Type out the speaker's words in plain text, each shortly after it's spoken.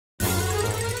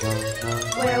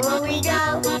Where will we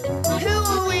go? Who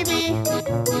will we be?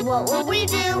 What will we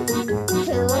do?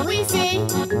 Who will we see?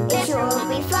 It sure will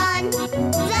be fun.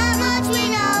 That much we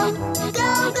know.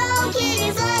 Go, go,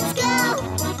 kitties, let's go.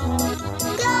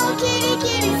 Go,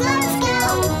 kitties, let's go.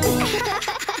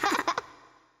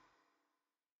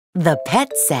 The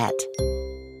Pet Set.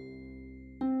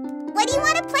 What do you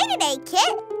want to play today,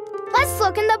 Kit? Let's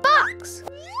look in the box.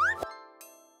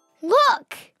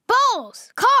 Look!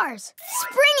 Balls, cars,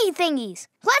 springy thingies.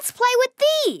 Let's play with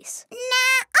these.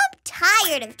 Nah, I'm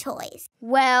tired of toys.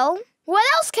 Well, what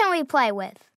else can we play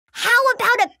with? How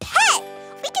about a pet?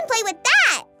 We can play with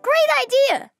that. Great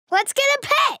idea. Let's get a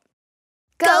pet.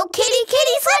 Go,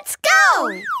 kitties, let's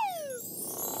go!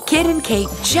 Kit and Kate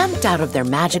jumped out of their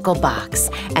magical box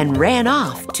and ran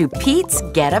off to Pete's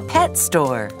Get a Pet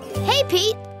store. Hey,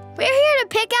 Pete. We're here to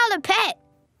pick out a pet.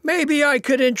 Maybe I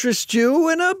could interest you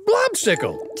in a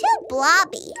blobsicle. Too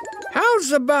blobby.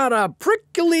 How's about a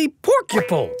prickly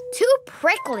porcupine? Too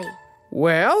prickly.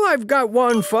 Well, I've got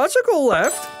one fuzzicle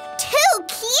left. Too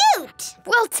cute.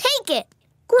 We'll take it.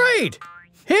 Great!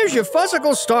 Here's your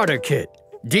fuzzicle starter kit.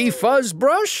 Defuzz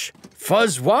brush,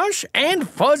 fuzz wash, and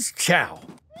fuzz chow.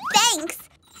 Thanks.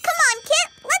 Come on, Kit.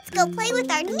 Let's go play with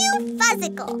our new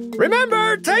fuzzicle.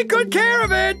 Remember, take good care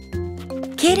of it.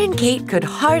 Kit and Kate could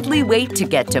hardly wait to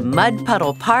get to Mud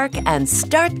Puddle Park and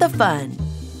start the fun.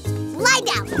 Lie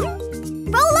down.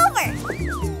 Roll over.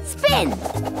 Spin.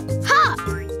 Hop.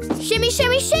 Shimmy,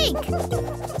 shimmy, shake.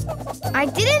 I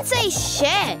didn't say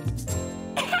shed.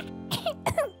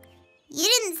 You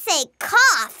didn't say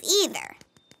cough either.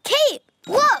 Kate,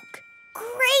 look.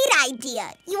 Great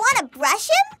idea. You want to brush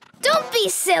him? Don't be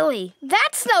silly.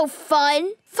 That's no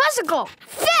fun. Fuzzicle,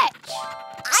 fetch.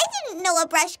 I didn't know a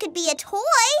brush could be a toy.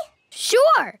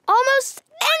 Sure. Almost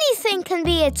anything can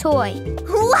be a toy.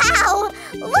 Wow!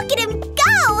 Look at him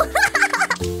go!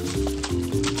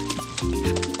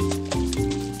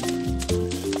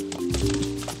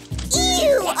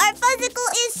 Ew! Our fuzzicle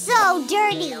is so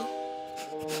dirty.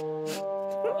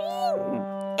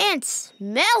 And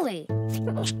smelly.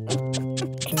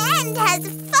 And has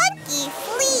funky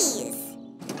fleas.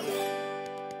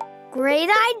 Great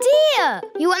idea.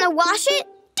 You want to wash it?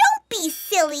 Don't be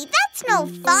silly. That's no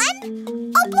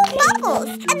fun. I'll blow bubbles,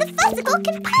 and the fuzzicle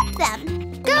can pop them.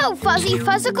 Go, Fuzzy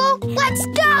Fuzzicle. Let's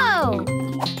go.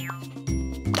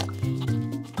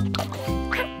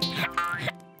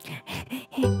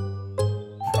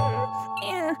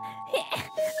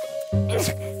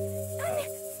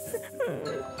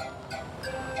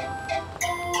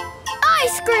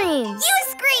 Ice cream. You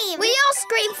scream. We all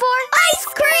scream for ice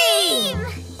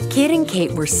cream. Kit and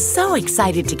Kate were so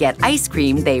excited to get ice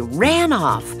cream, they ran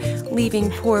off, leaving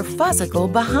poor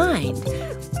Fuzzicle behind.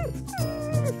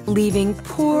 Leaving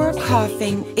poor,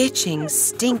 coughing, itching,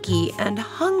 stinky, and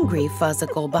hungry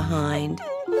Fuzzicle behind.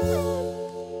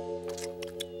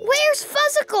 Where's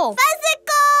Fuzzicle?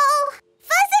 Fuzzicle!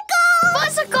 Fuzzicle!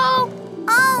 Fuzzicle!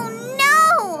 Oh, no!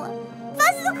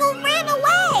 Fuzzicle ran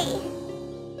away.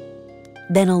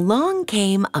 Then along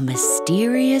came a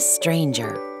mysterious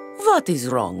stranger. What is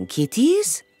wrong,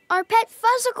 kitties? Our pet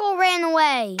Fuzzicle ran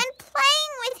away. And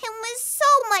playing with him was so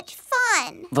much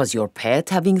fun. Was your pet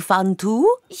having fun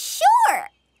too? Sure.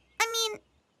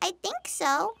 I think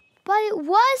so. But it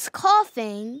was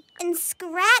coughing. And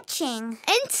scratching.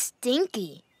 And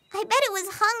stinky. I bet it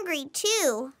was hungry,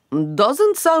 too.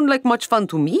 Doesn't sound like much fun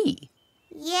to me.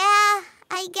 Yeah,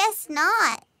 I guess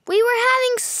not. We were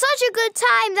having such a good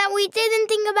time that we didn't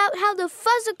think about how the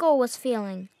Fuzzicle was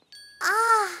feeling.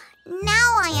 Ah,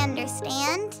 now I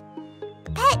understand.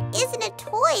 Pet isn't a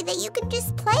toy that you can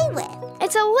just play with.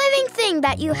 It's a living thing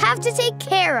that you have to take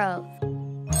care of.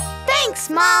 Thanks,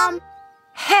 Mom.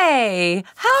 Hey,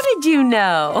 how did you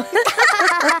know?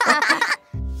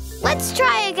 Let's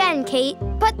try again, Kate.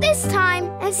 But this time,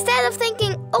 instead of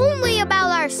thinking only about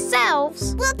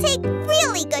ourselves, we'll take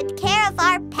really good care of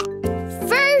our pet.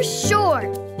 For sure.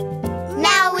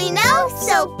 Now we know,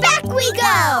 so back we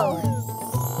go.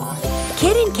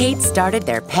 Kit and Kate started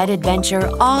their pet adventure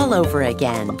all over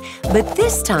again. But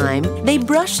this time, they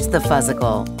brushed the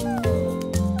Fuzzicle.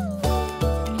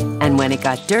 And when it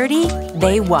got dirty,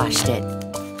 they washed it.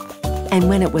 And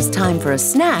when it was time for a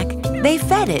snack, they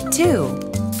fed it too.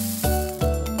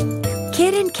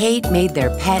 Kit and Kate made their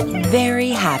pet very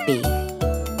happy.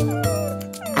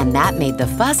 And that made the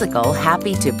Fuzzicle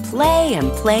happy to play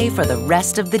and play for the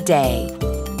rest of the day.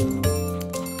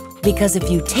 Because if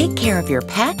you take care of your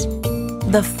pet,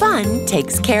 the fun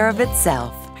takes care of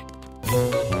itself.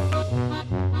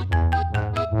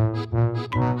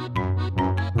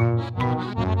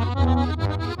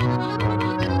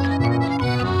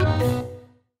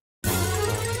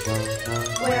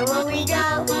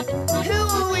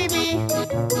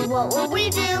 we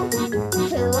do?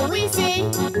 Who will we see?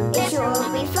 It sure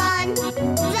will be fun.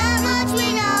 That much we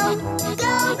know.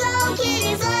 Go, go,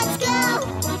 kitties, let's go.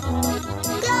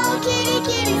 Go, kitty,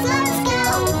 kitties, let's go.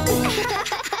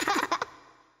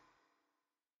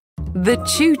 The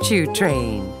Choo-Choo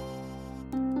Train.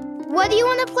 What do you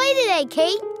want to play today,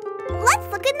 Kate? Let's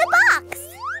look in the box.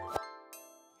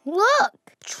 Look,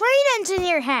 train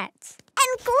engineer hats.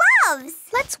 And gloves.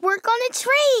 Let's work on a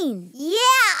train. Yeah,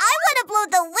 I want to blow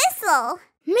the whistle.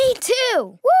 Me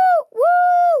too. Woo,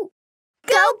 woo.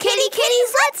 Go, kitty,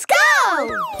 kitties, let's go.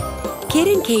 Kit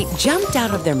and Kate jumped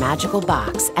out of their magical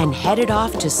box and headed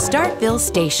off to Startville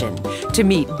Station to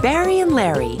meet Barry and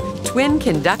Larry, twin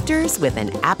conductors with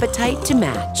an appetite to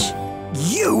match.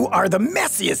 You are the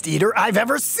messiest eater I've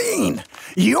ever seen.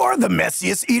 You're the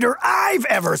messiest eater I've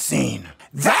ever seen.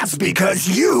 That's because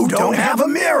you don't have a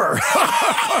mirror.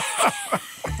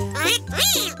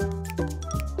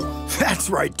 That's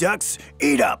right, ducks.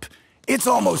 Eat up. It's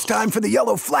almost time for the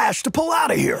yellow flash to pull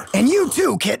out of here. And you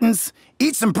too, kittens.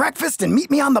 Eat some breakfast and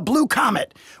meet me on the Blue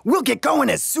Comet. We'll get going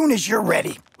as soon as you're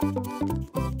ready.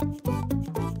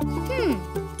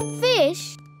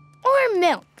 Fish or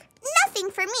milk? Nothing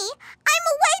for me. I'm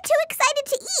way too excited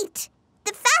to eat.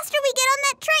 The faster we get on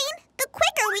that train, the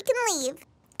quicker we can leave.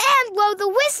 And blow the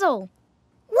whistle.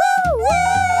 Woo,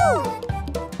 woo!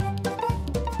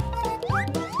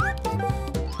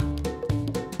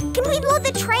 Can we blow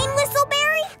the train whistle,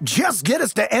 Barry? Just get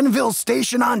us to Enville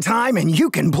Station on time and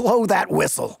you can blow that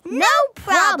whistle. No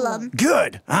problem.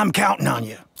 Good. I'm counting on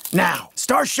you. Now,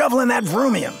 start shoveling that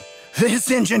vromium. This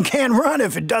engine can't run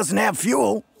if it doesn't have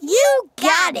fuel. You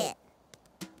got it.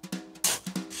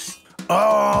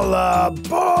 All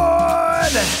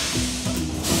aboard!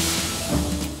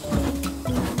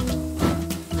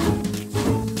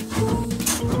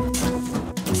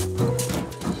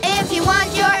 If you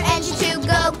want your engine to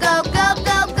go, go, go,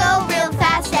 go, go real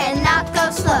fast and not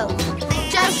go slow,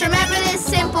 just remember this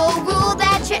simple rule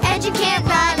that your engine can't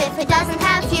run if it doesn't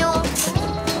have fuel.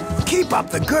 Keep up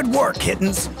the good work,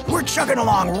 kittens. We're chugging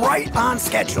along right on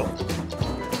schedule.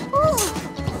 Ooh,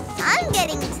 I'm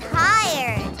getting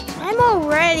tired. I'm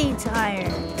already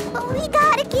tired. But we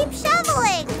gotta keep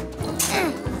shoveling.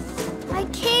 I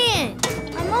can't.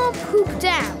 I'm all pooped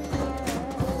out.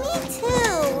 Me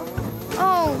too.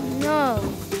 Oh no.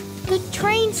 The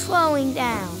train's slowing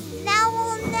down. Now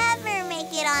we'll never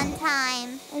make it on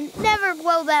time. And never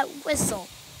blow that whistle.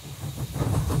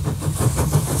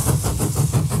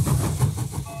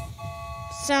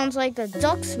 Sounds like the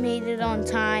ducks made it on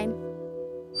time.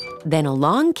 Then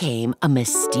along came a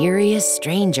mysterious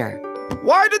stranger.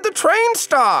 Why did the train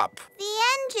stop? The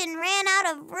engine ran out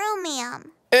of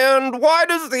vromium. And why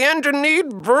does the engine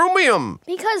need vromium?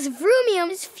 Because vromium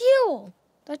is fuel.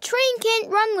 The train can't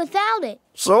run without it.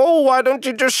 So why don't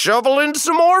you just shovel in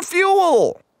some more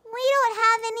fuel? We don't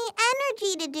have any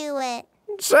energy to do it.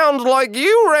 Sounds like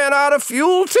you ran out of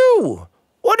fuel too.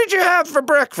 What did you have for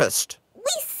breakfast?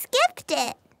 We skipped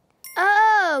it.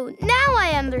 Oh, now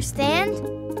I understand.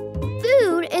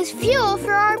 Food is fuel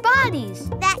for our bodies.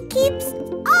 That keeps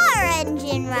our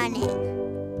engine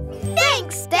running.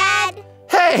 Thanks, Dad.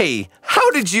 Hey, how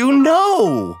did you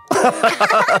know?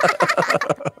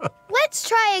 Let's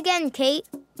try again, Kate.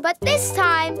 But this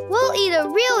time, we'll eat a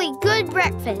really good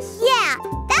breakfast. Yeah,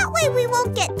 that way we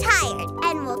won't get tired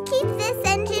and we'll keep this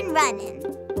engine running.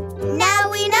 Now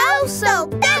we know, so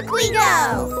back we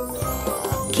go.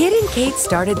 Kit and Kate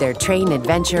started their train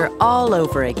adventure all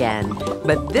over again.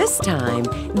 But this time,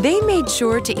 they made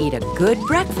sure to eat a good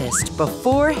breakfast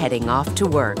before heading off to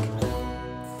work.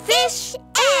 Fish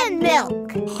and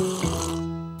milk.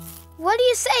 What do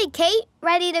you say, Kate?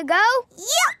 Ready to go?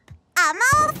 Yep, I'm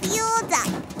all fueled up.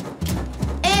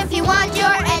 If you want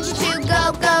your engine to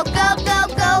go, go, go, go,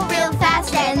 go real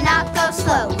fast and not go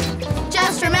slow,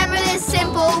 just remember this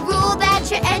simple rule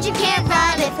that your engine can't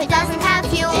run if it doesn't have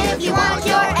fuel. If you want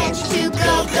your engine to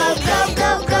go, go, go,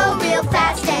 go, go real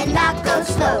fast and not go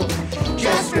slow,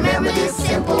 just remember this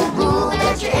simple rule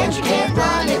that your engine can't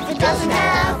run if it doesn't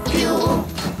have fuel.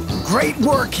 Great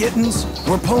work, kittens.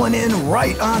 We're pulling in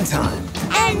right on time.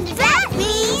 And that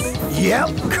means...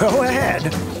 Yep, go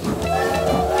ahead.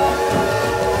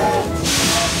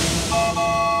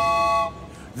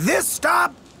 This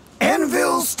stop,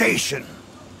 Enville Station.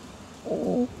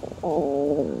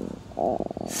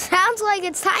 Sounds like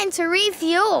it's time to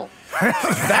refuel.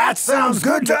 That sounds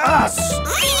good to us.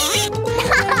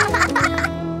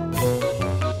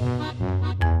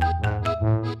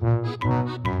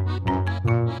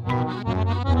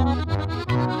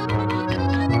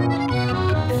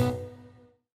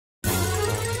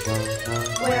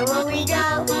 Where will we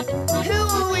go? Who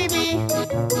will we be?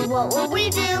 What What will we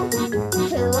do?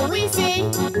 Who will we see?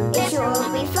 It sure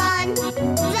will be fun.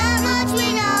 That much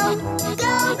we know.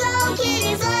 Go, go,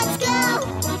 kitties, let's go.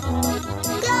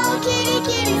 Go,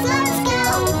 kitties, let's go.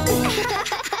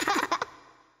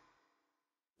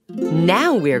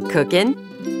 Now we're cooking.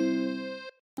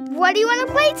 What do you want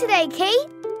to play today, Kate?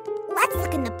 Let's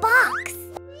look in the box.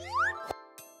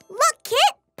 Look,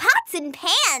 Kit, pots and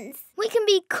pans. We can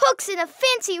be cooks in a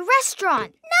fancy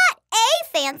restaurant. Not a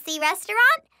fancy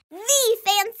restaurant, the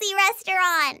fancy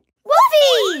restaurant.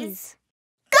 Woofies!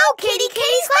 Go,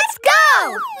 kitties, let's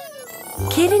go!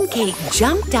 Kit and Kate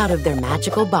jumped out of their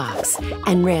magical box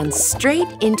and ran straight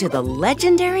into the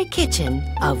legendary kitchen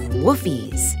of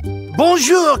Woofie's.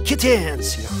 Bonjour,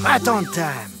 kittens. You're right on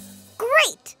time.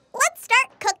 Great, let's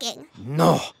start cooking.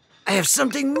 No, I have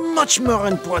something much more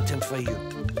important for you.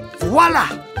 Voila!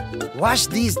 Wash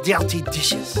these dirty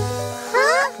dishes.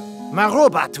 Huh? My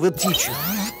robot will teach you.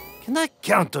 Can I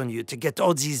count on you to get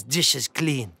all these dishes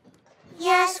clean?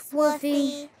 Yes,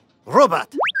 Woofie.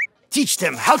 Robot, teach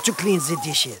them how to clean the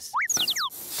dishes.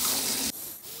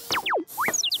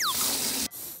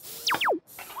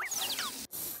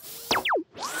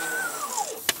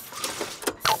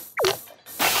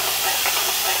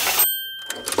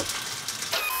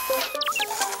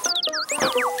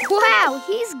 Wow,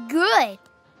 he's good.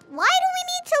 Why do we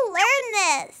need to learn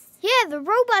this? Yeah, the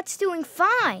robot's doing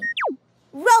fine.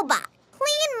 Robot,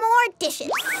 clean more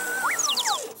dishes.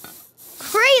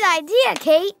 Great idea,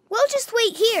 Kate. We'll just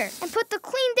wait here and put the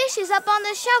clean dishes up on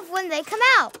the shelf when they come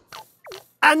out.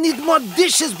 I need more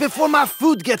dishes before my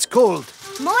food gets cold.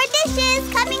 More dishes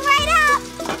coming right up.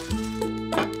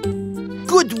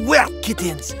 Good work,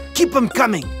 kittens. Keep them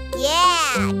coming.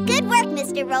 Yeah, good work,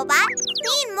 Mr. Robot.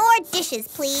 Clean more dishes,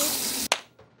 please.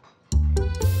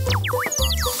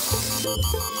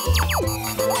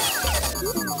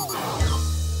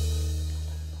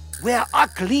 Where are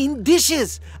clean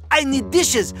dishes? I need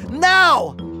dishes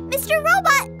now! Mr.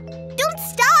 Robot, don't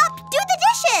stop. Do the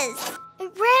dishes.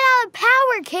 It ran out of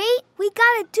power, Kate. We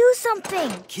gotta do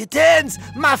something. Kittens,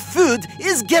 my food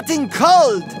is getting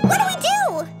cold. What do we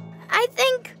do? I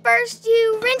think first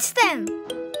you rinse them.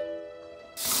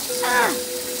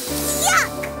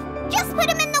 Yuck! Just put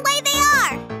them in the way they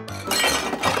are.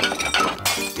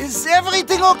 Is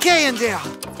everything okay in there?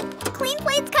 Clean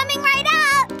plate's coming right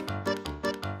up.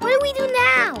 What do we do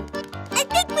now? I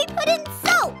think we put in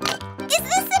soap. Is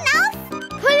this enough?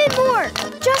 Put in more,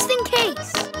 just in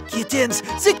case. Kittens,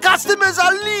 the customers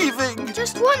are leaving.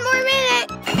 Just one more minute.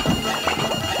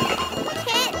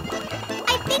 Kit,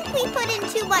 I think we put in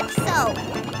too much soap.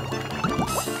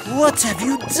 What have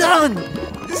you done?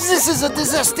 This is a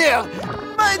disaster.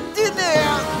 My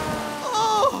dinner.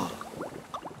 Oh.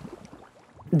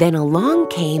 Then along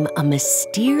came a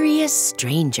mysterious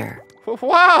stranger.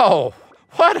 Wow!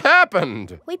 What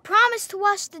happened? We promised to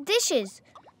wash the dishes,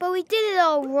 but we did it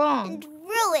all wrong. And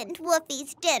ruined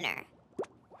Woofie's dinner.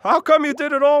 How come you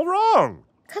did it all wrong?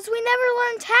 'Cause we never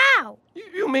learned how.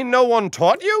 You mean no one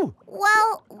taught you?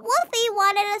 Well, Woofie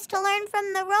wanted us to learn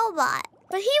from the robot.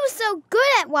 But he was so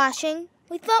good at washing,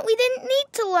 we thought we didn't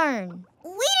need to learn.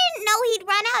 We didn't know he'd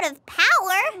run out of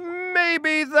power.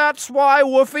 Maybe that's why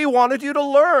Woofie wanted you to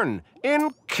learn,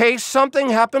 in case something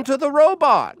happened to the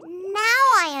robot. Now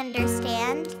I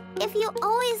understand. If you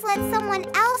always let someone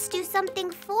else do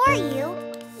something for you,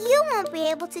 you won't be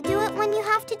able to do it when you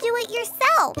have to do it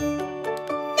yourself.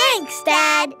 Thanks,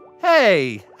 Dad.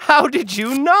 Hey, how did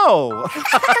you know?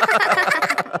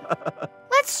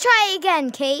 Let's try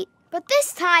again, Kate. But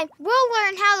this time, we'll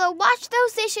learn how to wash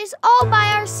those dishes all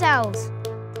by ourselves.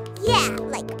 Yeah,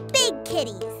 like big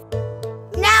kitties.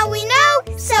 Now we know,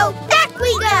 so back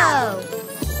we go!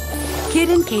 Kit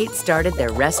and Kate started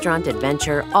their restaurant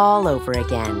adventure all over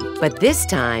again. But this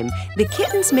time, the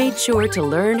kittens made sure to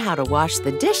learn how to wash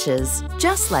the dishes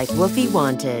just like Woofie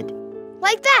wanted.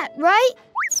 Like that, right?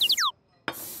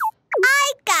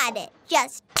 I got it.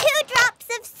 Just 2 drops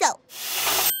of soap.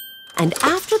 And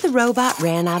after the robot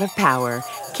ran out of power,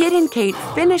 Kit and Kate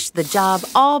finished the job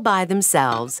all by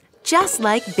themselves, just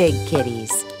like big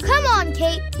kitties. Come on,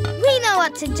 Kate. We know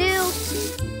what to do.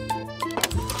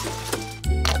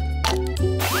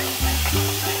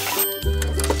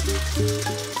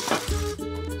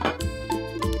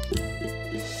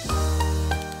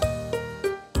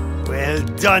 Well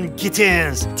done,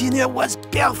 kittens. Dinner was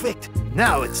perfect.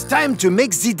 Now it's time to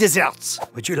make the desserts.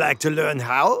 Would you like to learn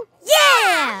how?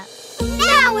 Yeah!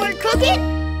 Now we're cooking!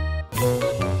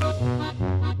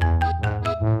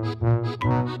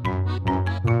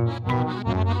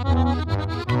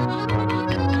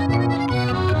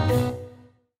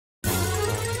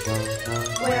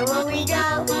 Where will we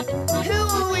go? Who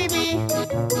will we be?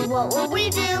 What What will we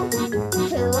do?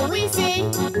 Who will we see?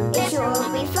 It sure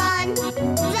will be fun.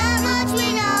 That much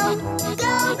we know.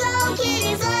 Go, go,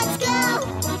 kitties, let's go.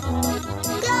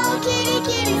 Go,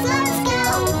 kitties, let's go.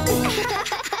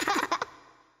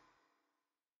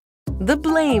 The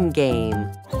blame game.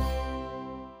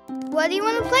 What do you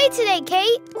want to play today,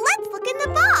 Kate? Let's look in the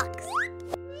box.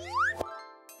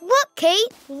 Look,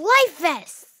 Kate, life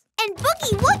vests. And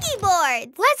boogie-woogie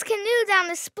boards. Let's canoe down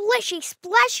the splishy,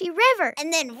 splashy river.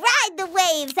 And then ride the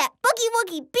waves at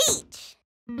Boogie-Woogie Beach.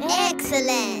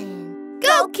 Excellent.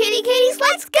 Go, kitties,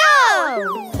 let's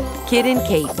go! Kit and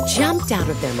Kate jumped out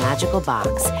of their magical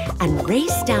box and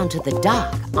raced down to the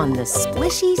dock on the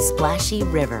splishy, splashy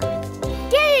river.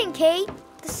 Get in, Kate.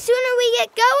 The sooner we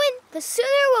get going, the sooner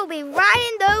we'll be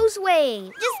riding those waves.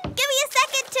 Just give me a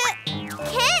second to...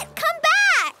 Kit, come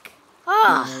back!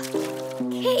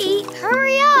 Kate,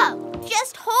 hurry up.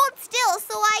 Just hold still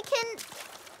so I can...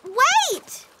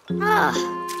 Wait!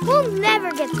 We'll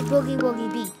never get to Boogie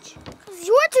Woogie Beach. 'Cause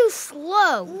you're too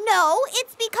slow. No,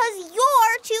 it's because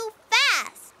you're too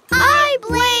fast. I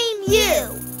blame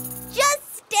you.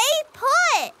 Just stay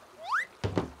put.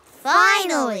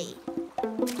 Finally.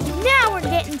 Now we're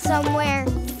getting somewhere.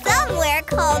 Somewhere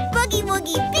called Boogie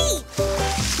Woogie Beach.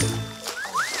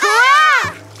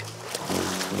 Ah!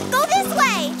 Go this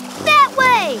way. That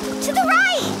way. To the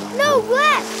right. No,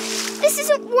 left. This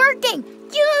isn't working.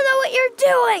 You don't know what you're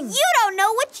doing. You don't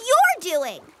know what you're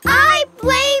doing. I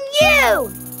blame you.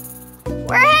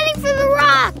 We're heading for the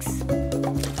rocks.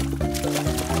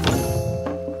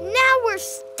 Now we're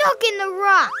stuck in the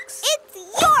rocks. It's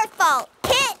your fault,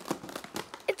 Kit.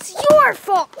 It's your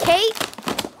fault, Kate.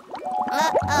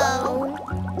 Uh-oh.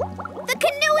 The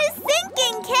canoe is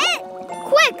sinking, Kit.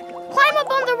 Quick, climb up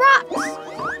on the rocks.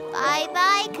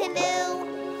 Bye-bye, canoe.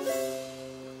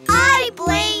 I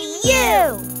blame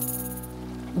you.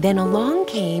 Then along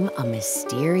came a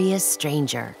mysterious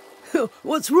stranger.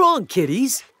 What's wrong,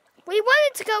 kitties? We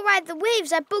wanted to go ride the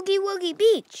waves at Boogie Woogie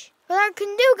Beach, but our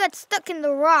canoe got stuck in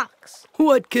the rocks.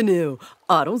 What canoe?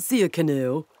 I don't see a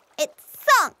canoe. It's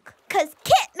sunk, 'cause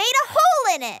Kit made a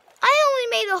hole in it. I only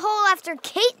made a hole after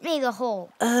Kate made a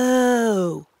hole.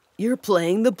 Oh, you're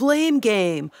playing the blame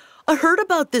game. I heard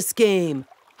about this game.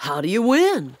 How do you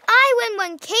win? I win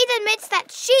when Kate admits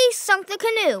that she sunk the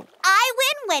canoe. I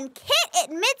win when Kit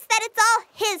admits that it's all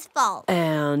his fault.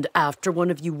 And after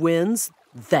one of you wins,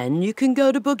 then you can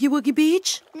go to Boogie Woogie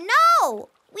Beach? No,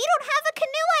 we don't have a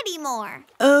canoe anymore.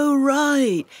 Oh,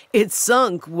 right. It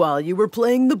sunk while you were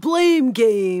playing the blame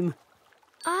game.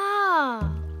 Ah,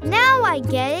 now I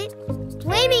get it.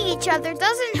 Blaming each other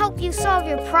doesn't help you solve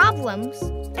your problems.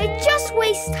 It just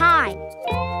wastes time.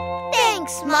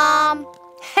 Thanks, Mom.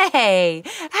 Hey,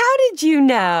 how did you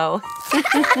know?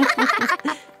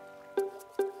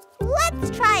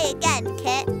 Let's try again,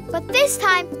 Kit. But this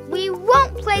time, we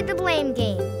won't play the blame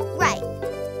game. Right.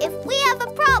 If we have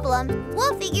a problem,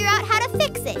 we'll figure out how to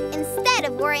fix it instead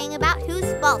of worrying about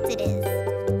whose fault it is.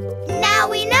 Now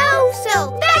we know,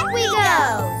 so back we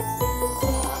go!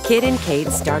 Kit and Kate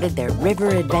started their river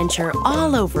adventure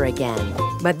all over again.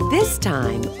 But this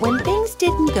time, when things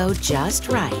didn't go just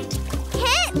right.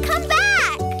 Kit, come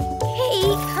back!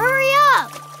 Kate, hurry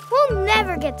up! We'll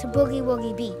never get to Boogie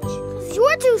Woogie Beach. 'Cause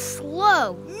you're too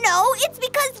slow. No, it's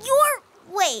because you're...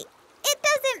 Wait, it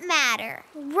doesn't matter.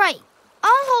 Right.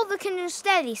 I'll hold the canoe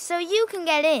steady so you can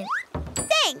get in.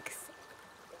 Thanks.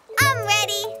 I'm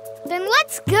ready. Then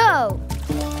let's go.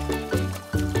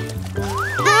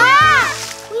 Ah!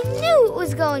 We knew it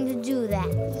was going to do that.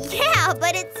 Yeah,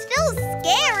 but it's still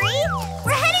scary.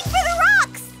 We're heading for the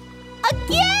rocks.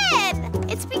 Again!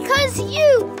 It's because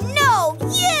you... No,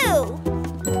 you!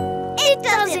 It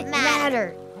doesn't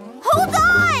matter. Hold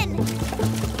on!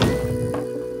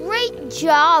 Great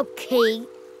job, Kate.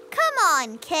 Come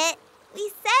on, Kit. We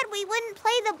said we wouldn't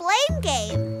play the blame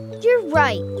game. You're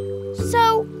right.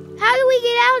 So, how do we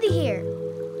get out of here?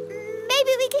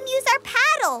 Maybe we can use our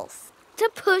paddles. To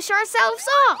push ourselves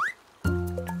off.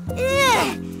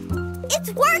 Ugh,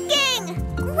 it's working!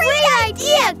 Great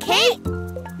idea, Kate!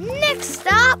 Next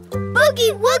stop,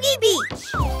 Boogie Woogie Beach.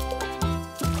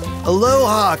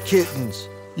 Aloha, kittens.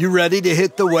 You ready to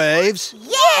hit the waves?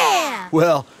 Yeah!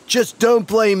 Well, just don't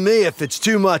blame me if it's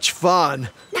too much fun.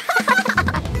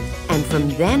 And from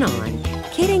then on,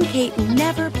 Kit and Kate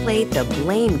never played the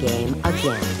blame game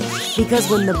again. Because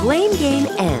when the blame game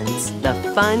ends, the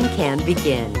fun can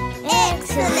begin.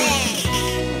 Excellent!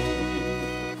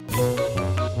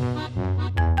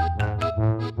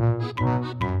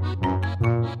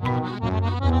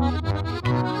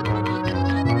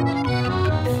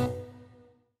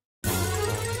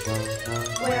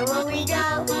 Where will we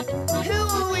go? Who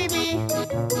will we be?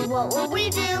 What What will we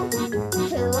do?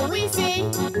 Who will we see?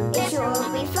 It sure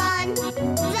will be fun.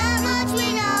 That much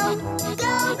we know.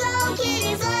 Go, go,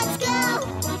 kitties, let's go.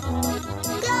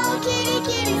 Go,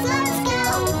 kitties, let's go.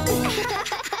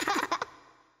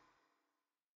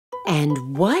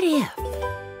 And what if?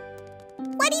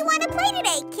 What do you want to play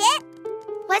today, Kit?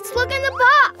 Let's look in the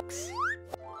box.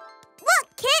 Look,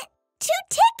 Kit, 2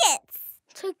 tickets.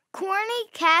 To Corny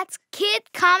Cat's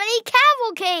Kid Comedy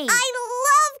Cavalcade. I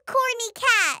love Corny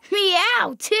Cat.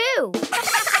 Meow, too.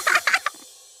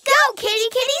 Go,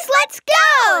 kitties, let's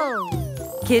go!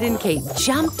 Kid and Kate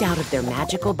jumped out of their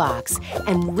magical box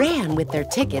and ran with their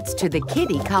tickets to the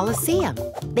Kitty Coliseum.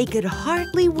 They could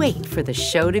hardly wait for the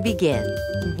show to begin.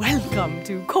 Welcome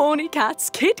to Corny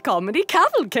Cat's Kid Comedy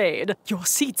Cavalcade. Your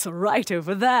seats are right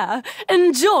over there.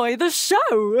 Enjoy the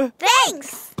show.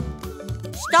 Thanks.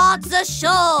 Start the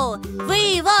show.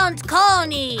 We want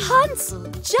Corny. Hansel,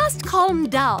 just calm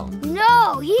down.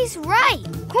 No, he's right.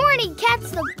 Corny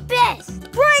Cat's the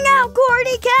best. Bring out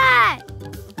Corny Cat!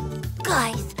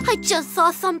 Guys, I just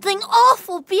saw something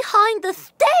awful behind the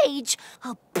stage.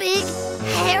 A big,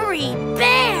 hairy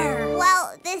bear.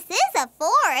 Well, this is a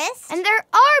forest. And there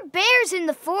are bears in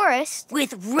the forest.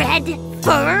 With red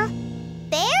fur?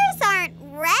 Bears aren't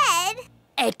red.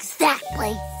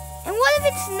 Exactly. And what if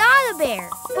it's not a bear,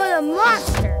 but a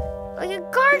monster? Like a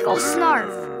gargle snarf.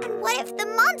 And what if the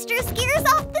monster scares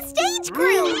off the stage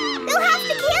crew? They'll have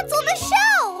to cancel the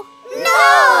show.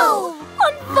 No!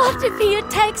 And what if he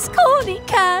attacks Corny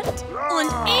Cat?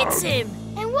 And eats him.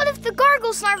 And what if the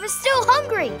gargle snarf is still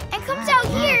hungry and comes out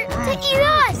here to eat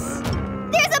us?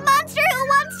 There's a monster who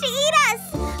wants to eat us.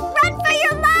 Run for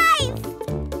your life!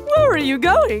 Where are you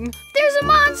going? There's a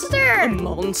monster! A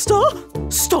monster?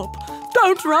 Stop!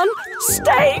 Don't run!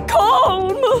 Stay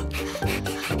calm!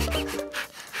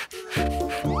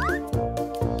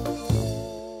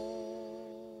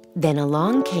 Then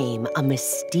along came a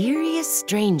mysterious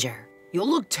stranger. You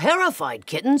look terrified,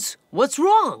 kittens. What's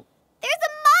wrong? There's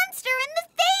a monster in the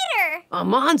theater. A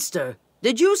monster?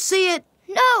 Did you see it?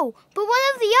 No, but one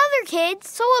of the other kids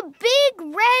saw a big,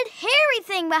 red, hairy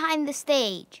thing behind the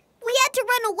stage. We had to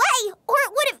run away, or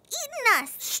it would have eaten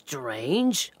us.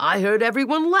 Strange. I heard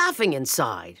everyone laughing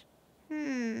inside.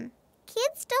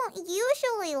 Kids don't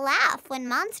usually laugh when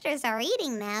monsters are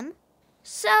eating them.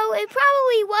 So it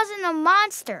probably wasn't a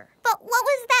monster. But what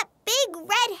was that big,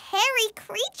 red, hairy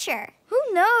creature? Who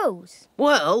knows?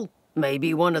 Well,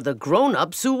 maybe one of the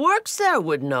grown-ups who works there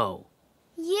would know.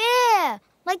 Yeah,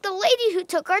 like the lady who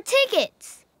took our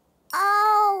tickets.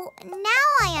 Oh, now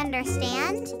I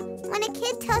understand. When a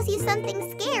kid tells you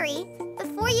something scary,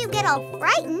 before you get all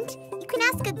frightened, you can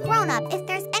ask a grown-up if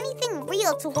there's anything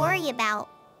real to worry about.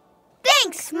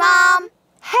 Thanks, Mom!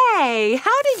 Hey,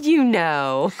 how did you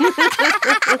know?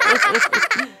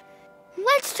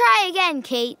 Let's try again,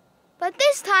 Kate. But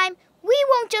this time, we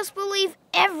won't just believe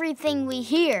everything we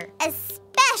hear.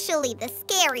 Especially the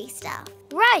scary stuff.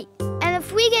 Right. And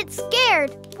if we get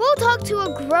scared, we'll talk to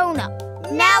a grown-up.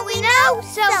 Now we know,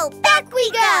 so back we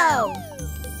go!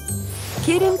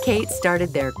 Kid and Kate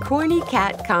started their Corny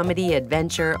Cat comedy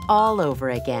adventure all over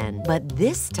again. But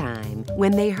this time,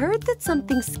 when they heard that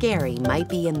something scary might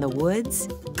be in the woods...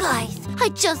 Guys, I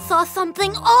just saw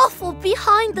something awful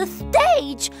behind the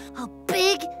stage. A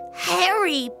big,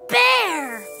 hairy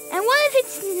bear. And what if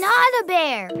it's not a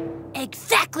bear?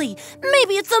 Exactly.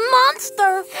 Maybe it's a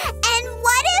monster. And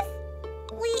what if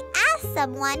we ask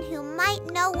someone who might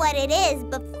know what it is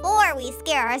before we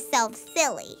scare ourselves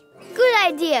silly? Good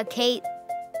idea, Kate.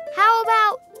 How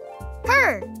about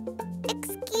her?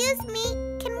 Excuse me,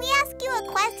 can we ask you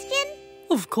a question?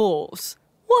 Of course.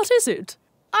 What is it?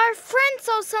 Our friend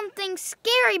saw something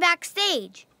scary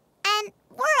backstage. And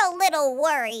we're a little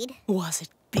worried. Was it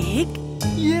big?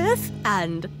 Yes.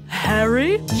 And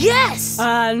hairy? Yes.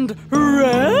 And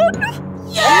red?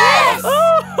 Yes!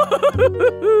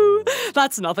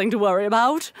 That's nothing to worry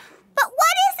about. But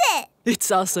what is it?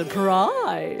 It's a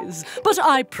surprise. But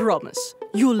I promise,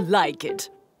 you'll like it.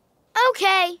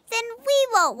 Okay. Then we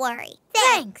won't worry.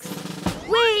 Thanks.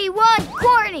 We want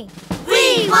Corny.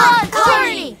 We want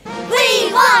Corny.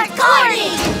 We want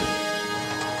Corny.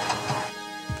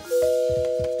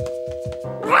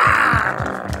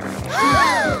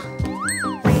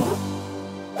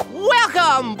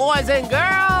 Welcome, boys and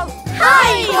girls.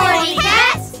 Hi, Corny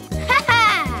Cats.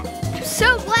 I'm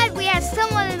so glad we asked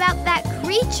someone about that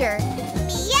creature.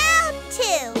 Meow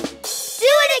too. Do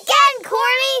it again,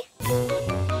 Corny.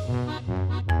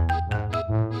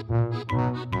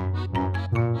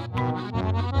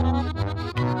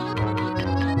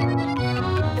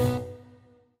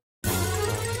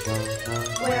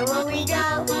 Where will we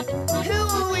go? Who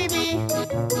will we be?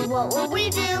 What we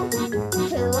do?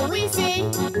 Who will we see?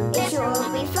 It sure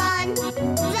will be fun.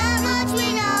 That much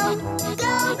we know.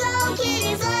 Go, go,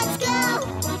 kitties, let's go.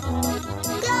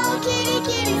 Go,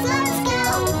 kitties, let's go.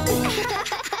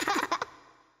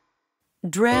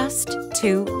 Dressed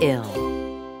to ill.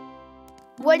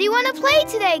 What do you want to play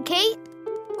today, Kate?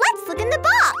 Let's look in the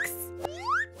box.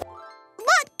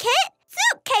 Look, Kit,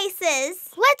 suitcases.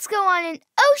 Let's go on an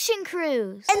ocean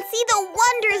cruise. And see the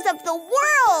wonders of the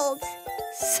world.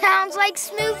 Sounds like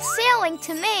smooth sailing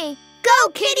to me. Go,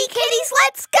 kitties,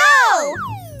 let's go!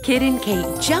 Kit and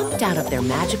Kate jumped out of their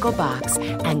magical box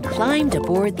and climbed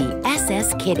aboard the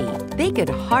SS Kitty. They could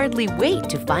hardly wait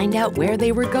to find out where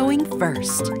they were going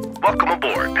first. Welcome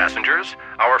aboard, passengers.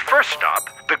 Our first stop,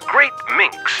 the Great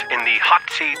Minx in the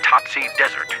Hotsy-Totsy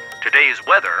Desert. Today's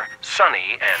weather,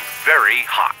 sunny and very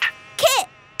hot. Kit,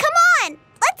 come on!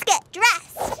 Let's get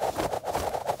dressed.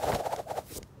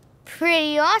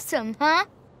 Pretty awesome, huh?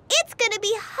 It's gonna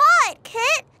be hot,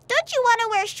 Kit. Don't you want to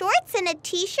wear shorts and a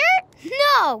t-shirt?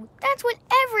 No, that's what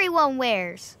everyone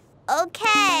wears.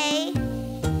 Okay.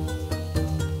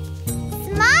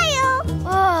 Smile!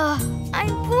 Oh,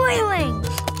 I'm boiling.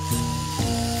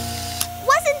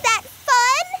 Wasn't that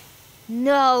fun?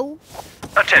 No.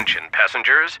 Attention,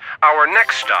 passengers. Our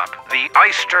next stop, the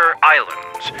Eyster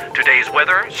Islands. Today's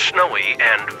weather, snowy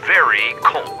and very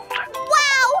cold.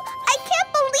 Wow! I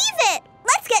can't believe it!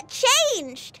 Let's get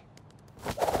changed.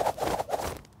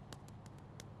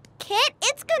 Kit,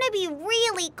 it's gonna be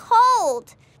really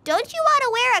cold. Don't you want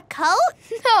to wear a coat?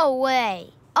 No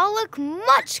way. I'll look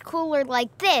much cooler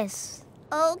like this.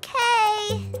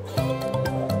 Okay.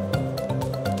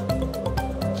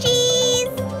 Cheese!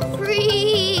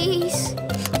 Freeze!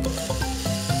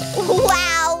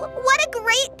 Wow! What a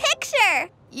great picture!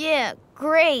 Yeah,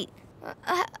 great.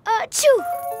 Achoo!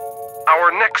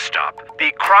 Our next stop,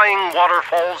 the Crying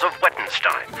Waterfalls of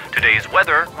Wettenstein. Today's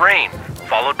weather, rain,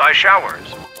 followed by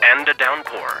showers and a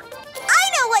downpour. I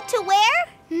know what to wear.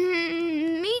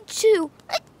 Me too.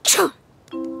 Achoo!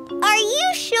 Are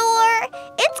you sure?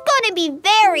 It's going to be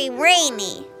very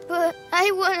rainy. But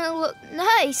I want to look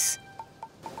nice.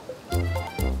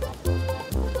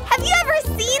 Have you ever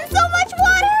seen so much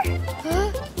water?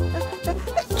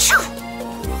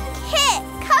 Kit,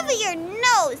 cover your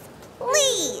nose,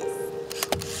 please.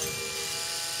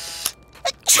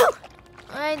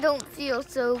 I don't feel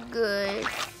so good.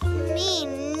 Me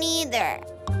neither.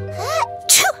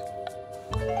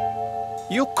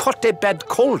 You caught a bad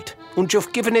cold, and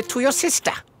you've given it to your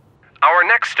sister. Our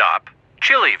next stop,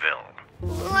 Chillyville.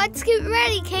 Let's get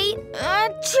ready, Kate.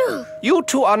 Achoo! You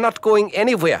two are not going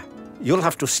anywhere. You'll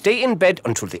have to stay in bed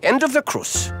until the end of the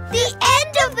cruise. The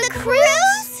end of the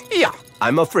cruise? Yeah,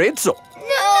 I'm afraid so.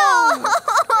 No!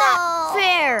 Not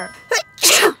fair.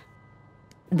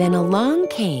 Then along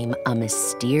came a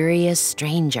mysterious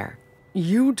stranger.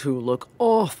 You two look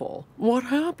awful. What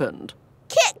happened?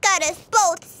 Kit got us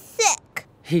both sick.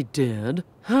 He did?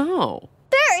 How?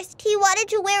 First, he wanted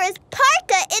to wear his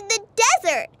parka in the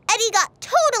desert, and he got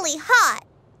totally hot.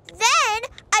 Then,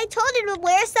 I told him to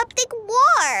wear something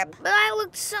warm. But I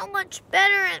looked so much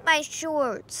better in my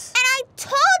shorts. And I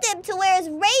told him to wear his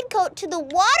raincoat to the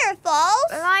waterfalls.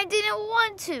 But I didn't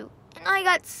want to. And I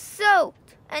got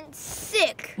soaked and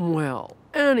sick. Well,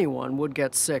 anyone would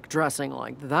get sick dressing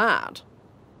like that.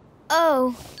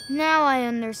 Oh, now I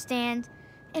understand.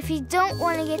 If you don't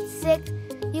want to get sick,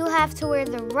 you'll have to wear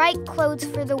the right clothes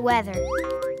for the weather.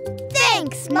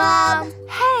 Thanks, Mom.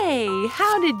 Hey,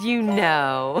 how did you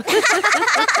know?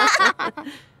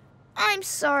 I'm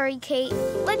sorry, Kate.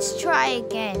 Let's try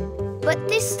again. But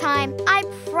this time, I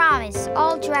promise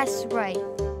I'll dress right.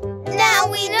 Now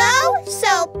we know,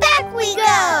 so back we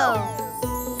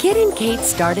go. Kit and Kate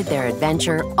started their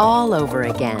adventure all over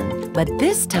again. But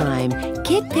this time,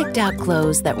 Kit picked out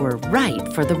clothes that were right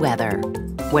for the weather.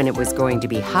 When it was going to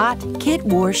be hot, Kit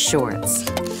wore shorts.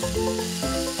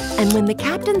 And when the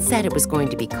captain said it was going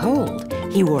to be cold,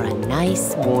 he wore a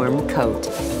nice warm coat.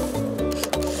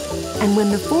 And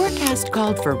when the forecast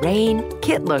called for rain,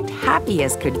 Kit looked happy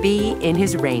as could be in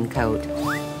his raincoat.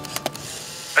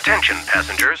 Attention,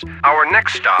 passengers. Our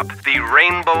next stop, the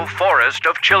Rainbow Forest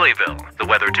of Chillyville. The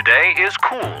weather today is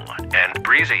cool and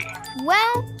breezy.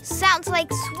 Well, sounds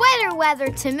like sweater weather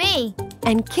to me.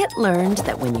 And Kit learned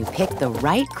that when you pick the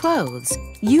right clothes,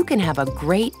 you can have a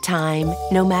great time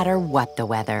no matter what the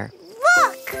weather.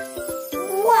 Look!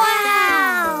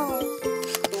 Wow!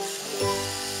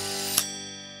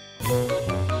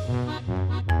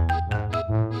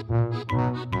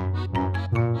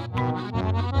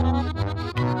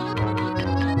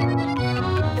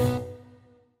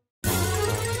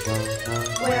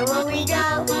 Where will we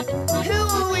go? Who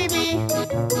will we be?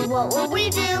 What What will we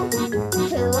do? Who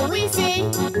will we see?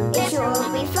 It sure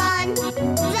will be fun.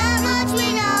 That much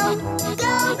we know.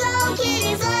 Go, go,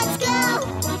 kitties, let's go.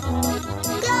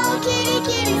 Go,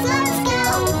 kitties, let's go.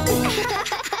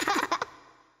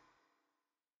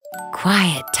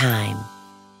 Quiet time.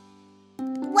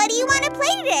 What do you want to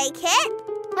play today, Kit?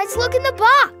 Let's look in the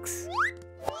box.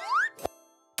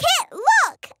 Kit,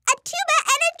 look! A tuba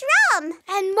and a drum!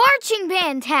 And marching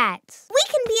band hats. We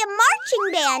can be a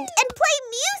marching band and play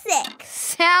music.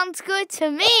 Sounds good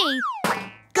to me.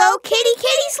 Go,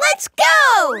 kitties, let's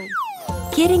go!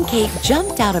 Kit and Kate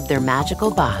jumped out of their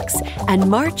magical box and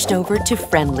marched over to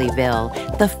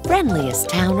Friendlyville, the friendliest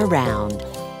town around.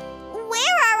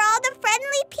 Where are all the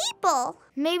friendly people?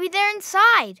 Maybe they're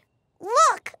inside.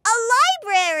 Look, a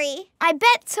library. I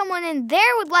bet someone in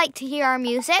there would like to hear our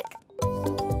music.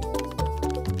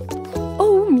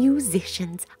 Oh,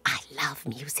 musicians. I love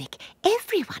music.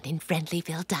 Everyone in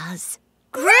Friendlyville does.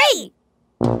 Great!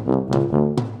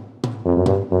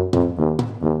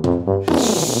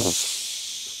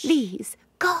 Please,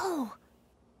 go.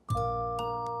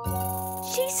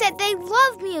 She said they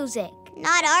love music.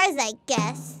 Not ours, I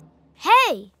guess.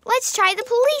 Hey, let's try the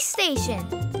police station.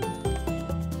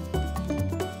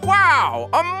 Wow,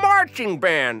 a marching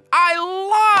band! I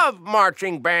love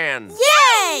marching bands!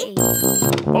 Yay!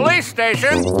 Police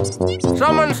station!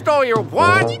 Someone stole your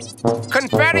what?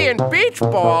 Confetti and beach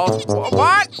balls?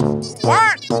 What?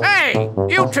 What? Hey,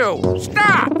 you two,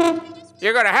 stop!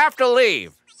 You're gonna have to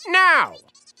leave. Now!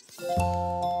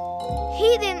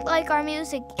 He didn't like our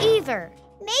music either.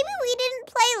 Maybe we didn't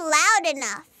play loud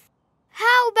enough.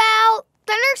 How about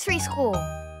the nursery school?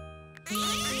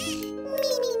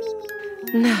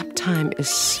 Nap time is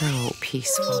so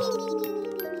peaceful.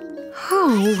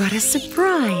 Oh, what a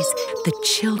surprise! The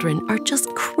children are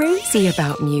just crazy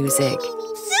about music.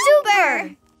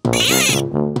 Super!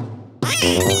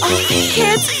 Oh,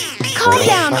 kids, calm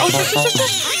down. Oh,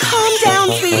 calm down,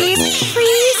 please.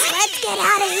 Please. Let's get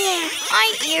out of here.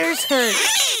 My ears hurt.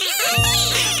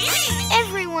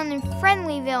 Everyone in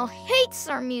Friendlyville hates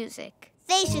our music.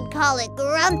 They should call it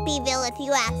Grumpyville if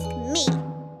you ask me.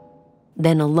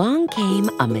 Then along came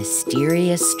a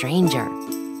mysterious stranger.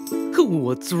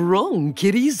 What's wrong,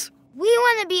 kitties? We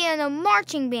want to be in a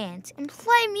marching band and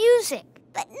play music.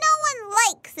 But no one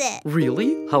likes it.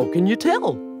 Really? How can you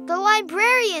tell? The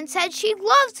librarian said she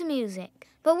loves music.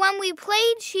 But when we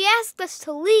played, she asked us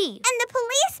to leave. And the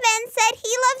policeman said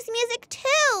he loves music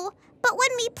too. But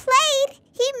when we played,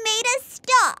 he made us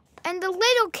stop. And the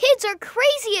little kids are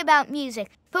crazy about music.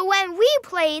 But when we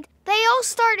played, they all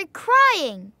started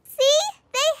crying. See?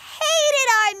 They hated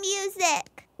our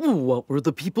music. What were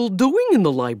the people doing in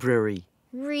the library?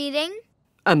 Reading.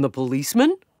 And the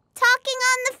policeman? Talking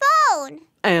on the phone.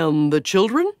 And the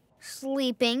children?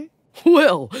 Sleeping.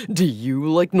 Well, do you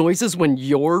like noises when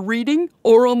you're reading?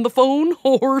 Or on the phone?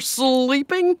 Or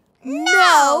sleeping?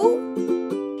 No!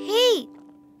 Hey,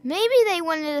 maybe they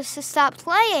wanted us to stop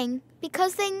playing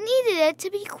because they needed it to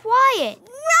be quiet.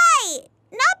 Right!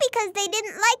 Not because they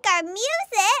didn't like our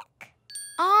music.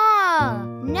 Ah,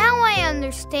 now I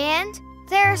understand.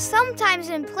 There are some times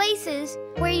and places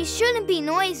where you shouldn't be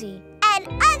noisy. And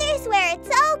others where it's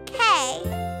okay.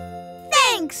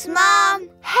 Thanks, Mom.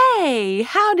 Hey,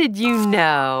 how did you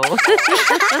know?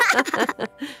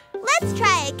 Let's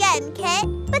try again, Kit.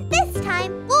 But this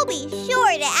time, we'll be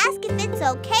sure to ask if it's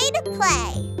okay to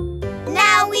play.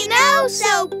 Now we know,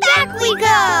 so back we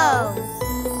go!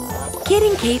 Kit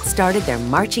and Kate started their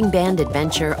marching band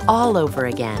adventure all over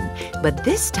again. But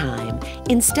this time,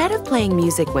 instead of playing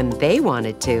music when they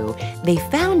wanted to, they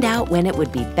found out when it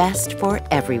would be best for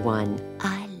everyone.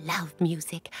 I love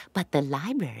music, but the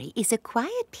library is a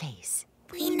quiet place.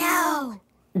 We know.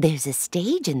 There's a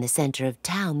stage in the center of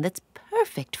town that's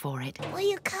perfect for it. Will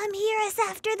you come hear us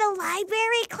after the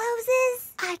library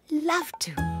closes? I'd love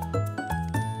to.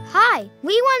 Hi,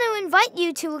 we want to invite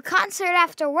you to a concert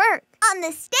after work. On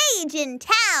the stage in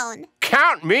town.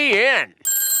 Count me in!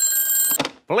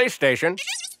 Police station.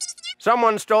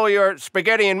 Someone stole your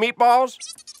spaghetti and meatballs?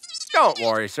 Don't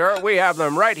worry, sir. We have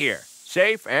them right here,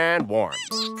 safe and warm.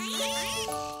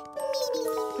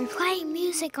 We're playing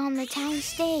music on the town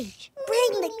stage.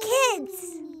 Bring the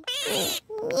kids.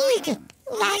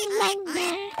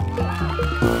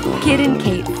 Kit and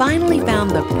Kate finally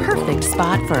found the perfect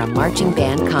spot for a marching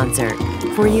band concert.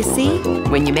 For you see,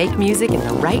 when you make music in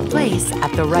the right place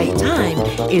at the right time,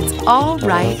 it's all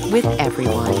right with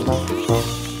everyone.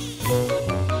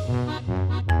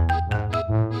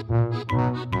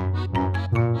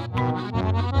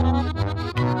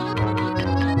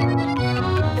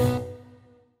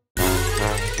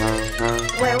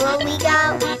 Where will we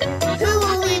go? Who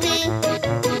will we be?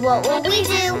 What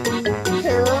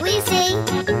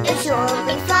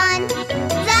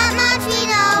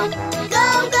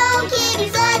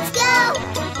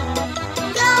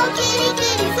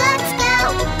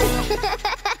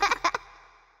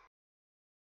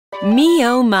Me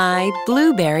oh my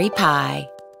blueberry pie.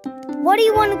 What do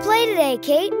you want to play today,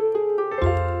 Kate?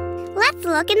 Let's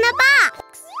look in the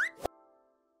box.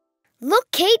 Look,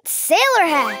 Kate, sailor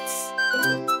hats.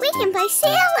 We can play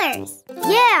sailors.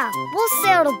 Yeah, we'll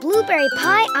sail to Blueberry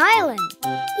Pie Island.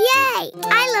 Yay!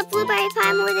 I love blueberry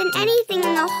pie more than anything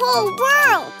in the whole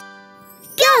world.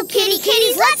 Go, kitty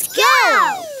kitties, let's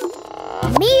go!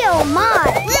 Me oh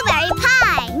my! Blueberry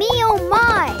pie! Me oh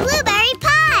my! Blueberry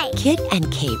pie! Kit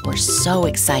and Kate were so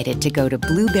excited to go to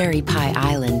Blueberry Pie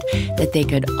Island that they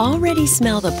could already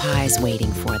smell the pies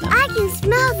waiting for them. I can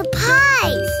smell the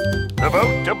pies. The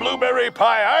boat to Blueberry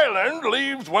Pie Island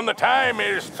leaves when the time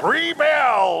is 3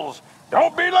 bells.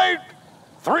 Don't be late.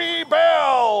 3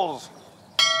 bells.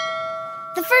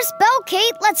 The first bell,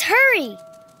 Kate. Let's hurry.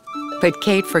 But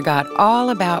Kate forgot all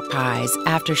about pies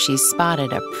after she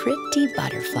spotted a pretty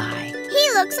butterfly.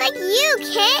 He looks like you,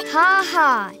 Kit. Ha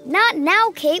ha. Not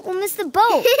now, Kate. We'll miss the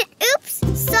boat. Oops,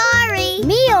 sorry.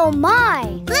 Me oh my!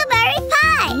 Blueberry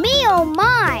pie! Me oh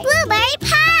my! Blueberry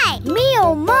pie! Me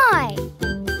oh my!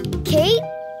 Kate?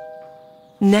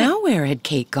 Now where had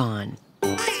Kate gone?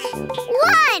 1, 2,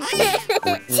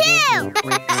 3!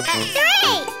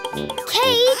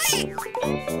 Kate!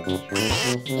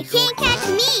 You can't catch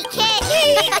me, Kit!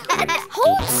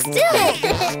 Hold still!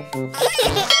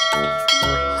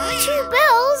 2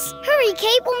 bells! Hurry,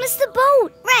 Kate, we'll miss the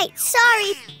boat! Right,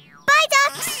 sorry. Bye,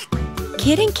 ducks!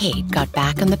 Kit and Kate got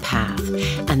back on the path,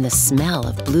 and the smell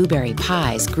of blueberry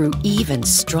pies grew even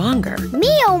stronger. Me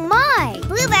oh my!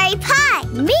 Blueberry pie!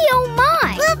 Me oh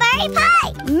my! Blueberry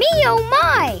pie! Me oh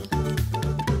my!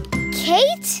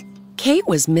 Kate? Kate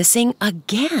was missing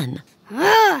again.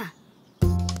 Ugh.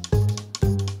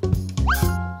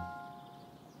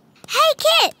 Hey,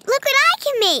 Kit, look what I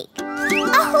can make!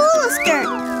 A hula skirt!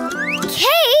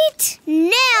 Kate!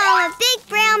 Now I'm a big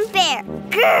brown bear!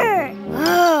 Grr!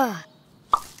 Ugh.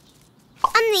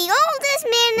 I'm the oldest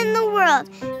man in the world!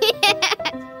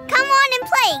 Come on and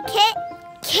play, Kit!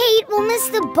 Kate, we'll miss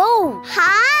the boat!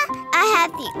 Huh? I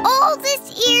have the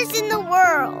oldest ears in the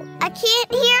world! I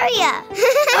can't hear ya!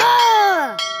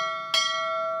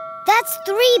 That's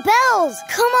 3 bells!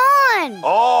 Come on!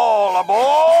 All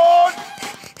aboard!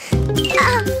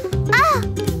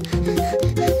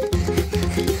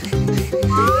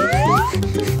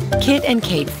 Kit and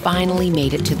Kate finally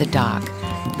made it to the dock,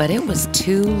 but it was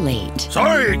too late.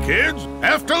 Sorry, kids.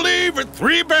 Have to leave at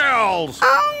 3 bells.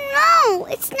 Oh, no!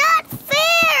 It's not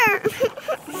fair!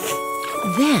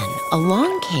 Then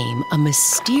along came a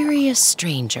mysterious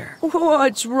stranger.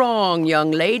 What's wrong,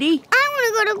 young lady? I want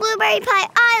to go to Blueberry Pie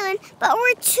Island, but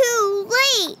we're too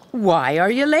late. Why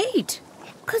are you late?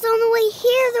 Because on the way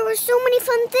here, there were so many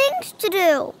fun things to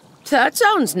do. That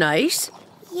sounds nice.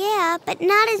 Yeah, but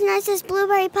not as nice as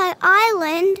Blueberry Pie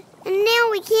Island. And now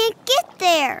we can't get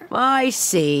there. I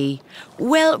see.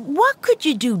 Well, what could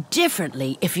you do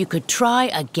differently if you could try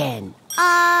again?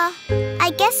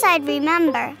 I guess I'd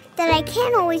remember that I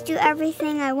can't always do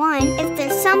everything I want if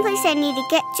there's someplace I need to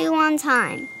get to on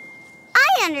time.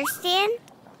 I understand.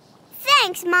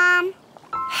 Thanks, Mom.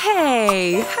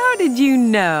 Hey, how did you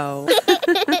know?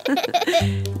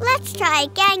 Let's try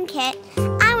again, Kit.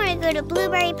 I want to go to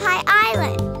Blueberry Pie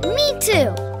Island. Me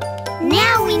too.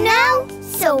 Now we know,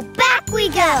 so back we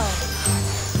go.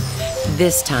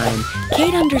 This time,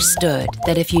 Kate understood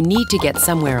that if you need to get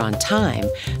somewhere on time,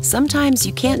 sometimes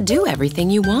you can't do everything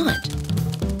you want.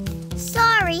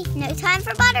 Sorry, no time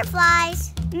for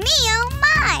butterflies. Me oh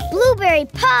my! Blueberry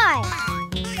pie!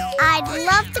 I'd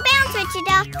love to bounce with you,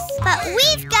 ducks, but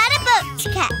we've got a boat to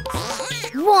catch.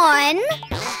 1.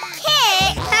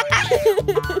 Kit!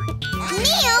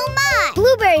 Me oh my!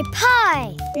 Blueberry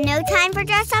pie! No time for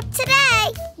dress up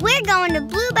today. We're going to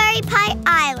Blueberry Pie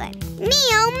Island. Me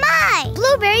oh my!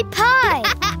 Blueberry pie!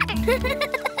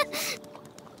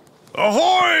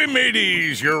 Ahoy,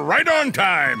 mateys! You're right on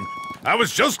time. I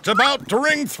was just about to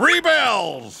ring 3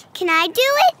 bells. Can I do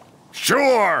it?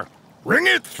 Sure. Ring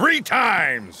it 3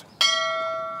 times.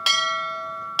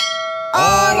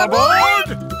 All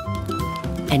aboard!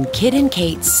 And Kit and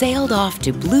Kate sailed off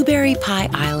to Blueberry Pie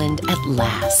Island at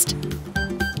last.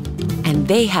 And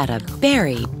they had a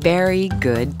very, very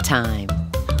good time.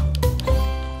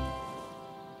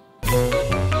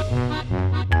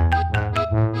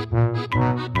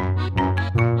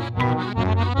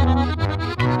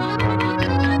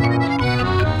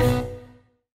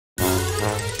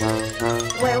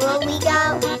 Where will we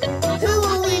go? Who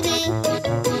will we be?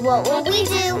 What will we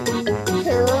do?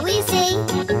 Who will we see?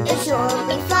 It sure will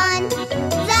be fun.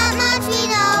 That much we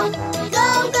know. Go,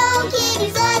 go,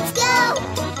 kitties, let's go.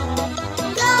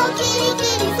 Go, kitty,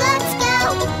 kitties, let's go.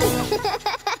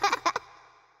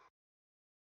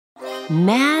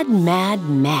 mad, mad,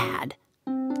 mad.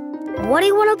 What do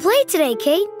you want to play today,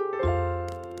 Kate?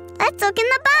 Let's look in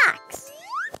the box.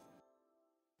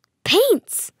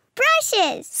 Paints.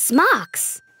 Brushes.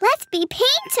 Smocks. Let's be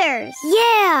painters.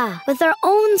 Yeah, with our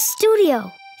own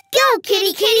studio. Go,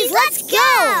 kitty kitties, let's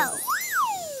go!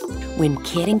 When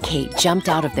Kit and Kate jumped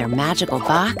out of their magical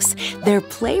box, their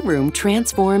playroom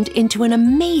transformed into an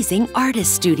amazing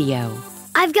artist studio.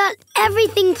 I've got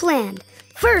everything planned.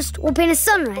 First, we'll paint a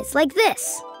sunrise like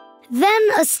this. Then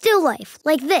a still life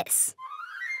like this.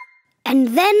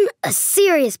 And then a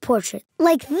serious portrait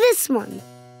like this one.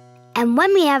 And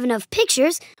when we have enough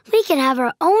pictures, we can have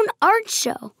our own art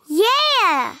show.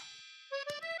 Yeah!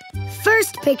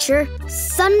 First picture,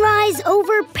 sunrise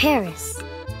over Paris.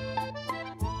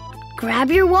 Grab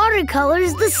your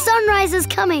watercolors, the sunrise is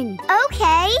coming.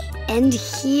 Okay. And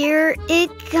here it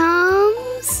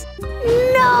comes.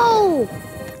 No!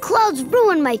 The clouds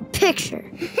ruined my picture.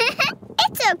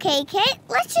 It's okay, Kit.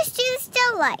 Let's just do the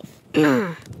still life.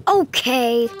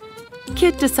 Okay.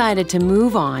 Kit decided to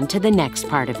move on to the next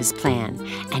part of his plan,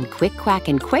 and Quick, Quack,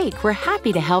 and Quake were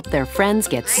happy to help their friends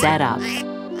get set up.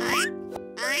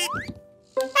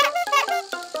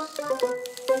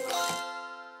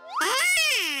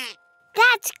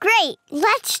 That's great.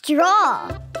 Let's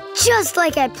draw. Just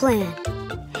like I planned.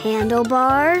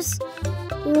 Handlebars.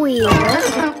 Wheel.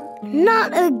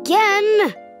 Not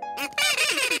again.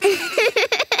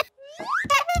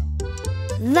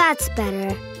 That's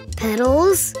better.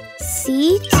 Pedals.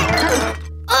 Seat.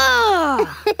 Ugh!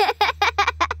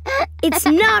 It's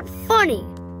not funny.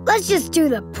 Let's just do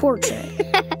the portrait.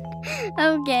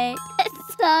 Okay.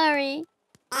 Sorry.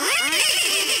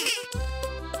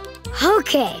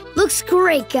 Okay, looks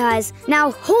great, guys.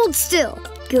 Now hold still.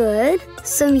 Good.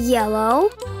 Some yellow.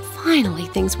 Finally,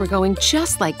 things were going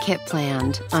just like Kit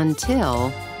planned,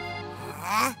 until...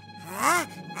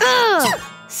 Ugh!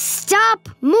 Stop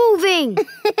moving!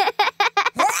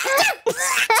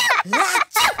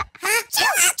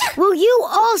 Will you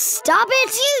all stop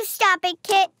it? You stop it,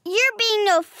 Kit. You're being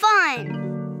no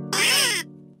fun.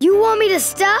 You want me to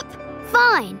stop?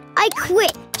 Fine, I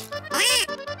quit.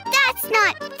 That's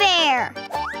not fair.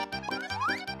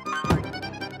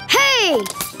 Hey!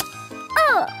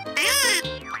 Oh!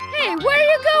 Hey, where are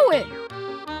you going?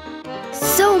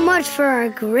 So much for our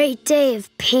great day of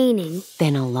painting.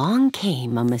 Then along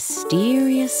came a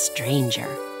mysterious stranger.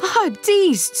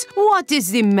 Artistes, what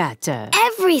is the matter?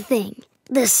 Everything.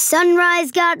 The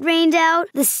sunrise got rained out,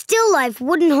 the still life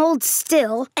wouldn't hold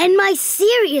still, and my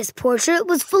serious portrait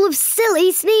was full of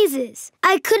silly sneezes.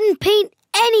 I couldn't paint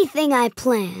anything I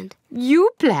planned.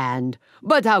 You planned?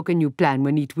 But how can you plan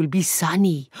when it will be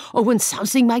sunny, or when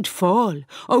something might fall,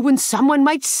 or when someone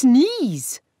might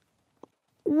sneeze?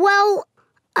 Well,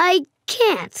 I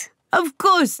can't. Of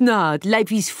course not.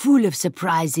 Life is full of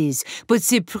surprises, but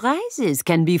surprises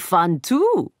can be fun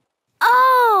too.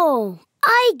 Oh,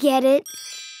 I get it.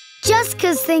 Just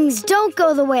 'cause things don't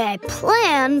go the way I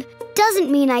planned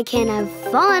doesn't mean I can't have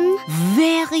fun.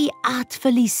 Very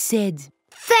artfully said.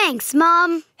 Thanks,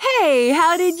 Mom. Hey,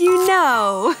 how did you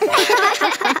know?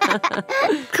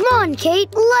 Come on,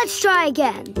 Kate, let's try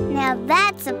again. Now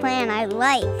that's a plan I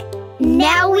like.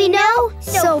 Now we know,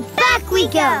 so back we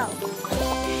go.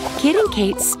 Kit and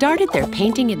Kate started their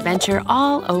painting adventure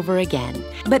all over again.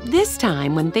 But this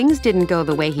time, when things didn't go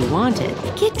the way he wanted,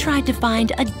 Kit tried to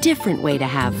find a different way to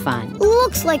have fun.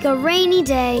 Looks like a rainy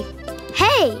day.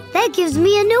 Hey, that gives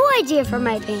me a new idea for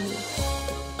my painting.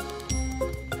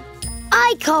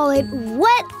 I call it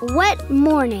Wet, Wet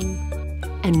Morning.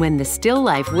 And when the still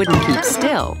life wouldn't keep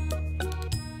still,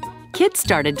 Kit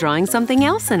started drawing something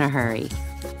else in a hurry.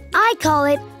 I call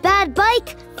it Bad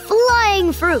Bike,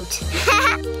 Flying Fruit.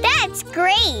 That's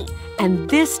great. And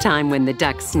this time when the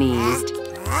duck sneezed,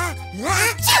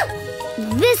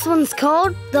 This one's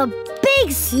called the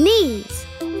Big Sneeze.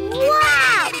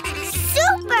 Wow!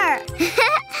 Super!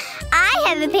 I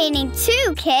have a painting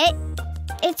too, Kit.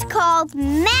 It's called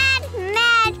Mad,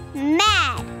 Mad,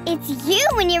 Mad. It's you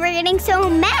when you were getting so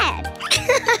mad.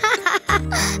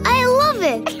 I love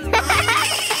it.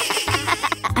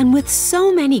 and with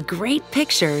so many great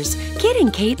pictures, Kit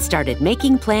and Kate started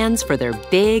making plans for their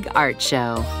big art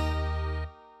show.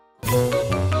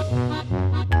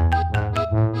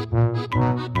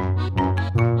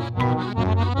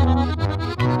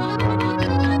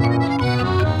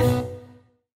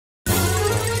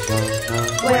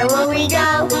 Where will we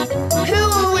go? Who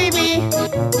will we be?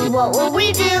 What will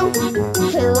we do?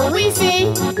 Who will we see?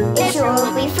 It sure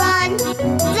will be fun.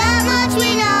 That much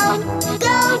we know.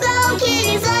 Go, go,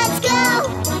 kitties, let's go.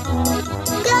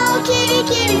 Go, kitty,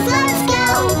 kitties, let's go.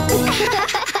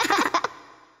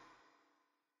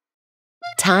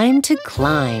 time to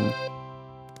climb.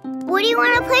 What do you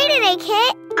want to play today,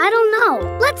 Kit? I don't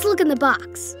know. Let's look in the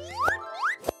box.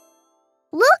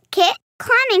 Look, Kit.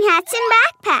 Climbing hats and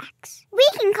backpacks. We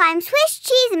can climb Swiss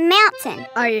Cheese Mountain.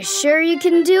 Are you sure you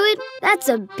can do it? That's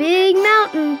a big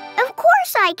mountain. Of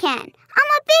course I can. I'm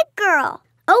a big girl.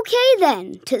 Okay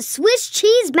then, to Swiss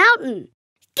Cheese Mountain.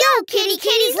 Go, kitty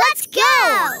kitties, let's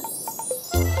go!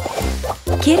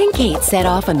 Kit and Kate set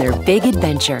off on their big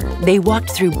adventure. They walked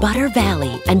through Butter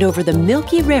Valley and over the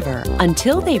Milky River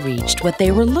until they reached what they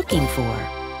were looking for.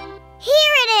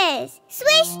 Here it is,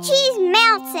 Swiss Cheese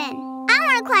Mountain. I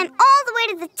want to climb all the way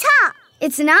to the top.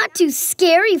 It's not too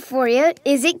scary for you,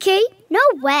 is it, Kate? No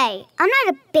way. I'm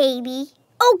not a baby.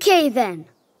 Okay then,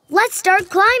 let's start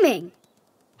climbing.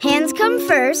 Hands come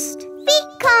first.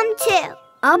 Feet come too.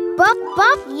 Up, up,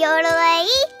 up.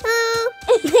 Yodelay-hoo.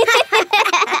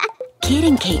 Kit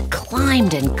and Kate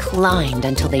climbed and climbed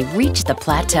until they reached the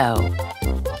plateau.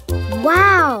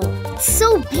 Wow, it's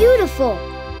so beautiful.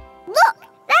 Look,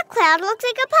 that cloud looks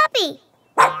like a puppy.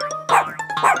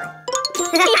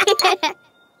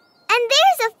 And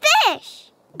there's a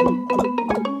fish.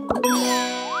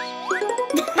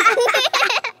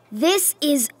 This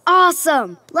is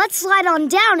awesome. Let's slide on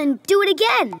down and do it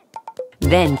again.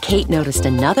 Then Kate noticed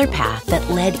another path that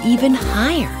led even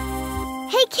higher.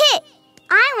 Hey, Kit,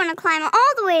 I want to climb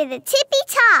all the way to the tippy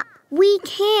top. We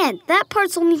can't. That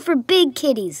part's only for big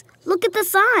kitties. Look at the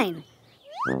sign.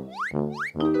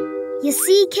 You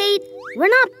see, Kate, we're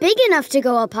not big enough to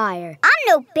go up higher. I'm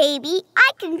no baby. I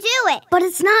can do it. But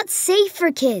it's not safe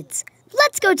for kids.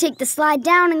 Let's go take the slide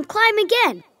down and climb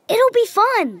again. It'll be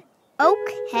fun.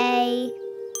 Okay.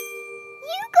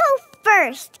 You go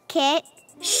first, Kit.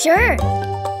 Sure.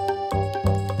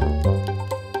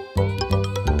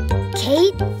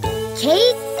 Kate?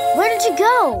 Kate? Where did you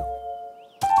go?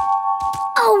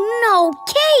 Oh no,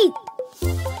 Kate!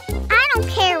 I don't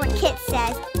care what Kit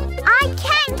says. I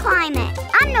can climb it.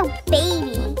 I'm no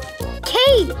baby.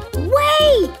 Kate,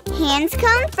 wait! Hands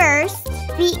come first.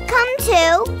 Feet come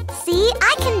too. See,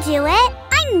 I can do it.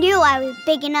 I knew I was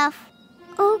big enough.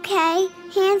 Okay,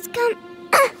 hands come.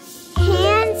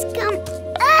 Hands come.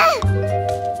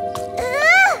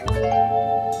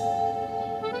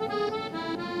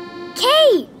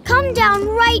 Kate, come down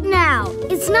right now.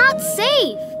 It's not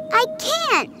safe. I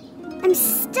can't. I'm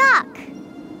stuck.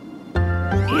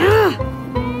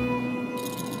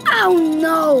 Oh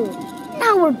no!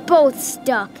 Now we're both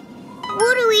stuck.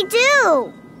 What do we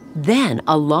do? Then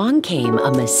along came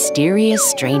a mysterious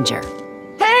stranger.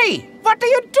 Hey, what are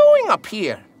you doing up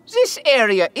here? This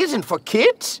area isn't for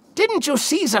kids. Didn't you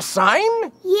see the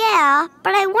sign? Yeah,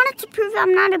 but I wanted to prove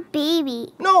I'm not a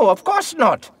baby. No, of course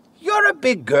not. You're a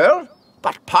big girl.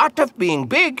 But part of being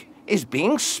big is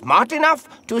being smart enough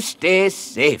to stay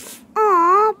safe.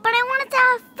 Aw, but I wanted to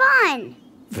have fun.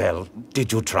 Well,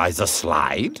 did you try the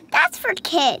slide? That's for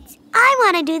kids. I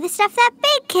want to do the stuff that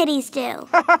big kitties do.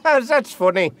 That's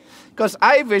funny, because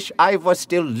I wish I was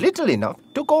still little enough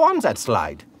to go on that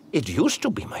slide. It used to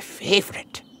be my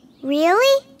favorite.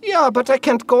 Really? Yeah, but I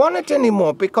can't go on it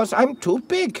anymore because I'm too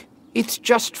big. It's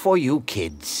just for you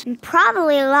kids. And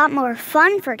probably a lot more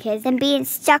fun for kids than being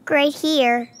stuck right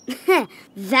here.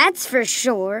 That's for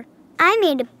sure. I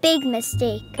made a big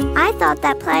mistake. I thought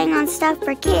that playing on stuff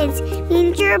for kids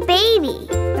means you're a baby.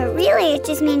 But really, it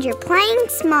just means you're playing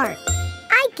smart.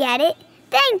 I get it.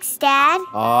 Thanks, Dad.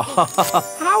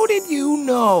 How did you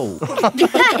know?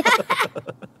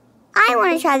 I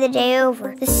want to try the day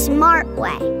over the smart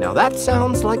way. Now that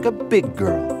sounds like a big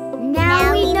girl.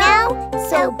 Now we know,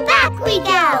 so back we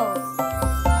go.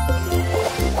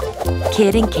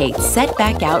 Kit and Kate set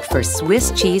back out for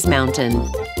Swiss Cheese Mountain.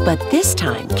 But this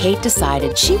time, Kate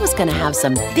decided she was going to have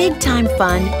some big-time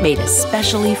fun made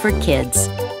especially for kids.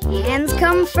 Hands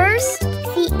come first.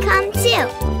 Feet come too.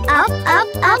 Up, up,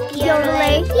 up,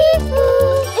 yodelay-hoo.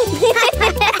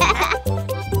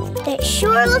 It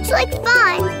sure looks like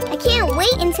fun. I can't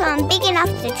wait until I'm big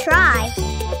enough to try.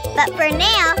 But for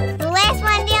now, the last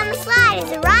one down the slide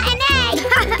is a rotten egg.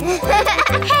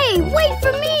 Hey, wait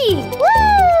for me! Woo!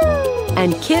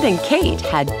 And Kit and Kate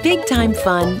had big-time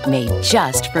fun made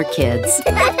just for kids.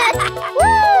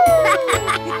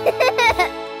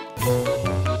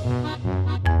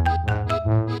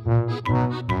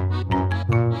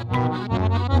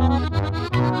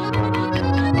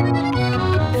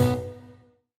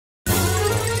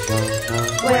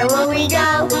 Where will we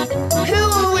go? Who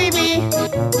will we be?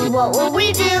 What will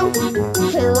we do?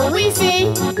 Who will we see?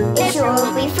 It sure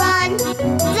will be fun.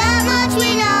 That much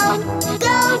we know.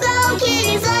 Go, go,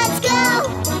 kitties, let's go.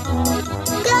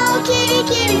 Go, kitty,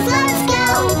 kitties, let's go.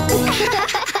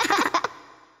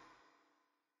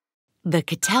 The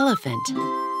Kitelephant.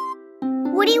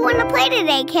 What do you want to play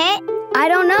today, Kit? I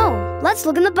don't know. Let's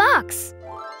look in the box.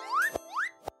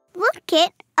 Look,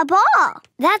 Kit, a ball.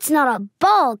 That's not a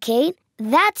ball, Kate.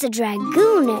 That's a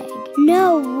dragoon egg.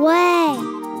 No way.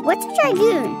 What's a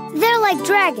dragoon? They're like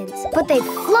dragons, but they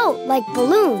float like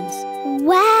balloons.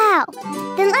 Wow.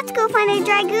 Then let's go find a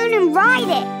dragoon and ride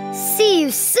it. See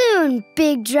you soon,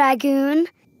 big dragoon.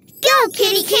 Go,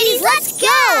 kitty kitties, let's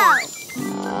go!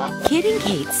 Kit and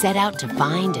Kate set out to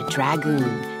find a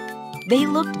dragoon. They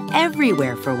looked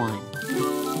everywhere for one.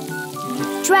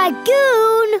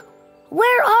 Dragoon!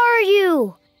 Where are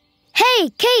you? Hey,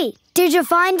 Kate, did you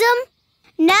find him?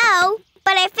 No,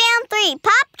 but I found 3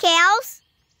 popcals.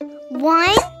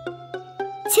 1,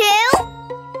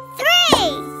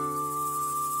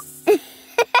 2, 3.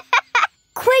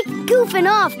 Quit goofing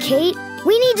off, Kate.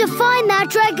 We need to find that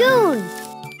dragoon.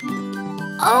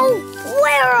 Oh,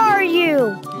 where are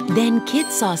you? Then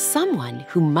Kit saw someone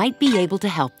who might be able to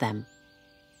help them.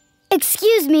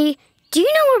 Excuse me, do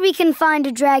you know where we can find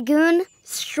a dragoon?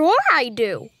 Sure I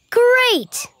do.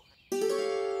 Great!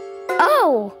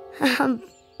 Oh,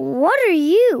 what are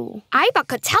you? I'm a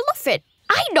Kitelephant.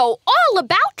 I know all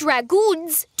about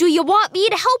dragoons. Do you want me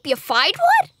to help you find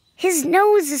one? His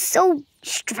nose is so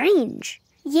strange.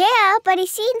 Yeah, but he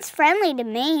seems friendly to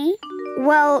me.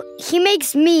 Well, he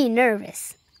makes me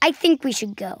nervous. I think we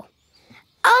should go.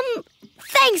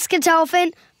 Thanks,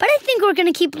 Kitelephant, but I think we're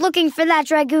gonna keep looking for that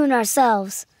dragoon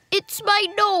ourselves. It's my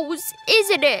nose,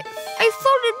 isn't it? I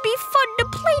thought it'd be fun to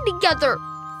play together.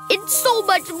 It's so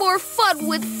much more fun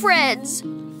with friends.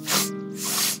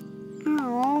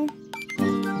 Oh.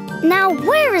 Now,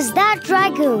 where is that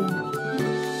dragoon?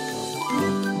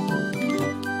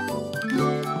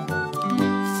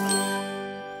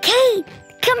 Kate,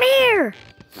 come here.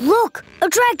 Look, a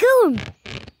dragoon.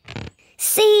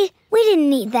 See, we didn't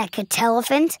need that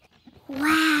Kitelephant.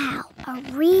 Wow, a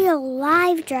real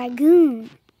live dragoon.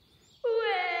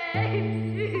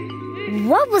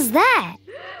 What was that?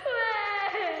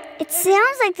 It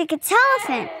sounds like the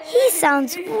Kitelephant. He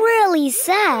sounds really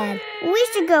sad. We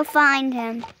should go find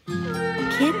him.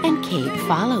 Kit and Kate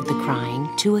followed the crying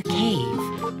to a cave.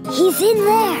 He's in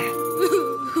there.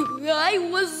 I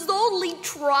was only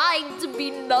trying to be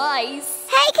nice.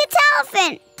 Hey,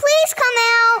 Kitelephant, please come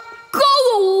out.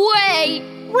 Go away!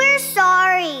 We're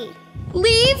sorry.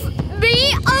 Leave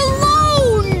me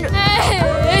alone!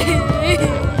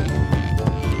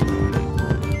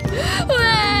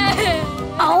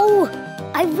 Oh,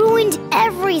 I ruined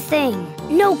everything.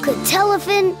 No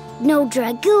Kitelephant, no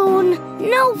dragoon,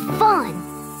 no fun.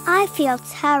 I feel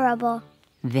terrible.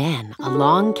 Then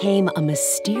along came a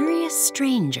mysterious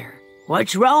stranger.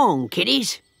 What's wrong,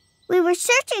 kitties? We were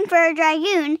searching for a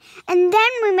dragoon, and then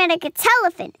we met a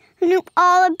Kitelephant who knew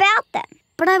all about them.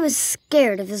 But I was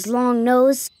scared of his long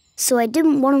nose, so I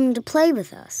didn't want him to play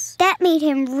with us. That made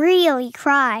him really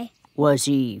cry. Was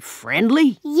he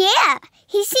friendly? Yeah,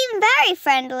 he seemed very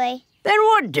friendly. Then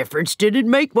what difference did it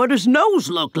make what his nose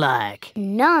looked like?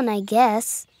 None, I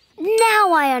guess.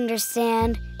 Now I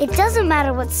understand. It doesn't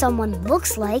matter what someone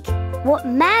looks like. What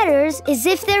matters is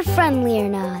if they're friendly or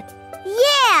not.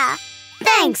 Yeah!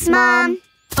 Thanks, Mom.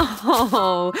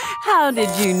 Oh, how did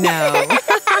you know?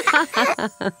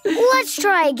 Let's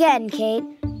try again, Kate.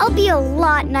 I'll be a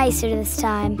lot nicer this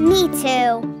time. Me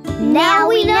too. Now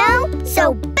we know,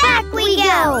 so back we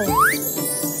go!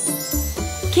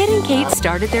 Kit and Kate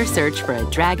started their search for a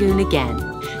dragoon again.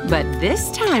 But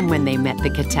this time when they met the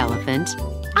Kitelephant,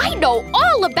 I know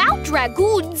all about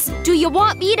dragoons. Do you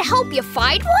want me to help you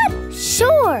find one?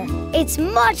 Sure. It's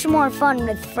much more fun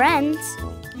with friends.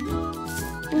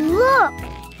 Look,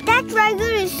 that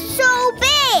dragoon is so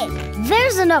big.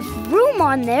 There's enough room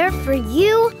on there for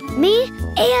you, me,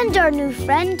 and our new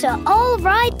friend to all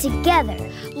ride together.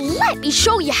 Let me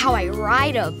show you how I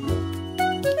ride him.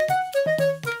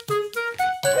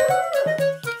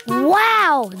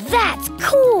 Wow, that's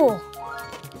cool.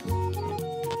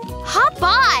 Hop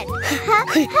on.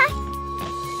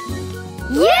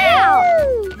 Yeah!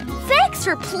 Thanks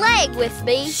for playing with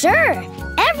me. Sure.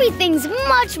 Everything's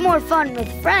much more fun with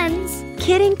friends.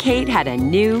 Kit and Kate had a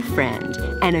new friend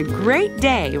and a great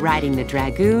day riding the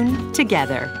dragoon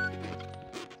together.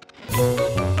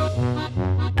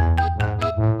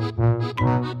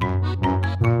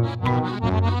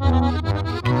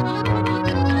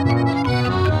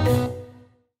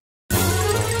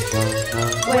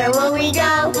 Where will we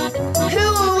go?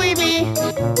 Who will we be?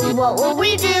 What will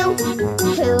we do?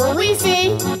 Who will we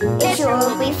see? It sure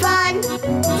will be fun.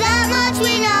 That much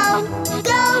we know.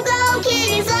 Go, go,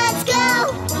 kitties, let's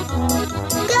go.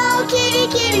 Go, kitty,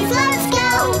 kitties, let's go.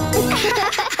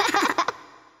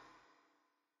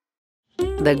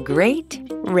 The Great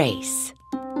Race.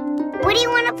 What do you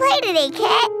want to play today,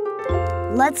 Kit?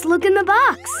 Let's look in the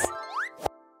box.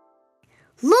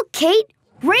 Look, Kate,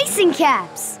 racing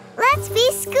caps. Let's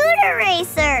be scooter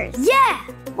racers. Yeah,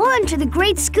 we'll enter the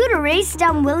great scooter race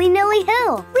down Willy-Nilly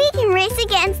Hill. We can race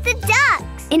against the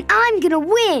ducks. And I'm gonna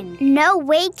win. No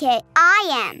way, Kit.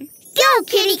 I am. Go,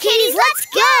 kitty kitties, let's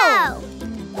go!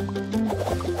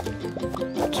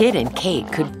 Kit and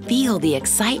Kate could feel the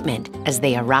excitement as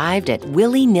they arrived at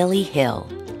Willy-Nilly Hill.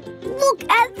 Look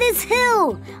at this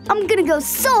hill. I'm gonna go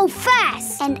so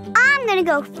fast. And I'm gonna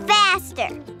go faster.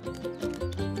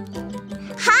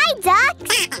 Hi,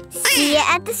 ducks. See you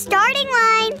at the starting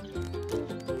line.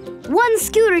 One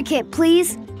scooter kit,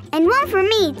 please. And one for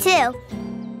me, too.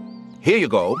 Here you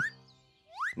go.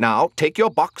 Now take your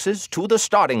boxes to the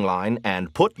starting line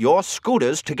and put your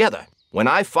scooters together. When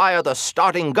I fire the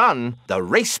starting gun, the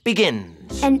race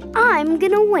begins. And I'm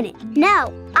gonna win it.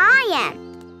 No, I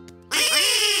am.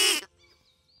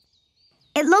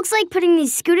 It looks like putting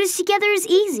these scooters together is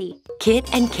easy. Kit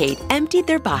and Kate emptied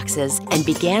their boxes and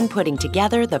began putting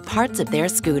together the parts of their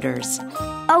scooters.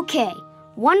 Okay,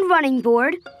 one running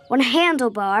board, one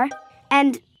handlebar,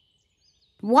 and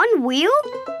one wheel?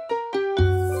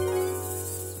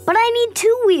 But I need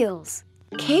 2 wheels.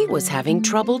 Kate was having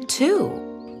trouble too.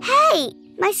 Hey,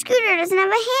 my scooter doesn't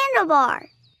have a handlebar.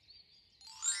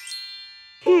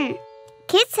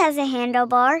 Kit's has a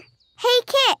handlebar. Hey,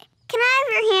 Kit, can I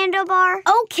have your handlebar?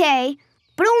 Okay,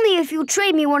 but only if you'll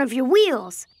trade me one of your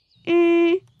wheels.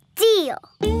 Deal.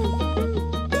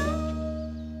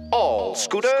 All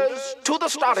scooters to the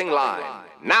starting line.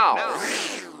 Now.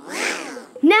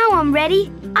 Now I'm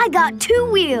ready. I got 2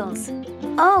 wheels.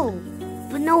 Oh,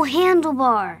 but no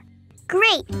handlebar.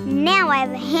 Great, now I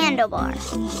have a handlebar.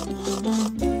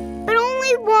 But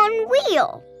only one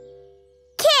wheel.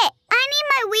 Kit, I need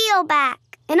my wheel back.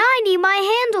 And I need my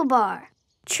handlebar.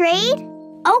 Trade?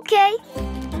 Okay.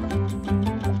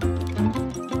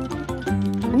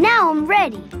 Now I'm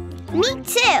ready. Me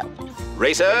too.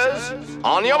 Racers,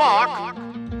 on your mark.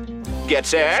 Get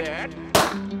set.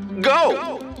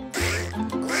 Go!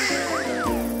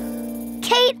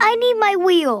 Kate, I need my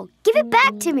wheel. Give it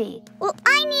back to me. Well,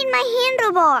 I need my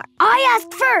handlebar. I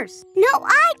asked first. No,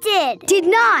 I did. Did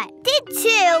not. Did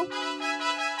too.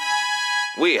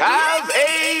 We have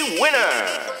a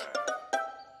winner.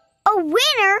 A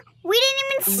winner? We didn't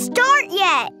even start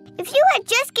yet. If you had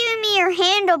just given me your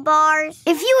handlebars.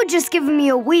 If you had just given me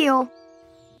a wheel.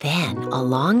 Then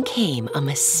along came a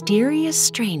mysterious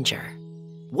stranger.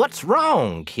 What's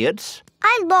wrong, kids?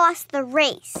 I lost the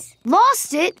race.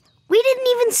 Lost it? We didn't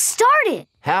even start it.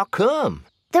 How come?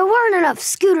 There weren't enough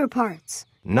scooter parts.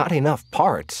 Not enough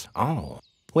parts? Oh.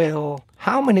 Well,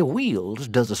 how many wheels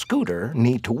does a scooter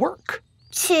need to work?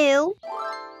 2.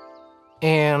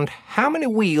 And how many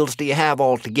wheels do you have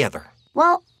altogether?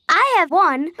 Well, I have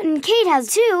 1 and Kate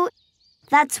has 2.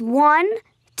 That's 1,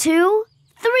 2,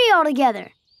 3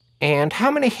 altogether. And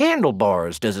how many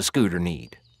handlebars does a scooter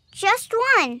need? Just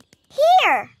 1.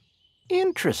 Here.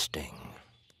 Interesting.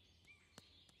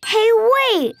 Hey,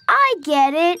 wait! I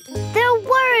get it. There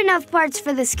were enough parts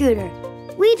for the scooter.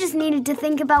 We just needed to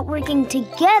think about working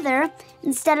together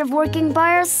instead of working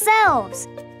by ourselves,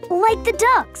 like the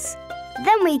ducks.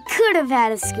 Then we could have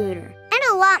had a scooter. And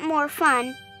a lot more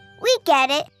fun. We get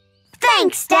it.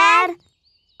 Thanks, Dad.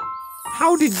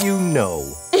 How did you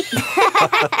know?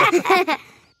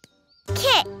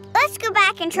 Kit, let's go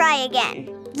back and try again.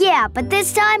 Yeah, but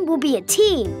this time we'll be a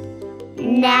team.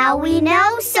 Now we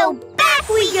know, so back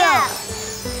we go!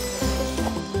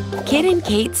 Kit and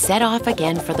Kate set off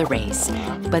again for the race,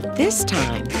 but this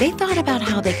time they thought about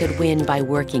how they could win by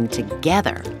working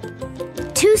together.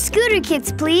 2 scooter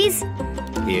kits, please.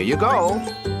 Here you go.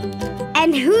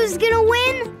 And who's gonna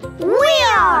win? We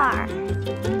are!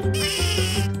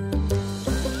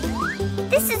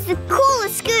 This is the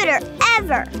coolest scooter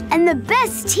ever! And the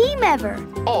best team ever!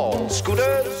 All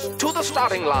scooters to the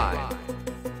starting line.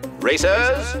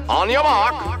 Racers, on your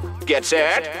mark. Get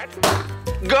set.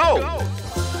 Go!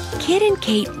 Kit and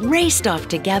Kate raced off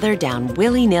together down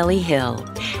Willy-Nilly Hill.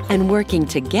 And working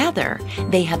together,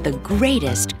 they had the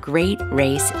greatest great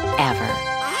race ever.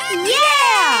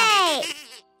 Yay!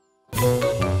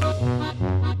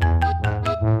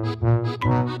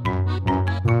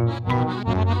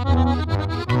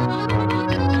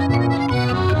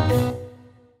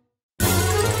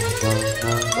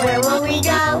 Where will we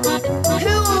go?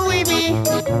 Who will we be?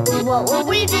 What will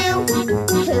we do?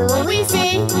 Who will we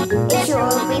see? It sure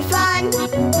will be fun.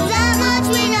 That much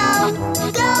we know.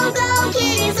 Go, go,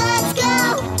 kitties, let's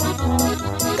go.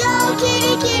 Go,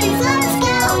 kitty, kitties, let's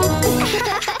go.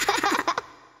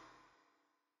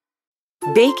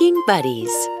 Baking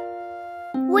Buddies.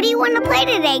 What do you want to play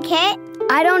today, Kit?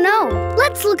 I don't know.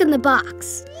 Let's look in the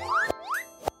box.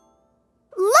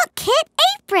 Look, Kit,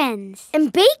 aprons.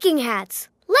 And baking hats.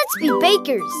 Let's be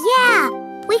bakers. Yeah,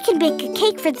 we can bake a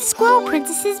cake for the Squirrel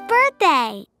Princess's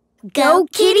birthday. Go,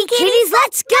 kitty kitties,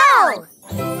 let's go!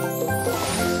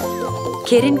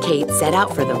 Kit and Kate set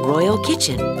out for the royal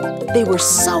kitchen. They were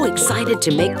so excited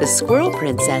to make the Squirrel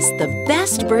Princess the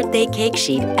best birthday cake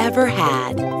she'd ever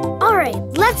had. All right,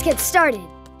 let's get started.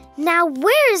 Now,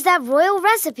 where is that royal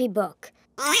recipe book?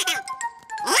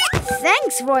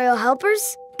 Thanks, royal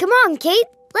helpers. Come on, Kate.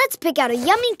 Let's pick out a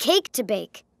yummy cake to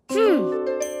bake.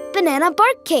 Banana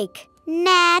bark cake.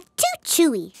 Nah, too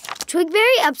chewy.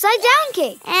 Twigberry upside-down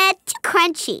cake. Too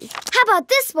crunchy. How about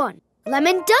this one?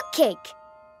 Lemon duck cake.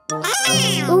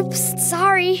 Oops,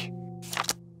 sorry.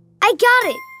 I got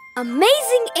it.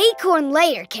 Amazing acorn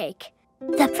layer cake.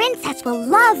 The princess will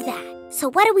love that. So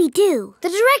what do we do? The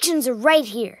directions are right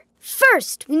here.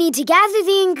 First, we need to gather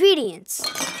the ingredients.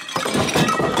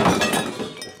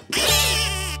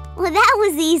 Well, that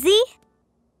was easy.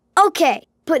 Okay,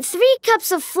 put 3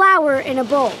 cups of flour in a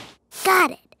bowl.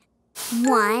 Got it.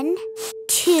 1,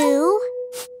 2,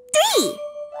 3.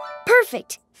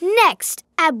 Perfect. Next,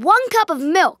 add 1 cup of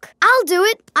milk. I'll do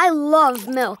it. I love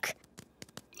milk.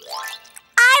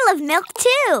 I love milk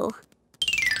too.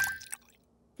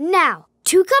 Now,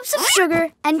 2 cups of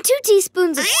sugar and 2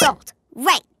 teaspoons of salt.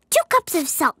 Right, 2 cups of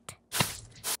salt.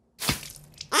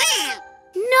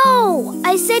 No,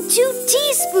 I said 2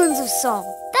 teaspoons of salt.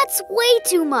 That's way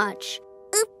too much.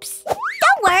 Oops.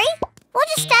 Don't worry. We'll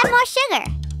just add more sugar.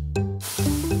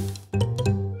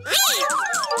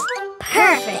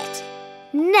 Perfect.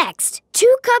 Next,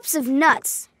 2 cups of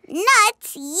nuts.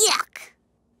 Nuts? Yuck.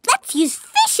 Let's use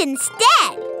fish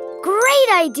instead. Great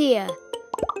idea.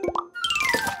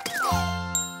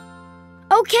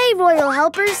 Okay, royal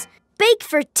helpers, bake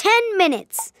for 10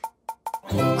 minutes.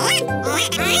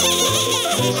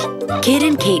 Kit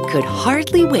and Kate could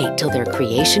hardly wait till their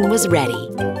creation was ready.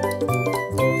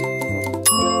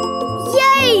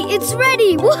 Yay! It's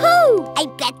ready! Woohoo! I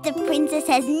bet the princess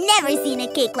has never seen a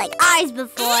cake like ours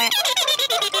before.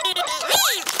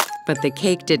 But the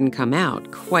cake didn't come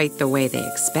out quite the way they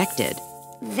expected.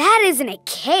 That isn't a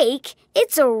cake.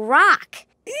 It's a rock.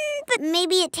 But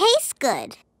maybe it tastes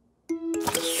good.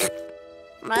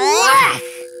 Blech!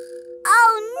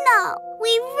 Oh no!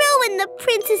 We ruined the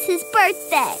princess's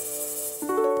birthday.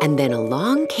 And then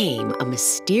along came a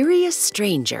mysterious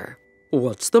stranger.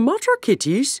 What's the matter,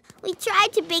 kitties? We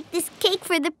tried to bake this cake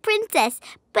for the princess,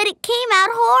 but it came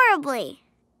out horribly.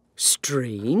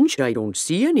 Strange. I don't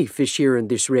see any fish here in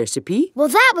this recipe. Well,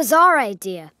 that was our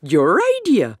idea. Your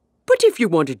idea? But if you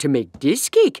wanted to make this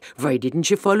cake, why didn't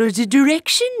you follow the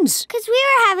directions? 'Cause we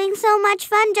were having so much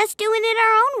fun just doing it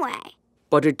our own way.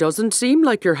 But it doesn't seem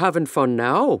like you're having fun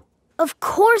now. Of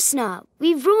course not.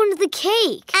 We ruined the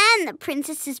cake. And the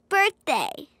princess's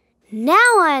birthday.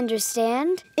 Now I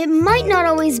understand. It might not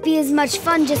always be as much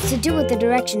fun just to do what the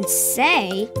directions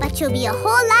say. But you'll be a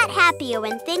whole lot happier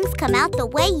when things come out the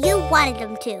way you wanted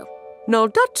them to. Now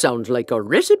that sounds like a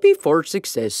recipe for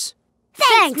success.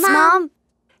 Thanks, Mom.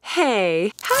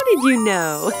 Hey, how did you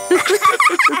know?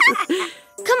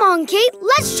 Come on, Kate,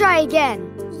 let's try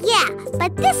again. Yeah,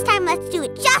 but this time let's do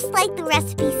it just like the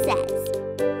recipe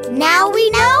says. Now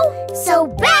we know, so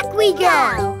back we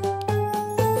go.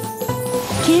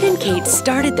 Kit and Kate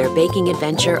started their baking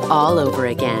adventure all over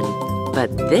again.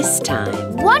 But this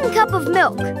time, 1 cup of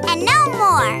milk. And no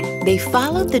more. They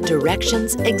followed the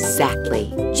directions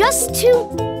exactly. Just 2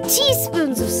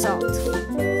 teaspoons of salt.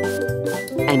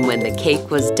 And when the cake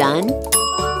was done,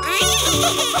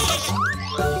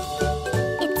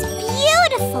 it's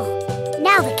beautiful.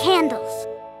 Now the candles.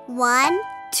 1,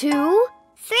 2,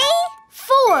 3,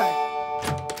 4.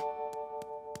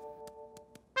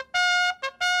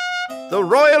 The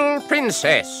royal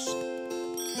princess.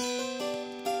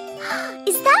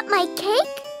 Is that my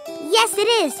cake? Yes, it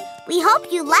is. We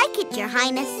hope you like it, Your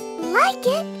Highness. Like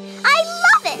it? I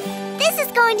love it! This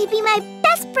is going to be my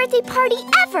best birthday party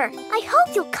ever. I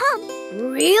hope you'll come.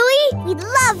 Really? We'd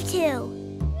love to.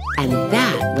 and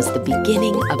that was the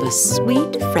beginning of a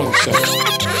sweet friendship.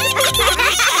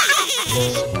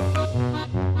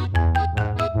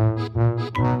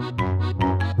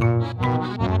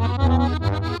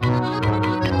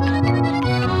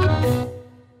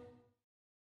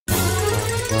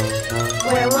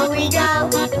 Where will we go?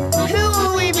 Who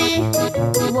will we be?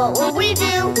 What will we do?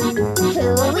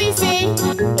 Who will we see?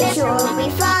 It sure will be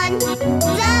fun.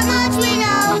 That much we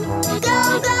know.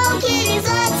 Go, go, kitties,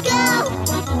 let's go.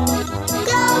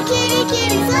 Go, kitty,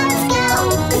 kitties, let's go.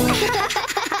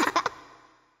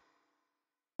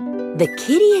 The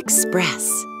Kitty Express.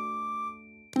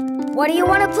 What do you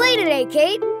want to play today,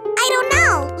 Kate? I don't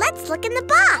know. Let's look in the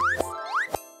box.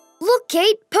 Look,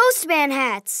 Kate, postman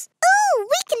hats. Ooh,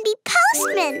 we can be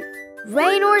postmen.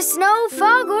 Rain or snow,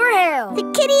 fog or hail. The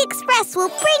Kitty Express will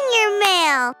bring your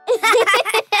mail.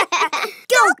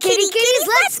 Go, kitty kitties,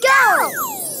 let's go!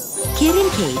 Kit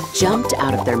and Kate jumped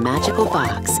out of their magical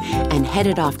box and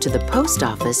headed off to the post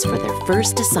office for their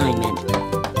first assignment.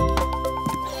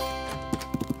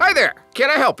 Hi there. Can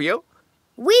I help you?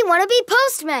 We want to be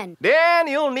postmen. Then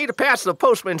you'll need to pass the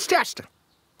postman's test.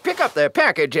 Pick up the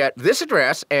package at this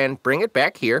address and bring it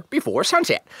back here before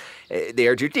sunset.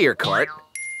 There's your deer cart.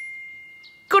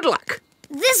 Good luck.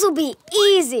 This will be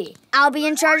easy. I'll be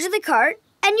in charge of the cart,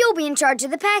 and you'll be in charge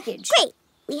of the package. Great.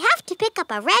 We have to pick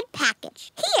up a red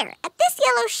package here at this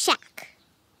yellow shack.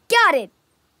 Got it.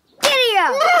 Giddy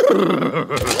up!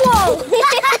 Whoa!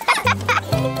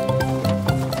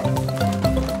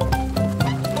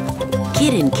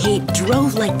 Kit and Kate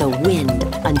drove like the wind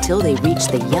until they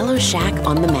reached the yellow shack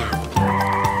on the map.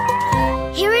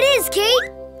 Here it is,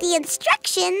 Kate. The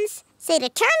instructions say to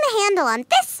turn the handle on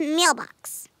this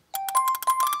mailbox.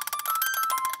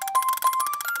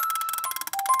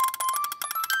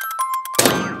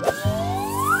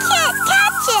 Kit,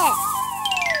 catch it!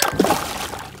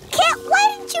 Kit, why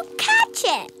didn't you catch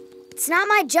it? It's not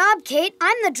my job, Kate.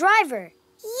 I'm the driver.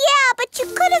 Yeah, but you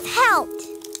could have helped.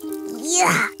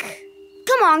 Yuck.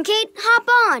 Come on, Kate, hop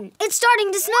on. It's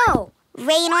starting to snow.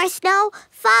 Rain or snow,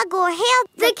 fog or hail,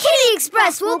 the Kitty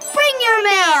Express will bring your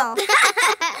mail.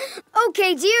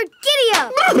 Okay, dear, giddy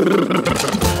up.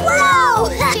 Whoa!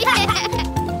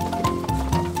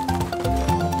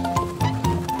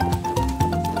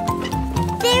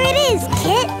 There it is,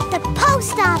 Kit, the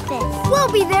post office.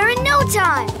 We'll be there in no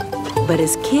time. But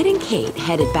as Kit and Kate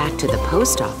headed back to the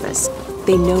post office,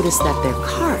 they noticed that their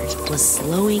cart was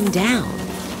slowing down.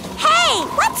 Hey,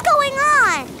 what's going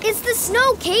on? It's the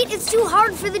snow, Kate. It's too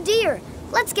hard for the deer.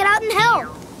 Let's get out and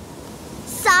help.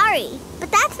 Sorry,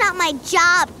 but that's not my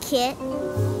job, Kit.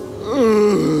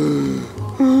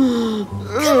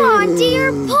 Come on,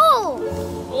 dear,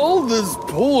 pull. All this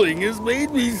pulling has made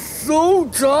me so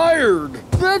tired.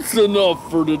 That's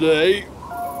enough for today.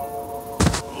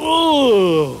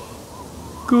 Oh,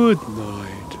 good night.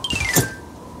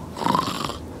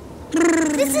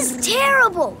 This is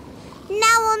terrible.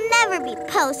 Now we'll never be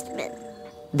postmen.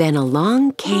 Then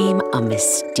along came a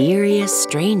mysterious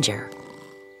stranger.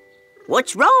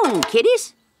 What's wrong,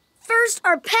 kitties? First,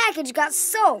 our package got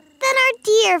soaked. Then our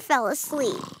deer fell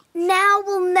asleep. Now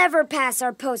we'll never pass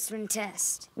our postman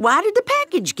test. Why did the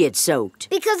package get soaked?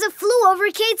 Because it flew over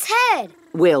Kate's head.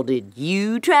 Well, did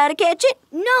you try to catch it?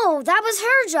 No, that was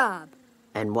her job.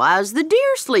 And why's the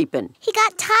deer sleeping? He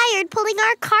got tired pulling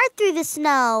our cart through the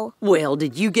snow. Well,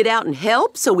 did you get out and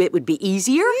help so it would be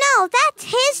easier? No, that's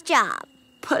his job.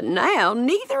 But now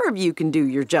neither of you can do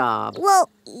your job. Well,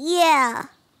 yeah.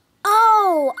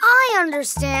 Oh, I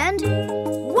understand.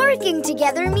 Working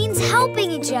together means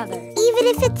helping each other. Even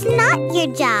if it's not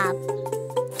your job.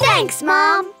 Thanks,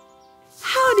 Mom.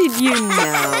 How did you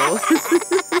know?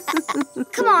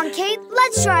 Come on, Kate,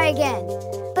 let's try again.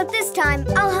 But this time,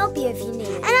 I'll help you if you need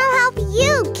it. And I'll help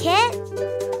you, Kit.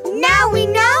 Now we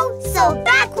know, so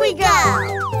back we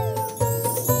go.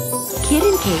 Kit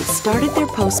and Kate started their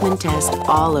postman test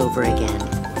all over again.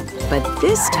 But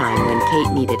this time, when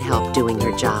Kate needed help doing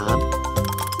her job...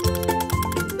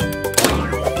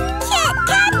 Kit,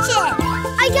 catch it!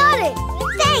 I got it!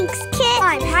 Thanks, Kit.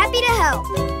 I'm happy to help.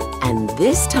 And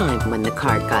this time, when the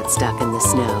cart got stuck in the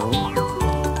snow...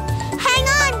 Hang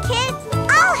on, Kit.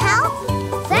 I'll help.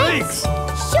 Thanks.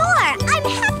 Sure, I'm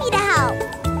happy to help.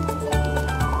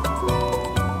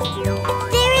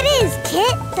 There it is,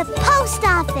 Kit, the post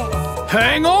office.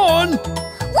 Hang on!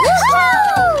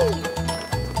 Woohoo!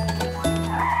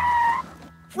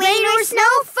 Rain or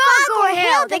snow, fog or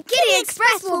hail, the Kitty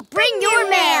Express will bring your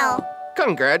mail.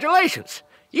 Congratulations.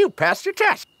 You passed your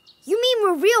test. You mean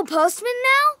we're real postmen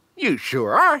now? You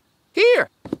sure are. Here.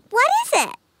 What is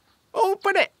it?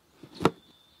 Open it.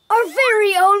 Our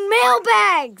very own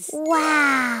mailbags.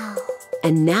 Wow.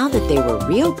 And now that they were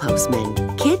real postmen,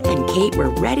 Kit and Kate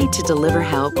were ready to deliver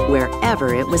help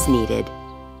wherever it was needed.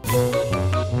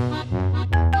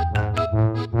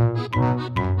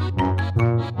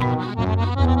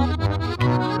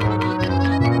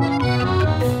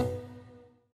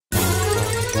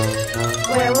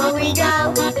 Where will we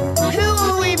go? Who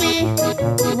will we be?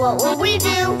 What will we do?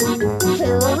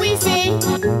 Who will we see?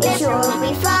 It sure will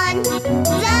be fun.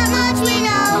 That much we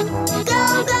know. Go,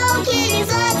 go, kitties,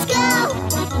 let's go.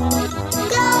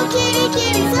 Go, kitty,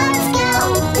 kitties, let's go.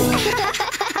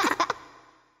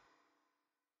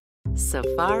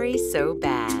 safari so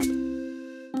bad.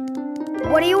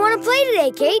 What do you want to play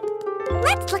today, Kate?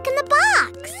 Let's look in the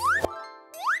box.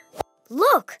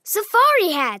 Look,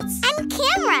 safari hats. And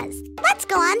cameras. Let's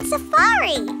go on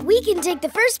safari. We can take the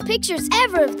first pictures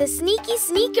ever of the sneaky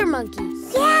sneaker monkey.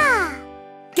 Yeah.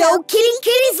 Go,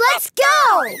 kitties, let's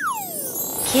go!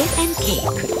 Kit and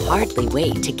Kate could hardly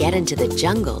wait to get into the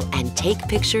jungle and take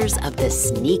pictures of the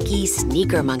sneaky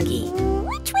sneaker monkey.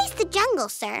 Which way's the jungle,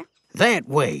 sir? That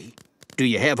way. Do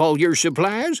you have all your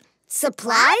supplies?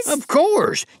 Supplies? Of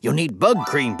course. You'll need bug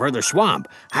cream for the swamp,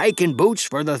 hiking boots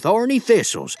for the thorny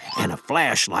thistles, and a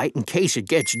flashlight in case it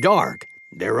gets dark.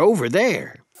 They're over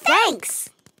there. Thanks.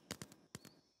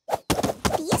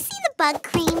 Do you see the bug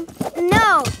cream?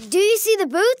 No. Do you see the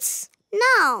boots?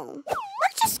 No.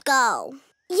 Let's just go.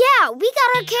 Yeah, we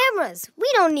got our cameras. We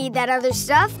don't need that other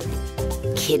stuff.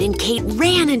 Kit and Kate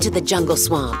ran into the jungle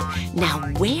swamp. Now,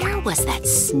 where was that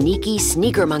sneaky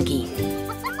sneaker monkey?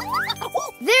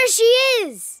 There she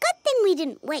is! Good thing we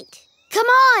didn't wait. Come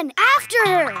on, after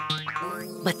her!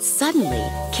 But suddenly,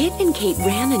 Kit and Kate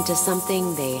ran into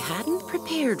something they hadn't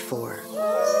prepared for.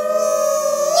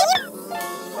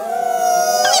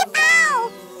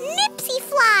 Ow! Nipsy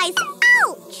flies!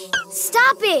 Ouch!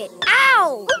 Stop it!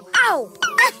 Ow! Ow!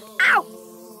 Ow!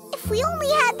 If we only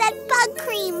had that bug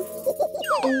cream.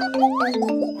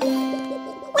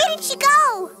 Where did she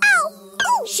go? Ow!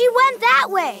 Ooh. She went that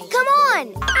way. Come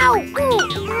on! Ow!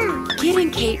 Ooh. Kit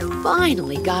and Kate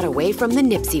finally got away from the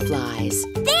Nipsey flies.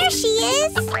 There she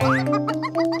is!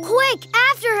 Quick,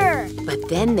 after her! But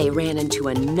then they ran into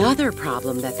another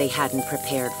problem that they hadn't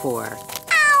prepared for.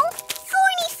 Ow!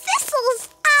 Thorny thistles!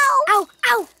 Ow! Ow!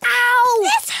 Ow! Ow!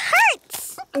 This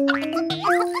hurts! Ow!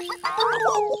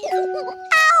 Ooh,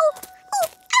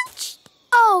 ouch!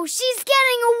 Oh, she's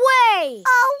getting away!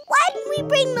 Oh, why didn't we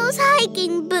bring those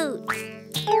hiking boots?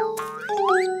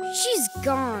 She's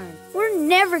gone. We're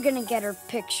never gonna get her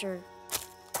picture.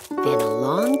 Then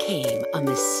along came a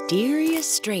mysterious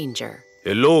stranger.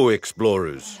 Hello,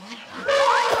 explorers.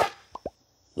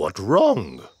 What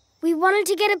wrong? We wanted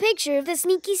to get a picture of the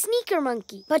sneaky sneaker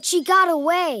monkey, but she got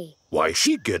away. Why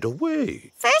she get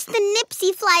away? First the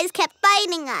Nipsey flies kept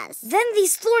biting us. Then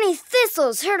these thorny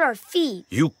thistles hurt our feet.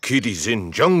 You kiddies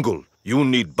in jungle, you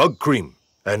need bug cream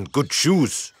and good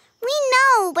shoes. We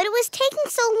know, but it was taking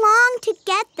so long to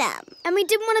get them. And we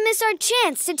didn't want to miss our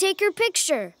chance to take her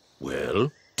picture.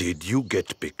 Well, did you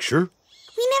get picture?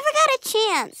 We never got a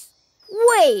chance.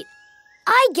 Wait,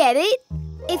 I get it.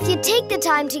 If you take the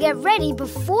time to get ready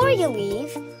before you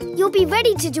leave, you'll be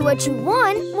ready to do what you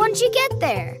want once you get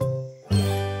there.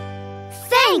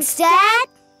 Thanks, Dad.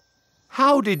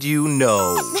 How did you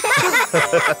know?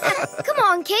 Come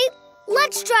on, Kate.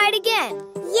 Let's try it again.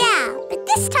 Yeah, but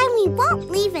this time we won't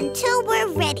leave until we're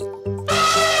ready.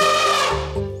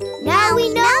 Now we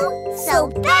know, so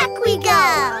back we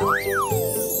go.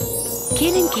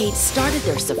 Kit and Kate started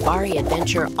their safari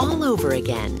adventure all over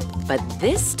again. But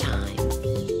this time...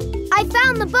 I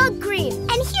found the bug cream.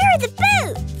 And here are the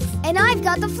boots. And I've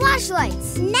got the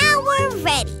flashlights. Now we're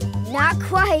ready. Not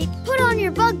quite. Put on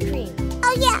your bug cream.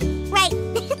 Oh, yeah, right.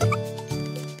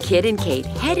 Kit and Kate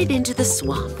headed into the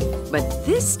swamp. But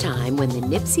this time, when the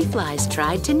Nipsey flies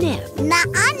tried to nip...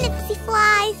 Nuh-uh, Nipsey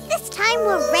flies. This time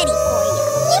we're ready for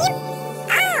you.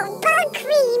 Ow, bug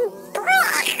cream.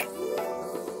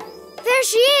 There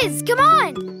she is. Come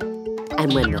on.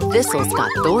 And when the thistles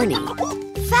got thorny...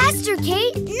 Faster,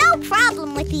 Kate. No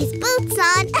problem with these boots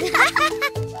on.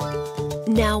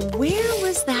 Now, where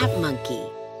was that monkey?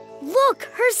 Look,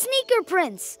 her sneaker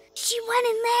prints. She went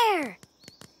in there.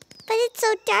 But it's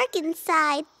so dark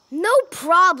inside. No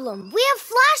problem. We have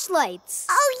flashlights.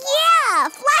 Oh, yeah.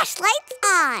 Flashlights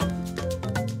on.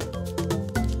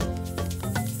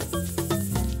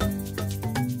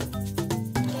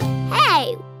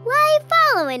 Hey, why are you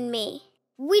following me?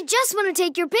 We just want to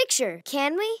take your picture,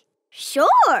 can we?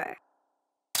 Sure.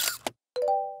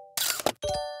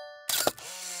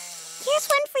 Here's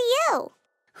one for you.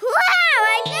 Wow,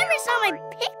 I never saw my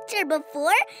picture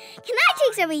before. Can I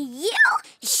take some of you?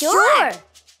 Sure.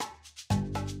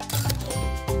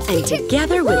 And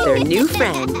together with their new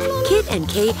friend, Kit and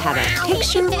Kate had a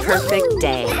picture-perfect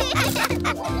day.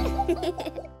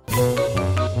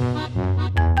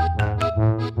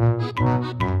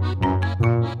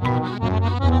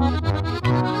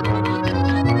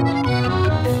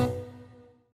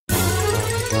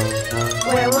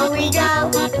 Where will we go?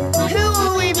 Who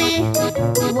will we be?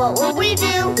 What will we do?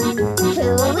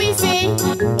 Who will we see?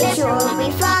 It sure will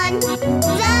be fun.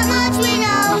 That much we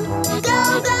know. Go,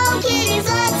 go, kitties,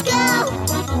 let's go.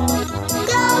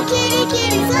 Go,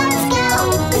 kitties, let's go.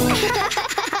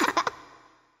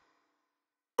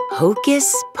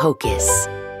 Hocus Pocus.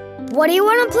 What do you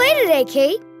want to play today,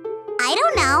 Kate? I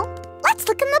don't know. Let's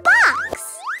look in the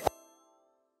box.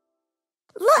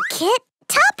 Look, Kit,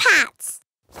 top hats.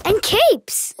 And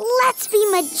capes. Let's be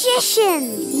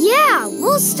magicians. Yeah,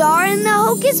 we'll star in the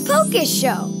Hocus Pocus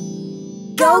show.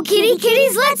 Go, kitty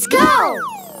kitties, let's go!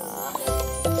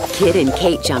 Kit and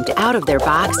Kate jumped out of their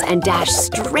box and dashed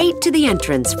straight to the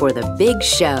entrance for the big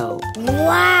show.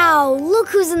 Wow, look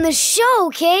who's in the show,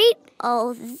 Kate.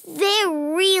 Oh,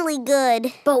 they're really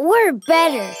good. But we're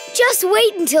better. Just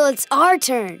wait until it's our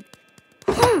turn.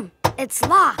 It's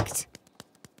locked.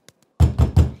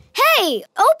 Hey,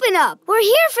 open up. We're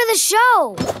here for the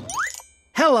show.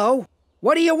 Hello.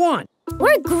 What do you want?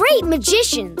 We're great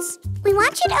magicians. We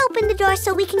want you to open the door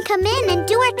so we can come in and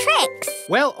do our tricks.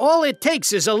 Well, all it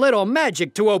takes is a little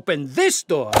magic to open this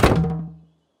door.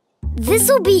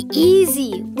 This'll be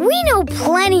easy. We know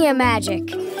plenty of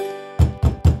magic.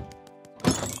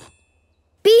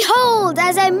 Behold,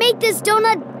 as I make this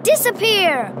donut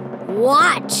disappear.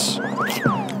 Watch.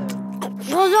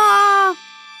 Ta-da!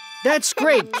 That's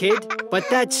great, kid, but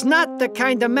that's not the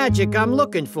kind of magic I'm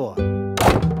looking for.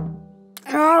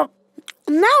 That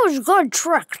was a good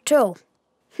trick, too.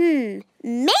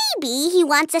 Maybe he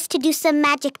wants us to do some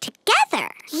magic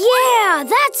together. Yeah,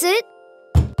 that's it.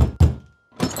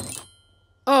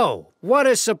 Oh, what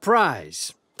a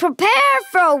surprise. Prepare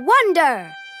for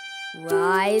wonder.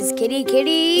 Rise, kitty,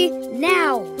 kitty.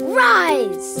 Now,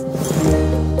 rise.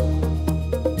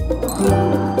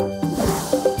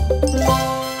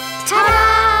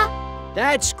 Ta-da!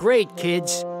 That's great,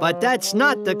 kids, but that's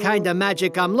not the kind of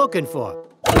magic I'm looking for.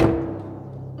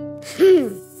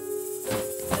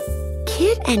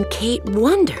 Kit and Kate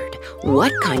wondered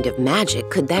what kind of magic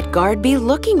could that guard be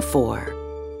looking for.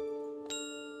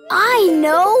 I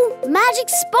know! Magic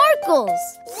sparkles!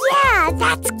 Yeah,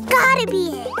 that's gotta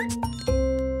be it.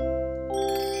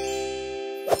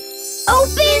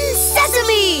 Open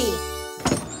sesame!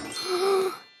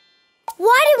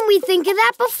 Why didn't we think of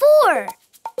that before?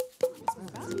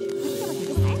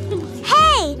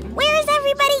 Hey, where is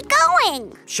everybody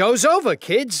going? Show's over,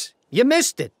 kids. You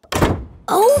missed it.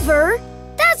 Over?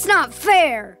 That's not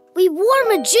fair. We wore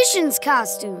magician's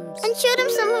costumes. And showed him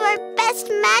some of our best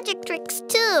magic tricks,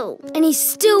 too. And he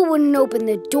still wouldn't open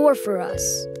the door for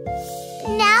us.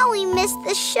 Now we missed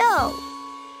the show.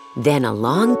 Then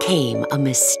along came a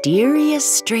mysterious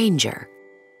stranger.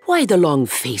 Why the long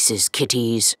faces,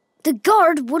 kitties? The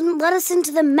guard wouldn't let us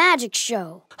into the magic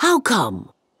show. How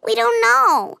come? We don't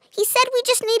know. He said we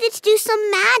just needed to do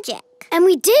some magic. And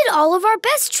we did all of our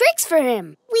best tricks for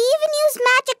him. We even used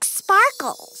magic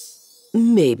sparkles.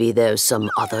 Maybe there's some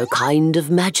other kind of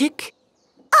magic?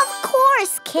 Of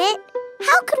course, Kit.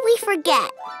 How could we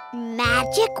forget?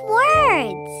 Magic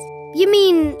words. You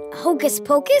mean hocus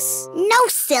pocus? No,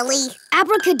 silly.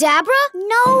 Abracadabra?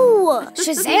 No.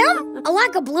 Shazam?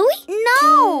 Alakabluey?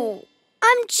 No.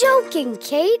 I'm joking,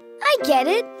 Kate. I get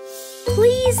it.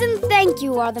 Please and thank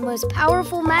you are the most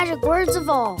powerful magic words of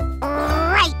all.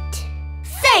 Right.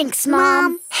 Thanks,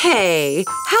 Mom. Hey,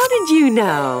 how did you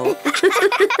know?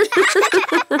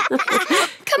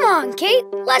 Come on, Kate.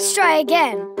 Let's try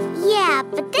again. Yeah,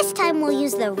 but this time we'll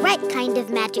use the right kind of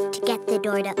magic to get the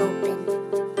door to open.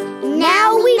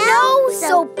 Now we know,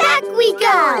 so back we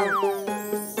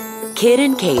go. Kit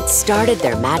and Kate started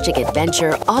their magic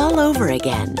adventure all over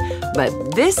again, but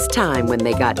this time when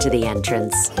they got to the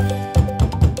entrance.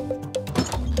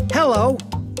 Hello.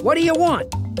 What do you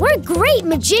want? We're great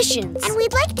magicians. And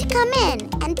we'd like to come in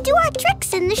and do our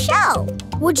tricks in the show.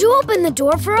 Would you open the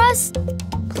door for us?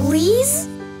 Please?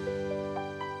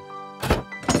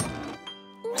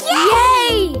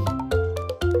 Yay!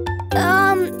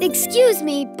 Excuse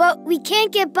me, but we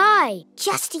can't get by.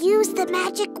 Just use the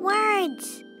magic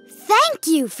words. Thank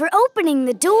you for opening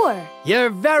the door. You're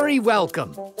very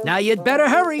welcome. Now you'd better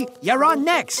hurry. You're on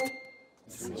next.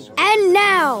 And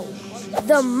now,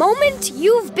 the moment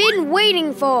you've been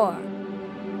waiting for.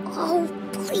 Oh,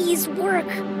 please work.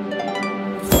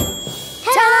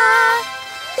 Ta-da!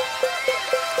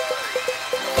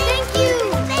 Thank you!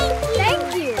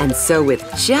 Thank you! And so with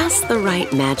just the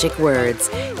right magic words,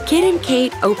 Kit and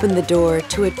Kate opened the door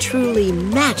to a truly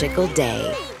magical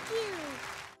day.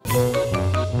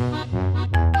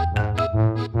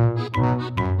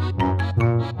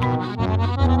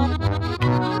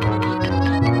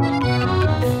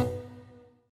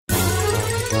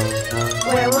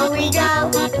 Where will we go?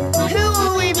 Who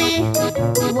will we be?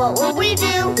 What will we do?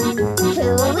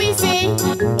 Who will we see?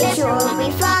 It sure will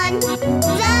be fun.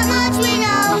 That much we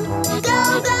know. Go,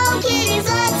 go, kitties,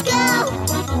 let's go.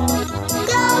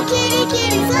 Go, kitty,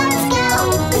 kitties, let's go.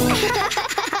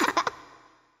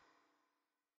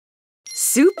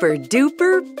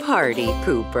 super-duper party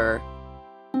pooper.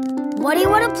 What do you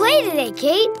want to play today,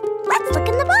 Kate? Let's look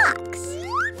in the box.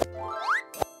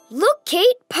 Look, Kate,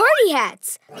 party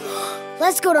hats.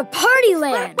 Let's go to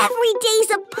Partyland. Every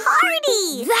day's a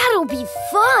party. That'll be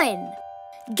fun.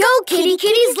 Go, kitty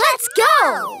kitties, let's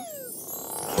go.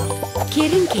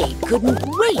 Kit and Kate couldn't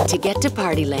wait to get to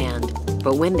Partyland.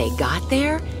 But when they got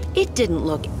there, it didn't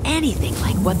look anything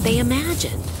like what they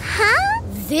imagined. Huh?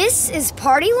 This is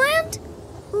Partyland?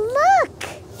 Look.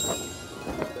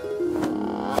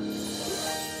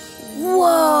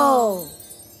 Whoa.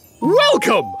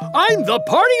 Welcome! I'm the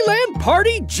Partyland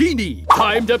Party Genie.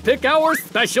 Time to pick our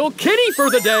special kitty for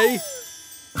the day.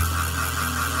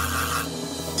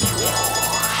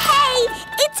 Hey,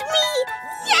 it's me!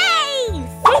 Yay!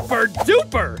 Super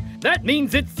duper! That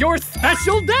means it's your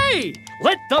special day.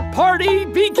 Let the party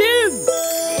begin.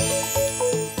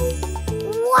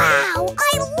 Wow,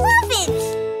 I love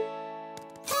it!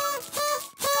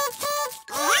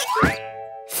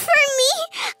 For me?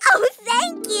 Oh,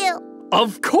 thank you.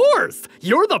 Of course!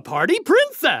 You're the party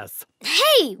princess.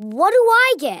 Hey, what do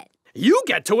I get? You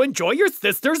get to enjoy your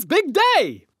sister's big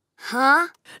day. Huh?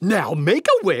 Now make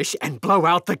a wish and blow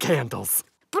out the candles.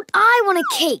 But I want a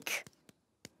cake.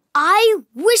 I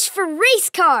wish for race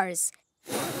cars.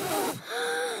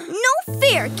 No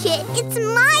fair, Kit. It's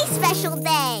my special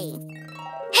day.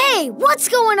 Hey, what's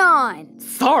going on?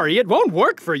 Sorry, it won't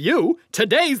work for you.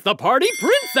 Today's the party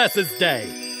princess's day.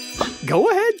 Go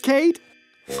ahead, Kate.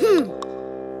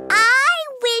 I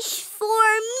wish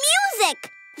for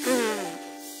music.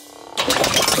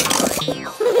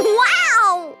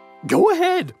 Wow! Go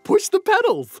ahead, push the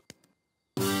pedals.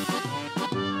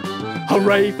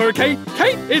 Hooray for Kate!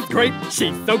 Kate is great!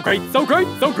 She's so great, so great,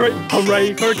 so great!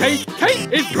 Hooray for Kate!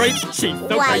 Kate is great! She's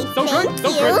so great, so great,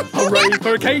 so great! Hooray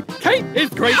for Kate! Kate is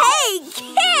great! Hey,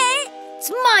 Kit!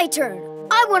 It's my turn.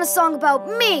 I want a song about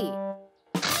me.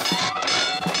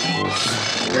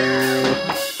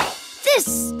 This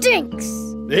stinks.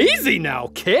 Easy now,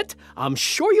 Kit. I'm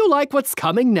sure you'll like what's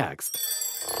coming next.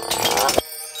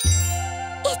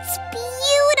 It's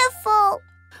beautiful.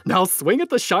 Now swing at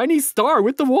the shiny star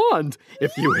with the wand.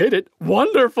 If you hit it,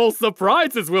 wonderful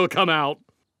surprises will come out.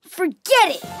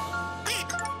 Forget it.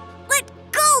 Let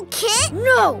go, Kit.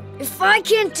 No, if I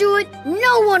can't do it,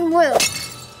 no one will.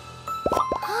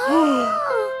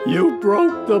 You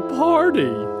broke the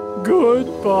party.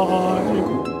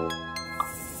 Goodbye.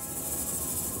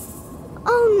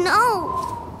 Oh,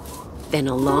 no. Then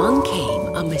along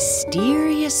came a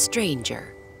mysterious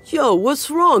stranger. Yo, what's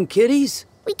wrong, kitties?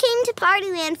 We came to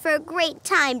Partyland for a great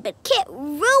time, but Kit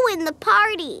ruined the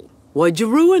party. Why'd you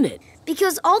ruin it?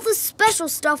 Because all the special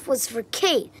stuff was for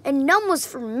Kate, and none was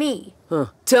for me.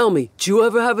 Huh. Tell me, did you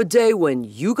ever have a day when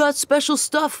you got special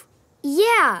stuff?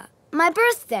 Yeah, my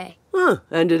birthday. Huh.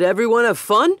 And did everyone have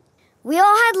fun? We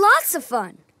all had lots of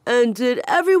fun. And did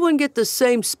everyone get the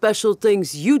same special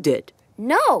things you did?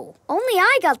 No, only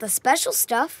I got the special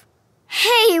stuff.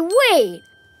 Hey, wait!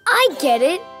 I get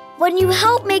it. When you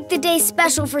help make the day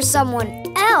special for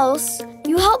someone else,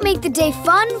 you help make the day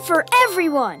fun for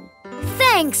everyone.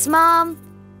 Thanks, Mom.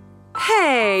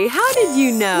 Hey, how did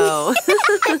you know?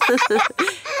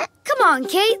 Come on,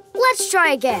 Kate, let's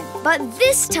try again. But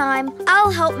this time,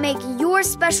 I'll help make your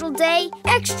special day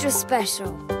extra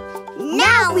special.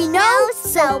 Now we know,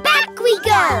 so back we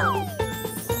go.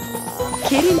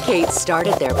 Kit and Kate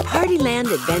started their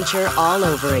Partyland adventure all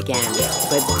over again.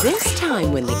 But this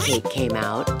time when the cake came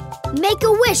out... Make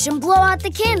a wish and blow out the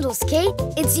candles, Kate.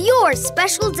 It's your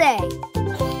special day.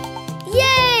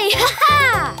 Yay!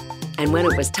 Ha-ha! And when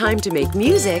it was time to make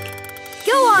music...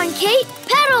 Go on, Kate,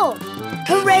 pedal!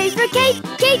 Hooray for Kate!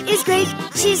 Kate is great!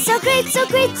 She's so great, so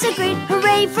great, so great!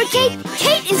 Hooray for Kate!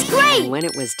 Kate is great! And when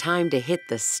it was time to hit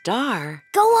the star...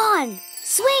 Go on!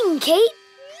 Swing, Kate!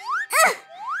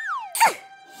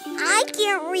 I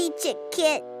can't reach it,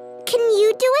 Kit. Can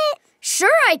you do it?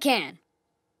 Sure I can.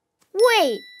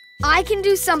 Wait, I can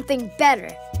do something better.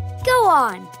 Go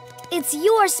on. It's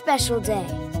your special day.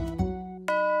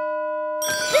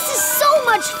 This is so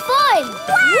much fun!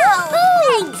 Wow!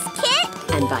 Thanks, Kit!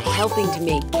 And by helping to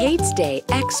make Kate's day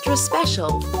extra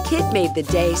special, Kit made the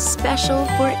day special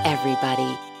for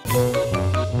everybody.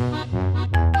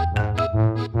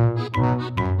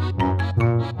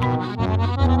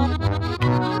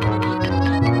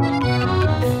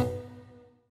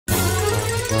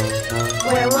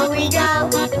 Where will we go?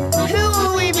 Who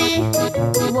will we be?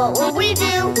 What will we do?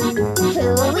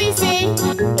 Who will we see?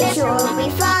 It sure will be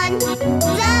fun.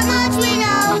 That much we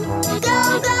know.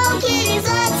 Go, go, kitties,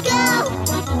 let's go!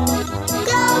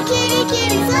 Go, kitty,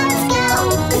 kitties, let's go!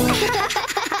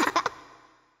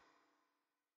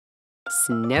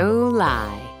 no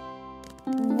lie.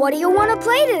 What do you want to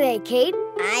play today, Kate?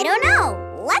 I don't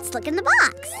know. Let's look in the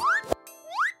box.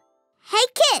 Hey,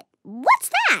 Kit, what's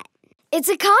that? It's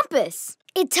a compass.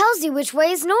 It tells you which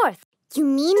way is north. You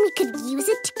mean we could use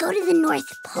it to go to the North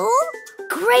Pole?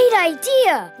 Great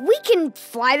idea! We can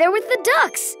fly there with the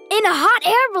ducks in a hot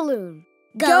air balloon.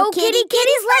 Go, kitty,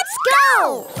 kitties, let's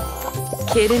go!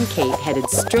 Kit and Kate headed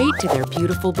straight to their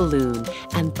beautiful balloon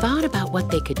and thought about what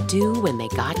they could do when they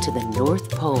got to the North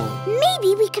Pole.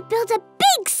 Maybe we could build a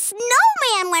big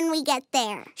snowman when we get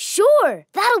there. Sure,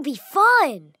 that'll be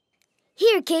fun.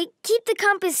 Here, Kate, keep the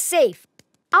compass safe.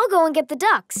 I'll go and get the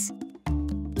ducks.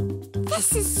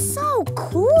 This is so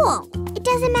cool. It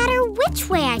doesn't matter which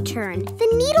way I turn. The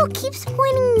needle keeps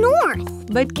pointing north.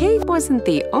 But Kate wasn't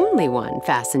the only one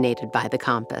fascinated by the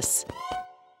compass.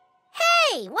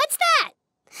 Hey, what's that?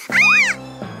 Ah!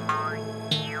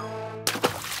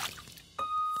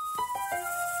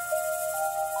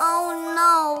 Oh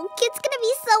no, Kit's gonna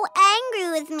be so angry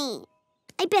with me.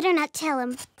 I better not tell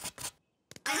him.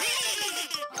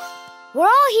 We're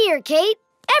all here, Kate.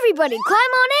 Everybody climb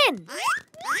on in.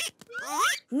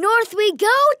 North we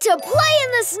go to play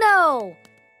in the snow.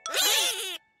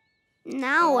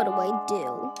 Now what do I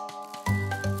do?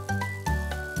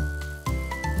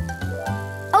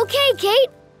 Okay, Kate.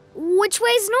 Which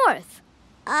way's north?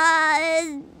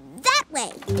 That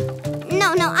way.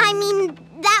 No, I mean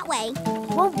that way.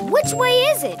 Well, which way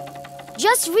is it?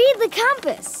 Just read the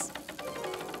compass.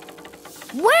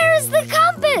 Where's the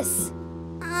compass?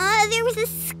 There was a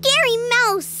scary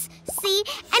mouse, see?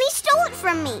 And he stole it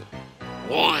from me.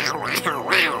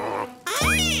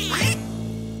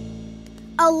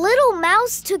 A little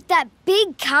mouse took that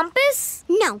big compass?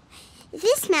 No,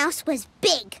 this mouse was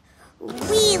big.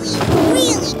 Really,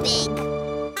 really big.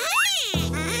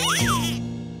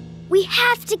 We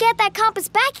have to get that compass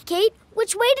back, Kate.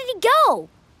 Which way did he go?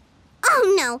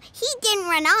 Oh, no, he didn't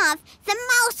run off. The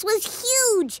mouse was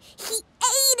huge. He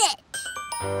ate it.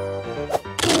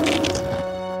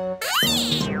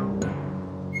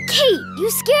 Kate, you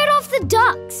scared off the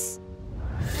ducks.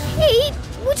 Kate,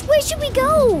 which way should we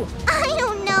go? I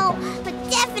don't know, but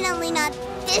definitely not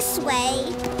this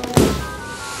way.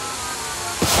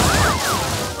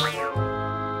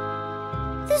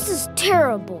 This is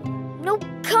terrible. No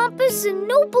compass and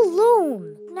no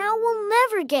balloon. Now we'll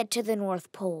never get to the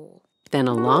North Pole. Then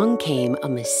along came a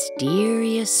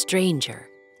mysterious stranger.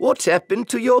 What's happened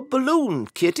to your balloon,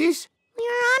 kitties? We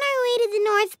were on our way to the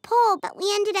North Pole, but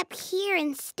we ended up here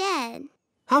instead.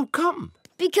 How come?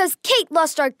 Because Kate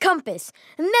lost our compass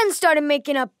and then started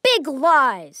making up big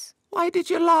lies. Why did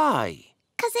you lie?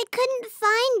 Because I couldn't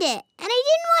find it, and I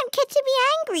didn't want Kit to be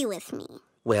angry with me.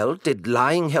 Well, did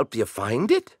lying help you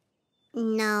find it?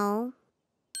 No.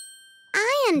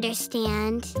 I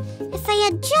understand. If I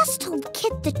had just told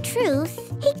Kit the truth,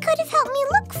 he could have helped me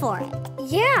look for it.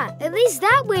 Yeah, at least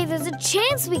that way there's a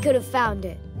chance we could have found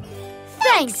it.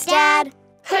 Thanks, Dad.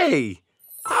 Hey,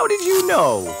 how did you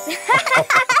know?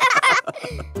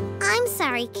 I'm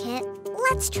sorry, Kit.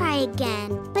 Let's try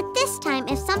again. But this time,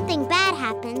 if something bad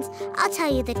happens, I'll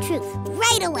tell you the truth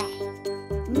right away.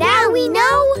 Now we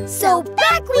know, so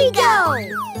back we go!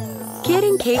 Kit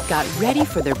and Kate got ready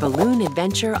for their balloon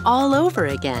adventure all over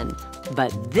again.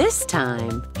 But this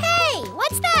time... Hey,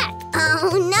 what's that? Oh,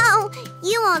 no.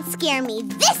 You won't scare me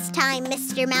this time,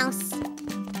 Mr. Mouse.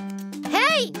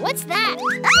 Hey, what's that?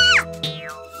 Ah!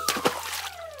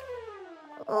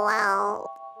 Well,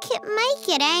 Kit might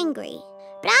get angry,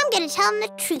 but I'm going to tell him the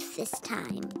truth this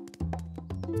time.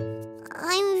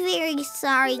 I'm very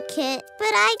sorry, Kit,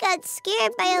 but I got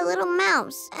scared by a little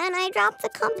mouse, and I dropped the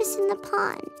compass in the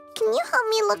pond. Can you help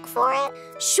me look for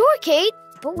it? Sure, Kate,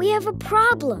 but we have a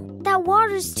problem. That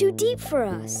water's too deep for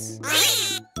us.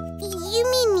 You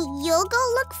mean you'll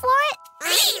go look for it?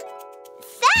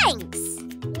 Thanks!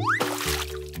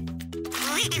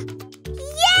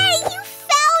 Yay, you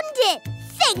found it!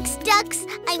 Thanks, ducks.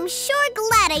 I'm sure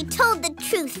glad I told the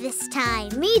truth this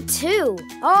time. Me too.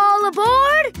 All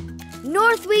aboard!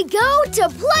 North we go to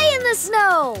play in the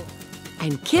snow!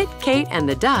 And Kit, Kate, and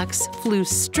the ducks flew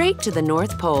straight to the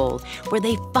North Pole, where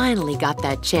they finally got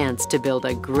that chance to build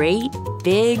a great,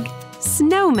 big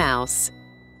snow mouse.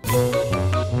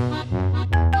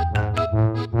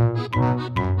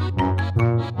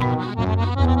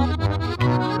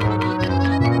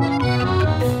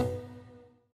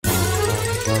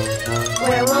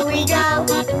 Where will we go?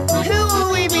 Who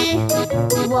will we be?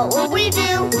 What will we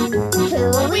do? Who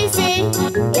will we see?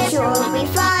 It sure will be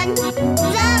fun.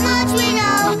 That much we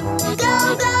know. Go,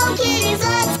 go, kitties,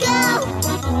 let's go.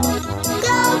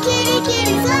 Go, kitty,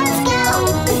 kitties, let's go.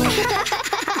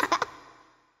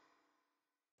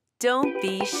 don't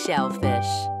be shellfish.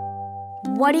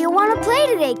 What do you want to play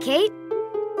today, Kate?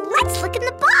 Let's look in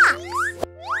the box.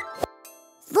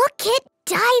 Look, Kit,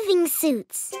 diving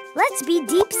suits. Let's be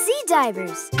deep sea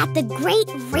divers. At the Great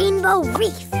Rainbow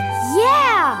Reef.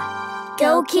 Yeah!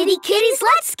 Go, kitty kitties,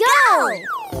 let's go!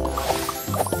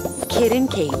 Kit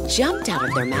and Kate jumped out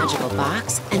of their magical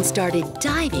box and started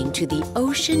diving to the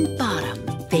ocean bottom.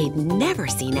 They'd never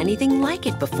seen anything like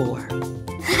it before.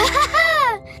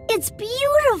 It's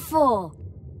beautiful!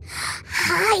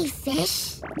 Hi,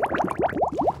 fish.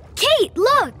 Kate,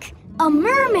 look! A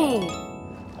mermaid!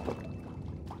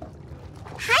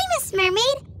 Hi, Miss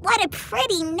Mermaid. What a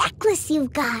pretty necklace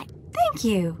you've got. Thank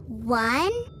you.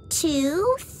 1,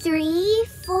 2, 3,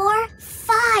 4,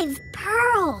 5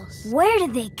 pearls. Where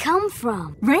did they come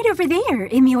from? Right over there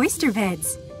in the oyster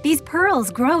beds. These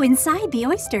pearls grow inside the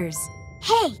oysters.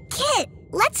 Hey, Kit,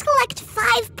 let's collect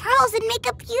 5 pearls and make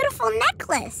a beautiful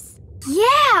necklace.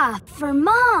 Yeah, for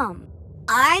Mom.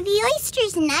 Are the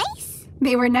oysters nice?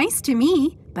 They were nice to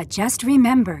me, but just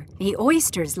remember, the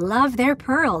oysters love their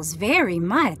pearls very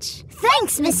much.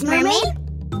 Thanks, Miss Mermaid.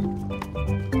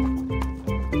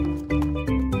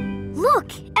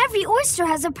 Look, every oyster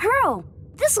has a pearl.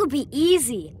 This will be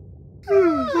easy.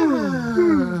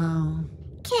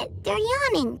 Kit, they're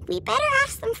yawning. We better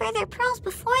ask them for their pearls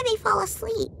before they fall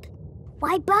asleep.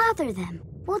 Why bother them?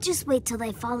 We'll just wait till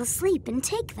they fall asleep and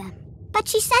take them. But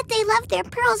she said they love their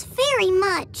pearls very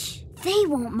much. They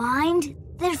won't mind.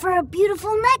 They're for a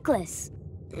beautiful necklace.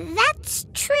 That's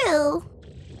true.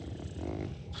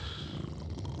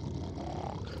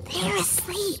 They're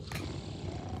asleep.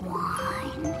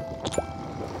 1,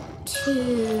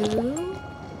 2,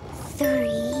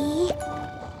 3,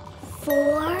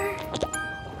 4,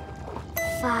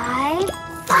 5.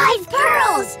 5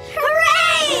 pearls!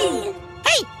 Hooray!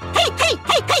 Hey!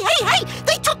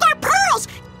 They took our pearls!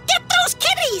 Get those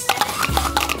kitties!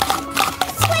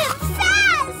 Swim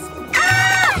fast!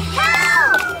 Ah!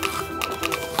 Help!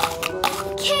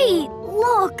 Kate,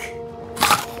 look!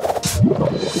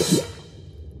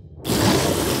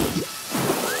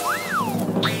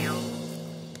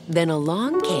 Then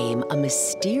along came a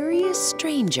mysterious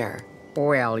stranger.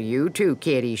 Well, you two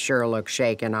kitties sure look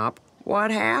shaken up.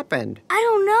 What happened? I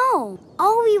don't know.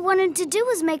 All we wanted to do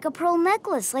was make a pearl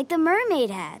necklace like the mermaid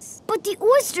has. But the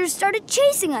oysters started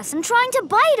chasing us and trying to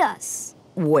bite us.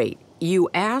 Wait, you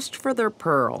asked for their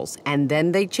pearls and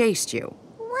then they chased you.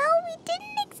 Well, we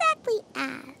didn't exactly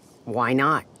ask. Why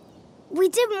not? We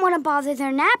didn't want to bother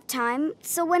their nap time,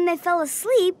 so when they fell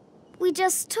asleep, we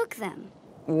just took them.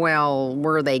 Well,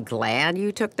 were they glad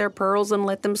you took their pearls and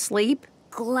let them sleep?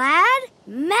 Glad?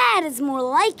 Mad is more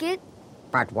like it.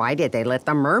 But why did they let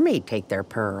the mermaid take their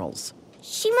pearls?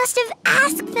 She must have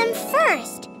asked them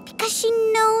first, because she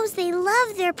knows they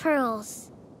love their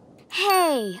pearls.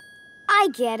 Hey, I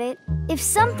get it. If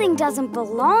something doesn't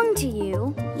belong to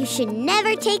you, you should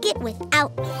never take it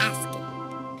without asking.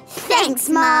 Thanks,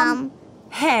 Mom.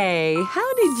 Hey,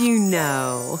 how did you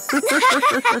know?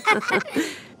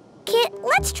 Kit,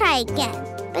 let's try again.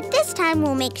 But this time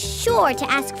we'll make sure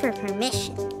to ask for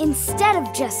permission. Instead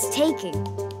of just taking.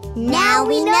 Now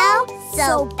we know,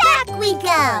 so back we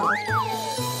go!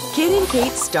 Kit and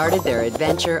Kate started their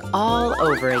adventure all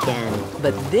over again.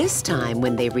 But this time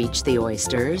when they reached the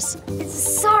oysters...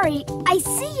 Sorry, I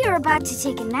see you're about to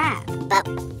take a nap. But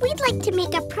we'd like to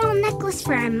make a pearl necklace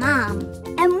for our mom.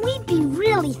 And we'd be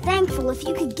really thankful if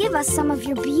you could give us some of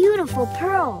your beautiful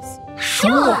pearls.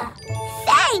 Sure!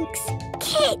 Thanks!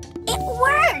 Kit, it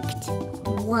worked!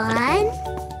 1,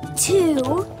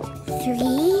 2,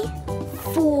 3,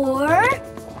 4.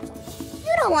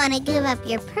 You don't want to give up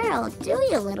your pearl, do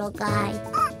you, little guy?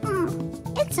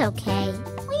 It's okay.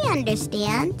 We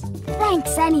understand.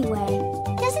 Thanks anyway.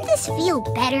 Doesn't this feel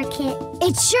better, Kit?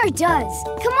 It sure does.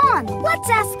 Come on, let's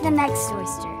ask the next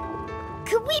oyster.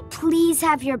 Could we please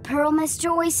have your pearl,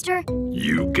 Mr. Oyster?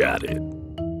 You got it.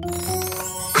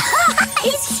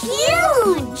 It's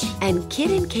huge! And Kit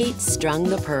and Kate strung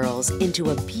the pearls into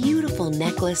a beautiful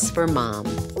necklace for Mom.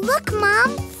 Look,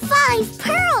 Mom, 5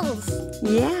 pearls!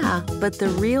 Yeah, but the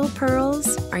real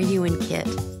pearls are you and Kit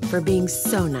for being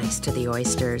so nice to the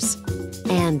oysters.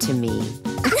 And to me.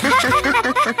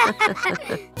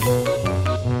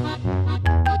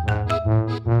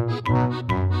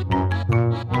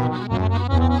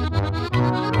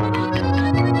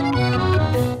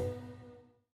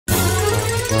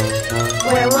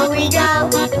 Where will we go?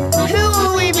 Who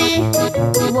will we be?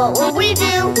 What will we do?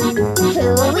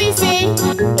 Who will we see?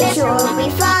 It sure will be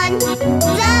fun.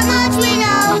 That much we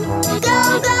know.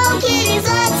 Go, go, kitties,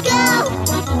 let's go!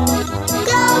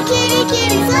 Go, kitty,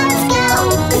 kitties, let's go!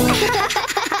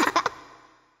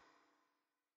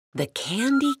 the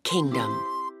Candy Kingdom.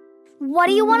 What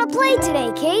do you want to play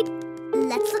today, Kate?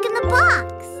 Let's look in the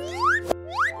box.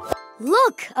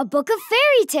 Look, a book of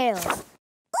fairy tales.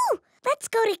 Ooh, let's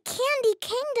go to Candy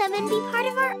Kingdom and be part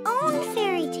of our own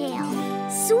fairy tale.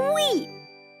 Sweet!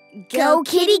 Go,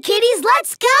 kitty kitties,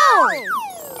 let's go!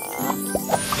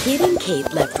 Kit and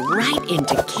Kate leapt right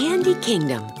into Candy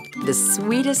Kingdom, the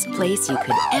sweetest place you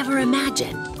could ever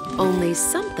imagine. Only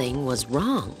something was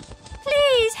wrong.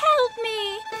 Please help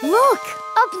me. Look,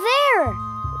 up there.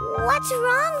 What's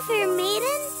wrong, Fair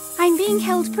Maiden? I'm being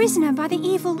held prisoner by the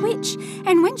evil witch,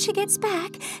 and when she gets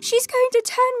back, she's going to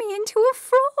turn me into a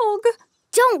frog.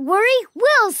 Don't worry,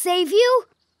 we'll save you.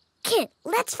 Kit,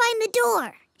 let's find the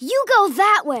door. You go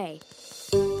that way.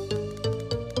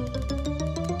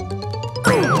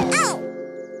 Ow!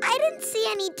 I didn't see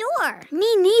any door.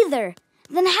 Me neither.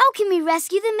 Then how can we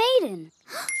rescue the maiden?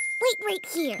 Wait right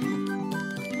here.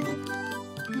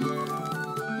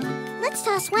 Let's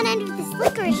toss one end of this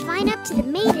licorice vine up to the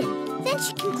maiden. Then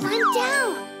she can climb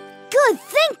down. Good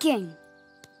thinking.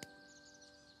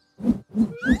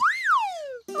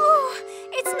 Oh,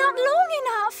 it's not long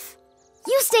enough.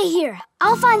 You stay here.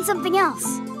 I'll find something else.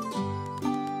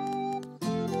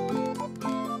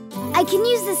 I can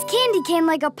use this candy cane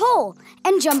like a pole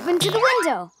and jump into the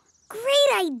window.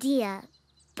 Great idea.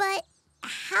 But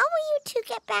how will you two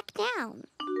get back down?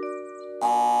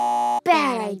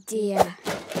 Bad idea.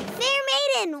 Fair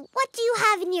Maiden, what do you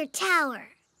have in your tower?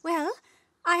 Well,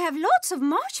 I have lots of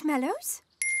marshmallows.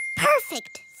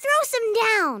 Perfect. Throw some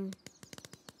down.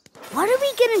 What are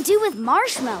we gonna do with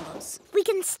marshmallows? We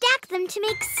can stack them to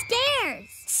make stairs.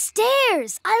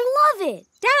 Stairs! I love it.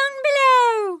 Down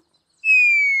below.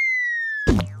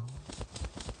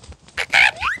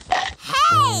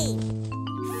 Hey!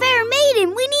 Fair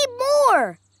Maiden, we need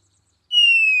more.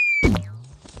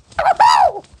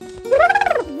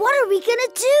 What are we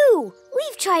gonna do?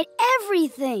 We've tried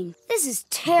everything. This is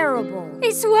terrible.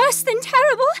 It's worse than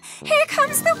terrible. Here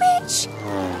comes the witch.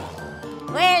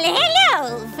 Well,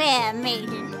 hello, Fair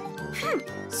Maiden.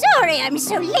 Sorry I'm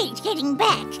so late getting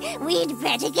back. We'd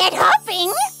better get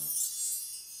hopping.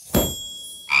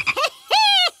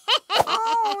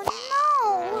 Oh,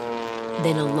 no.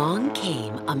 Then along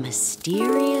came a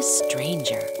mysterious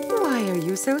stranger. Why are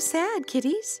you so sad,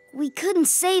 kitties? We couldn't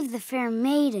save the Fair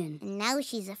Maiden. And now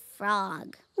she's a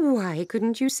frog. Why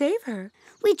couldn't you save her?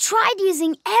 We tried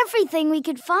using everything we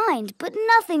could find, but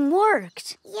nothing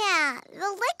worked. Yeah,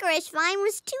 the licorice vine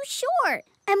was too short.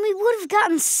 And we would have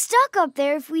gotten stuck up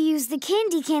there if we used the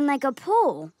candy cane like a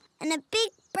pole. And a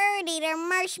big bird ate our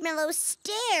marshmallow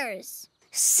stairs.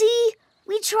 See?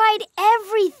 We tried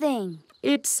everything.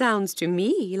 It sounds to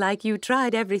me like you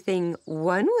tried everything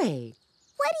one way.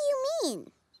 What do you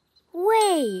mean?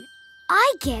 Wait,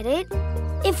 I get it.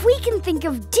 If we can think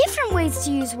of different ways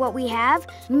to use what we have,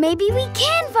 maybe we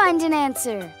can find an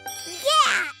answer.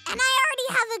 Yeah, and I already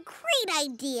have a great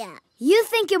idea. You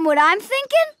thinking what I'm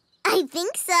thinking? I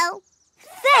think so.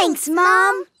 Thanks,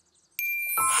 Mom.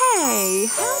 Hey,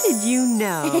 how did you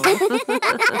know?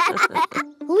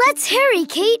 Let's hurry,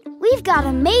 Kate. We've got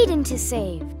a maiden to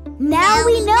save. Now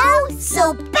we know,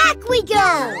 so back we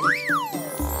go.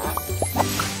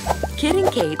 Kit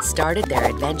and Kate started their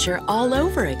adventure all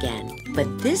over again.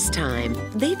 But this time,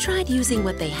 they tried using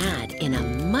what they had in a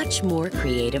much more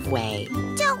creative way.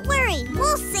 Don't worry,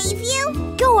 we'll save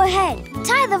you. Go ahead.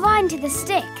 Tie the vine to the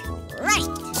stick. Right.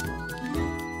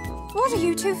 What are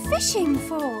you two fishing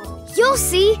for? You'll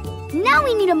see. Now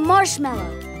we need a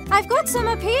marshmallow. I've got some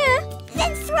up here.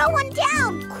 Then throw one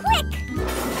down, quick.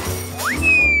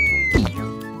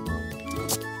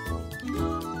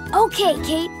 Okay,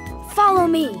 Kate. Follow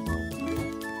me.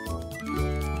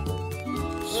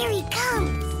 Here he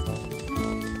comes.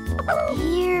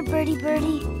 Here, birdie,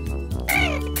 birdie.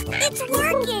 It's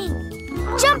working.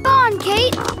 Jump on,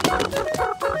 Kate.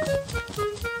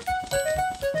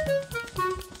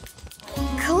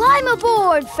 Climb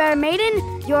aboard, Fair Maiden.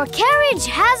 Your carriage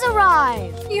has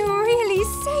arrived. You really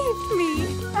saved me.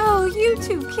 Oh, you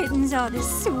two kittens are the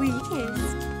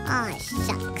sweetest. Aw,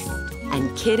 shucks.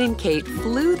 And Kit and Kate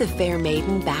flew the Fair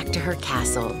Maiden back to her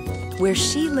castle, where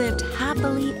she lived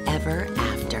happily ever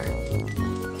after.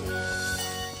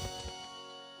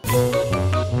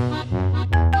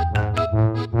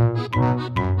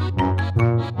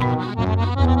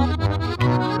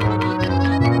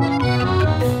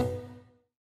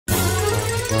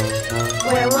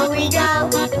 Where will we go?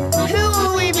 Who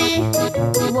will we be?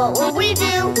 What will we do?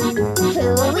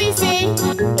 Who will we see?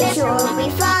 It sure will be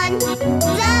fun.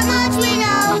 That much we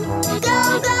know.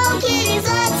 Go, go, kitties,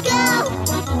 let's go.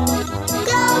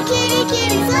 Go, kitty,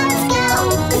 kitties, let's go.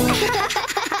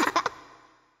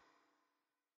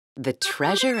 the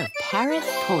treasure of Parrot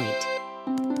Point.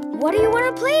 What do you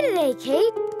want to play today,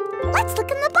 Kate? Let's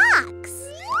look in the box.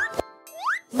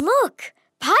 Look,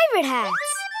 pirate hats.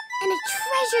 And a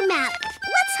treasure map.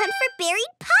 Let's hunt for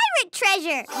buried pirate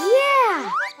treasure.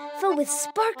 Yeah, filled with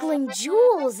sparkling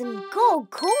jewels and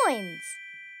gold coins.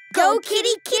 Go,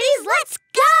 kitty kitties, let's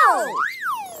go!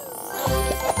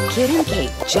 Kit and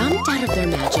Kate jumped out of their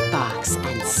magic box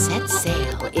and set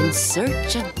sail in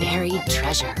search of buried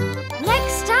treasure.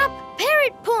 Next stop,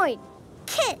 Parrot Point.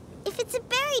 Kit, if it's a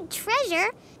buried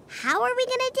treasure, how are we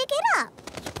gonna dig it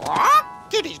up? What?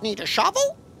 Kitties need a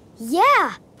shovel?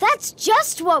 Yeah, that's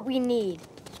just what we need.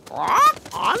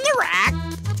 What? On the rack?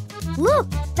 Look,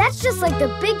 that's just like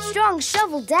the big, strong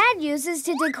shovel Dad uses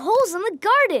to dig holes in the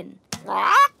garden.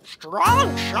 What?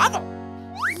 Strong shovel?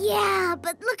 Yeah,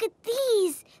 but look at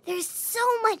these. They're so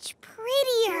much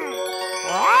prettier.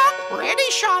 What?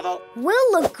 Pretty shovel?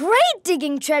 We'll look great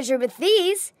digging treasure with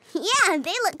these. Yeah,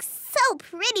 they look so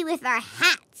pretty with our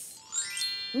hats.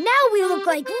 Now we look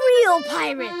like real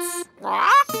pirates.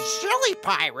 What? Silly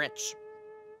pirates.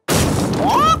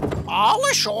 What? All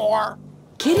ashore.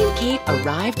 Kit and Kate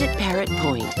arrived at Parrot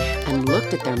Point and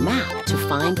looked at their map to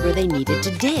find where they needed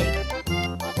to dig.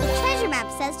 The treasure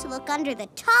map says to look under the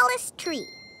tallest tree.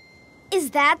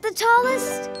 Is that the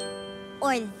tallest?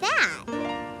 Or that?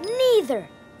 Neither.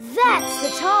 That's the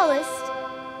tallest.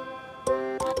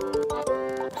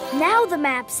 Now the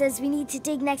map says we need to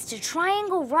dig next to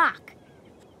Triangle Rock.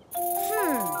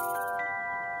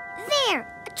 There,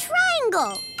 a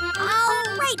triangle. All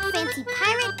right, fancy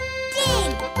pirate, dig.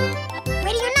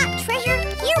 Ready or not, treasure,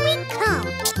 here we come.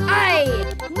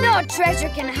 Aye, no treasure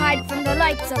can hide from the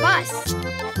lights of us.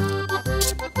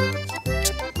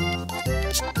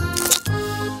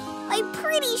 My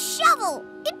pretty shovel,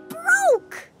 it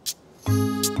broke.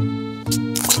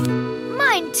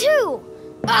 Mine too.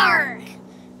 Arrgh.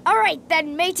 All right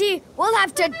then, matey, we'll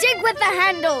have to dig with the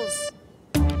handles.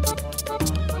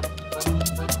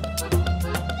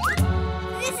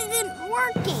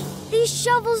 Working. These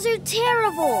shovels are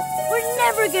terrible. We're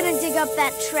never gonna dig up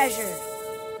that treasure.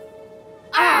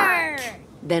 Arr!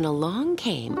 Then along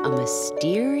came a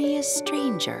mysterious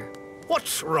stranger.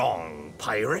 What's wrong,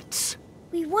 pirates?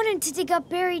 We wanted to dig up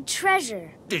buried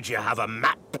treasure. Did you have a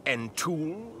map and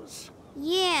tools?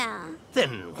 Yeah.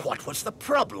 Then what was the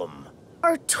problem?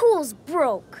 Our tools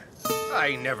broke.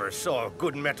 I never saw a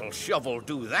good metal shovel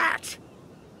do that.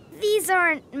 These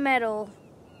aren't metal.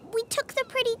 We took the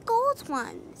pretty gold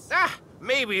ones. Ah,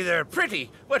 maybe they're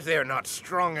pretty, but they're not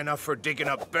strong enough for digging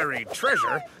up buried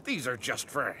treasure. These are just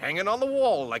for hanging on the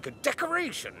wall like a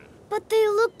decoration. But they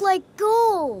look like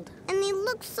gold. And they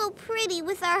look so pretty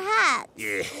with our hats.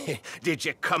 Yeah. Did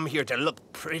you come here to look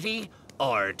pretty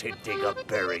or to dig up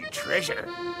buried treasure?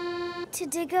 To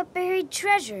dig up buried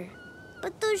treasure.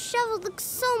 But those shovels look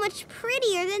so much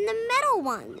prettier than the metal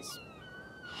ones.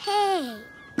 Hey,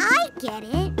 I get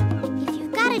it. If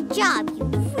you've got a job you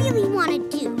really want to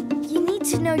do, you need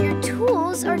to know your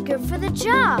tools are good for the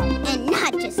job. And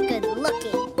not just good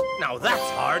looking. Now that's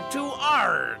hard to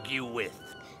argue with.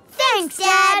 Thanks,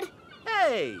 Dad.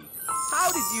 Hey,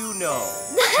 how did you know?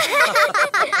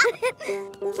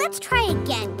 Let's try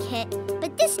again, Kit.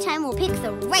 But this time we'll pick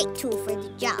the right tool for the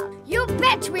job. You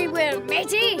bet we will,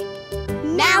 matey.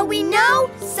 Now we know,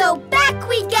 so back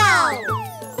we go.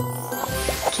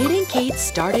 Kit and Kate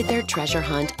started their treasure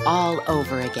hunt all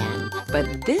over again.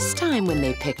 But this time when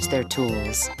they picked their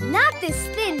tools... Not this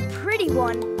thin, pretty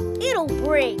one. It'll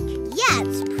break. Yeah,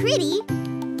 it's pretty.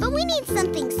 But we need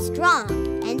something strong.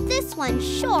 And this one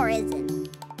sure isn't.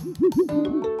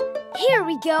 Here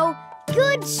we go.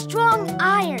 Good, strong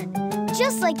iron.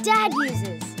 Just like Dad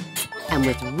uses. And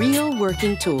with real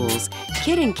working tools,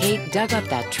 Kit and Kate dug up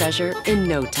that treasure in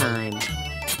no time.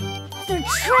 The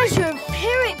treasure of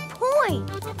Parrot Point.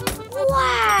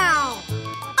 Wow!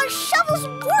 Our shovels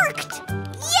worked!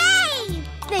 Yay!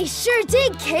 They sure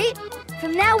did, Kate.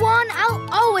 From now on, I'll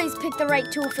always pick the right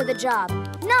tool for the job,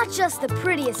 not just the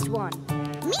prettiest one.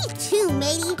 Me too,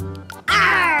 matey.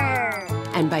 Arr!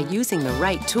 And by using the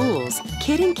right tools,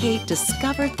 Kit and Kate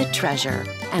discovered the treasure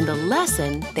and the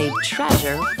lesson they'd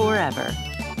treasure forever.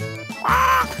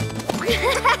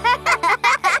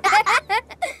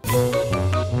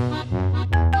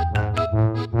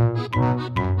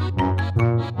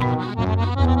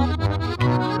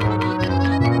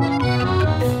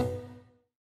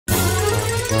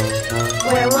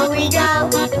 Where will we go?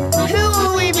 Who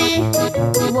will we be?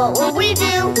 What will we do?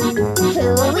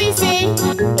 Who will we see?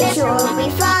 It sure will be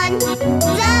fun.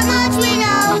 That much we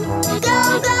know.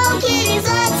 Go, go, kitties,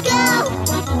 let's go.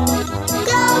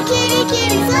 Go,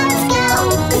 kitties, let's go.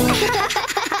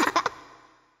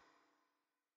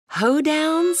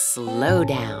 Hoedown, slow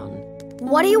down.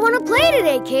 What do you want to play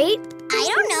today, Kate? I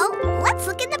don't know. Let's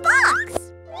look in the box.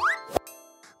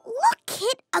 Look,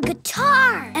 Kit, a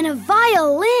guitar. And a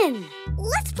violin.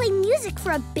 Let's play music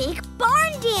for a big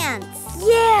barn dance.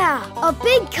 Yeah, a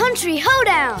big country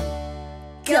hoedown.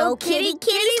 Go, kitty,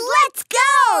 kitties, let's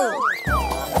go!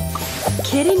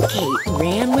 Kit and Kate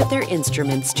ran with their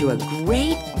instruments to a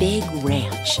great big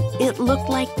ranch. It looked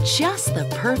like just the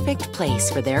perfect place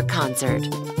for their concert.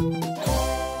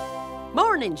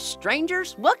 Morning,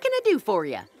 strangers. What can I do for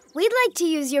you? We'd like to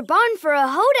use your barn for a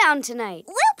hoedown tonight.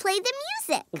 We'll play the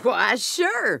music. Why,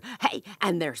 sure. Hey,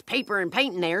 and there's paper and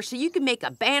paint in there so you can make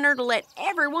a banner to let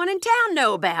everyone in town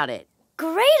know about it.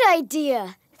 Great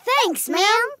idea. Thanks,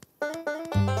 ma'am.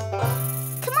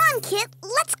 Come on, Kit.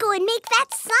 Let's go and make that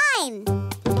sign.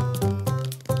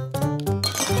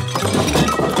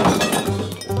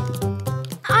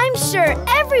 I'm sure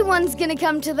everyone's gonna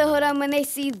come to the hoedown when they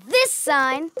see this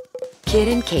sign. Kit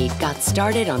and Kate got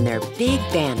started on their big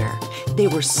banner. They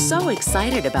were so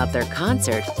excited about their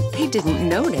concert, they didn't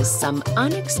notice some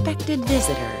unexpected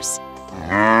visitors.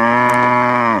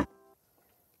 And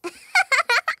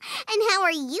how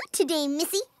are you today,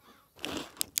 Missy?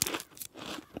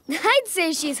 I'd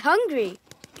say she's hungry.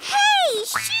 Hey,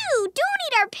 shoo! Don't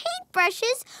eat our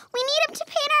paintbrushes. We need them to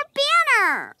paint our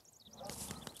banner.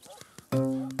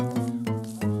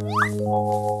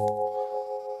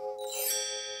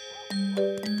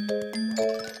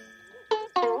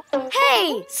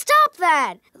 Hey, stop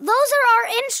that! Those are our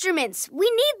instruments. We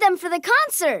need them for the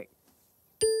concert.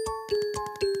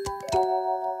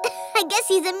 I guess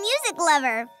he's a music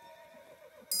lover.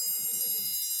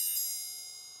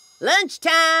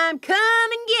 Lunchtime,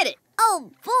 come and get it.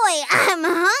 Oh, boy, I'm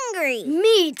hungry.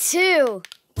 Me too.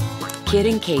 Kit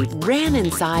and Kate ran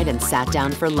inside and sat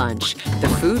down for lunch. The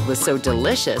food was so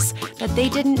delicious that they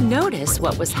didn't notice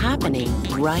what was happening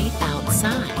right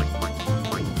outside.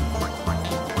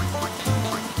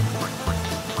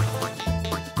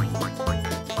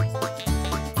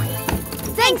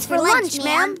 Thanks for lunch,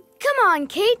 ma'am. Come on,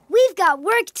 Kate. We've got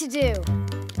work to do.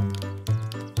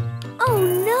 Oh,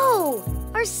 no.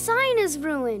 Our sign is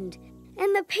ruined.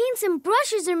 And the paints and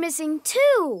brushes are missing,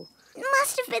 too. It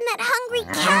must have been that hungry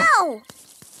cow.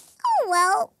 Oh,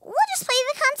 well, we'll just play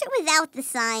the concert without the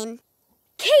sign.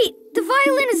 Kate, the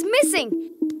violin is missing.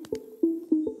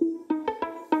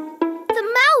 The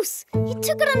mouse! He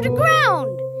took it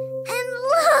underground. And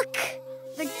look!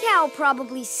 The cow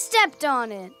probably stepped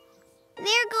on it.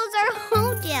 There goes our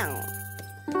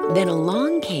hoedown. Then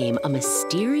along came a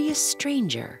mysterious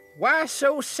stranger. Why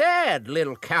so sad,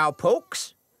 little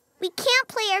cowpokes? We can't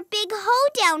play our big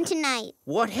hoedown tonight.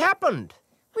 What happened?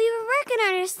 We were working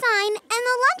on our sign and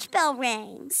the lunch bell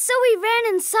rang. So we ran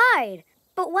inside.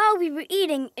 But while we were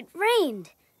eating, it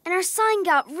rained. And our sign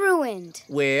got ruined.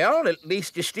 Well, at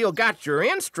least you still got your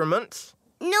instruments.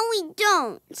 No, we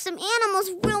don't. Some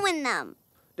animals ruined them.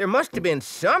 There must have been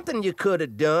something you could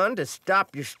have done to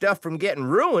stop your stuff from getting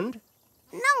ruined.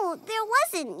 No, there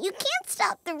wasn't. You can't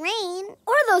stop the rain.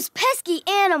 Or those pesky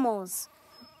animals.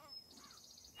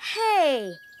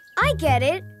 Hey, I get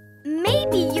it.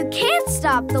 Maybe you can't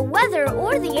stop the weather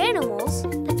or the animals.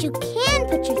 But you can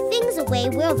put your things away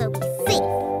where they'll be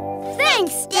safe.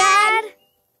 Thanks, Dad.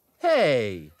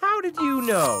 Hey, how did you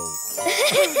know?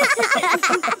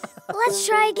 Let's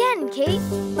try again, Kate.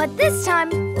 But this time,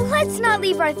 let's not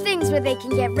leave our things where they can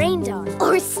get rained on.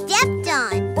 Or stepped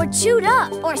on. Or chewed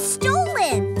up. Or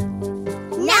stolen.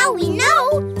 Now we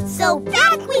know, so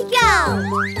back we go.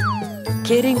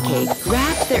 Kit and Kate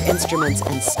grabbed their instruments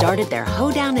and started their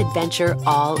hoedown adventure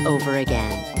all over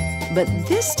again. But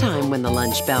this time when the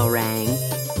lunch bell rang...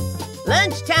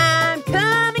 Lunchtime,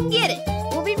 come and get it.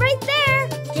 We'll be right there.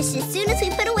 Just as soon as we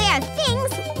put away our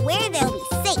things where they'll be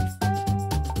safe.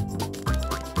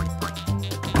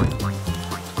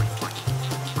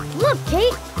 Look,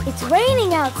 Kate, it's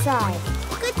raining outside.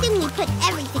 Good thing we put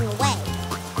everything away.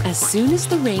 As soon as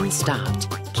the rain stopped,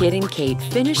 Kit and Kate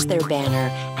finished their banner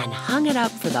and hung it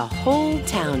up for the whole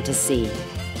town to see.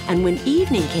 And when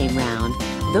evening came round,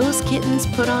 those kittens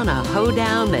put on a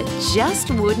hoedown that just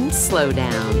wouldn't slow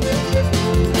down.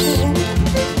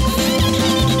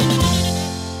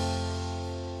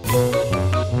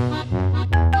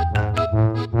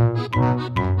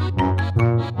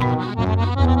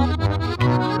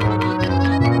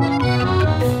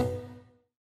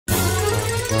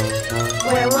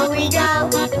 Where will we go?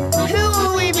 Who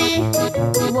will we be?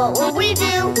 What will we do?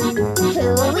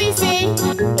 Who will we see?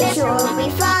 It sure will be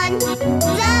fun.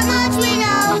 That much we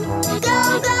know. Go,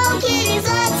 go, kitties,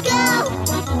 let's go.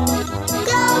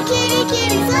 Go, kitty,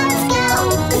 kitties, let's go.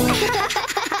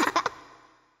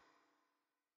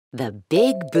 the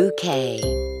big bouquet.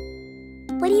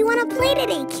 What do you want to play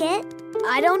today, Kit?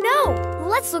 I don't know.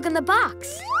 Let's look in the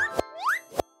box.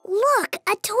 Look,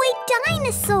 a toy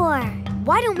dinosaur.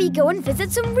 Why don't we go and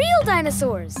visit some real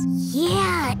dinosaurs?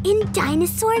 Yeah, in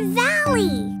Dinosaur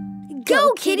Valley.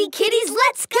 Go, kitty kitties,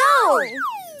 let's go!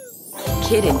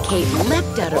 Kit and Kate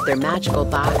leapt out of their magical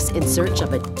box in search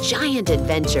of a giant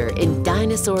adventure in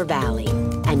Dinosaur Valley.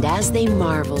 And as they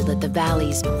marveled at the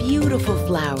valley's beautiful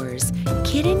flowers,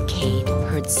 Kit and Kate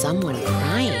heard someone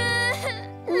crying.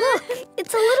 Look,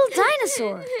 it's a little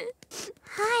dinosaur.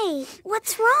 Hi,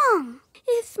 what's wrong?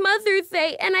 It's Mother's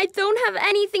Day, and I don't have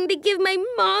anything to give my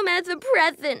mom as a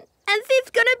present. And she's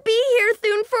gonna be here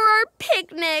soon for our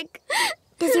picnic.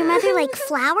 Does your mother like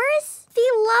flowers? She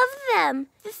loves them.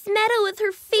 This meadow is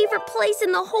her favorite place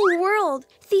in the whole world.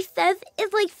 She says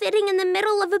it's like sitting in the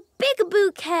middle of a big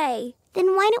bouquet.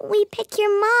 Then why don't we pick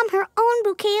your mom her own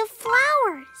bouquet of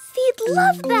flowers? She'd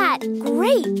love that.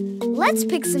 Great. Let's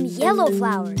pick some yellow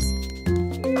flowers.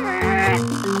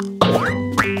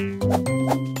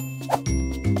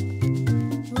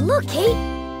 Look, Kate.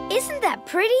 Isn't that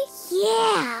pretty?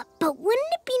 Yeah, but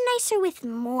wouldn't it be nicer with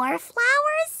more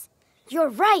flowers? You're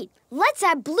right. Let's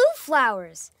add blue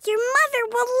flowers. Your mother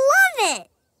will love it.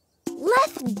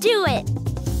 Let's do it.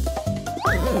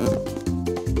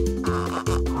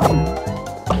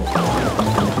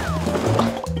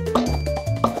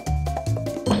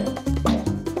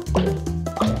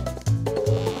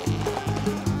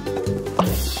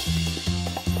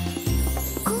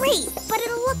 Great, but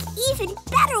it'll look even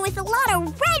better with a lot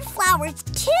of red flowers,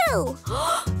 too.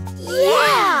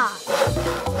 Yeah!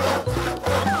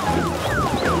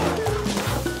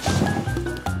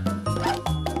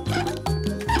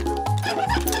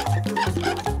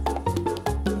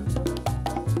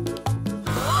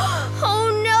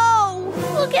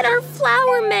 Look at our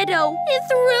flower meadow.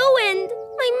 It's ruined.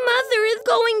 My mother is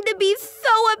going to be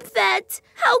so upset.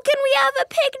 How can we have a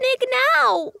picnic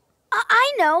now?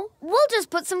 I know. We'll just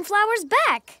put some flowers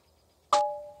back.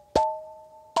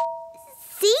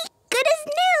 See? Good as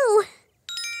new.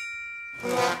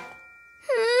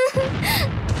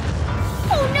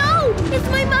 Oh no! It's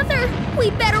my mother.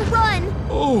 We better run.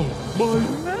 Oh, my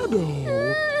meadow.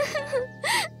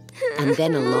 And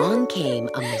then along came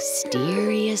a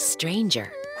mysterious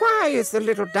stranger. Why is the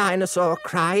little dinosaur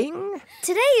crying?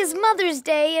 Today is Mother's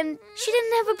Day, and she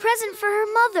didn't have a present for her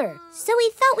mother. So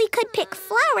we thought we could pick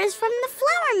flowers from the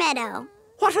flower meadow.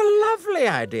 What a lovely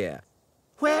idea.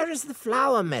 Where is the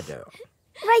flower meadow?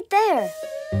 Right there.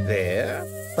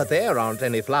 There? But there aren't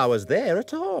any flowers there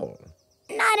at all.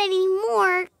 Not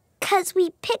anymore, 'cause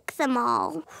we picked them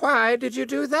all. Why did you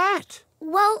do that?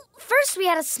 Well, first we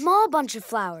had a small bunch of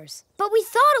flowers, but we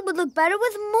thought it would look better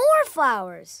with more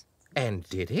flowers. And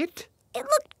did it? It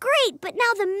looked great, but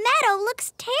now the meadow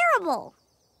looks terrible.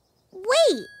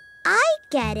 Wait, I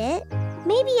get it.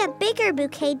 Maybe a bigger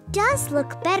bouquet does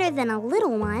look better than a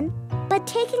little one, but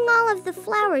taking all of the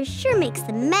flowers sure makes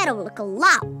the meadow look a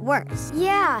lot worse.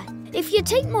 Yeah, if you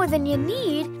take more than you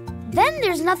need, then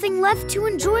there's nothing left to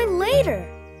enjoy later.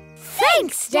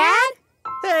 Thanks, Dad!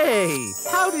 Hey,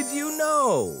 how did you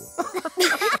know?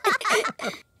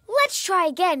 Let's try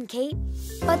again, Kate.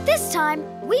 But this time,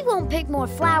 we won't pick more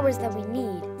flowers than we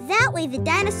need. That way the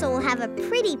dinosaur will have a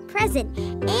pretty present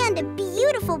and a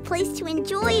beautiful place to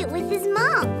enjoy it with his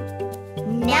mom.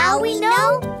 Now we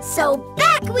know, so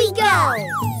back we go!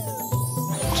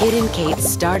 Kit and Kate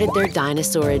started their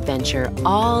dinosaur adventure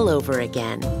all over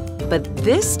again. But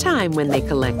this time when they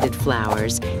collected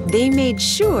flowers, they made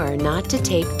sure not to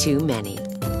take too many.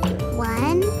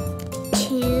 1,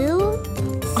 2,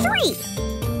 3.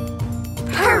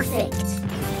 Perfect!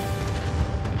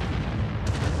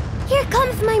 Here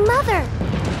comes my mother.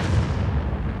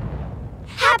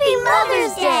 Happy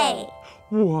Mother's Day!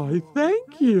 Why,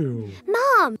 thank you.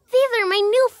 Mom, these are my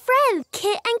new friends,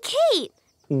 Kit and Kate.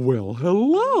 Well,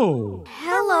 hello.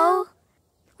 Hello.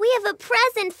 We have a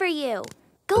present for you.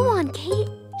 Go on, Kate.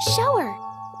 Show her.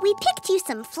 We picked you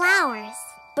some flowers.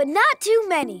 But not too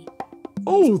many.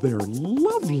 Oh, they're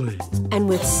lovely. And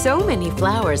with so many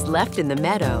flowers left in the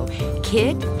meadow,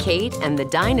 Kit, Kate, and the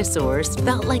dinosaurs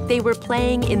felt like they were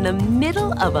playing in the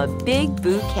middle of a big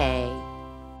bouquet.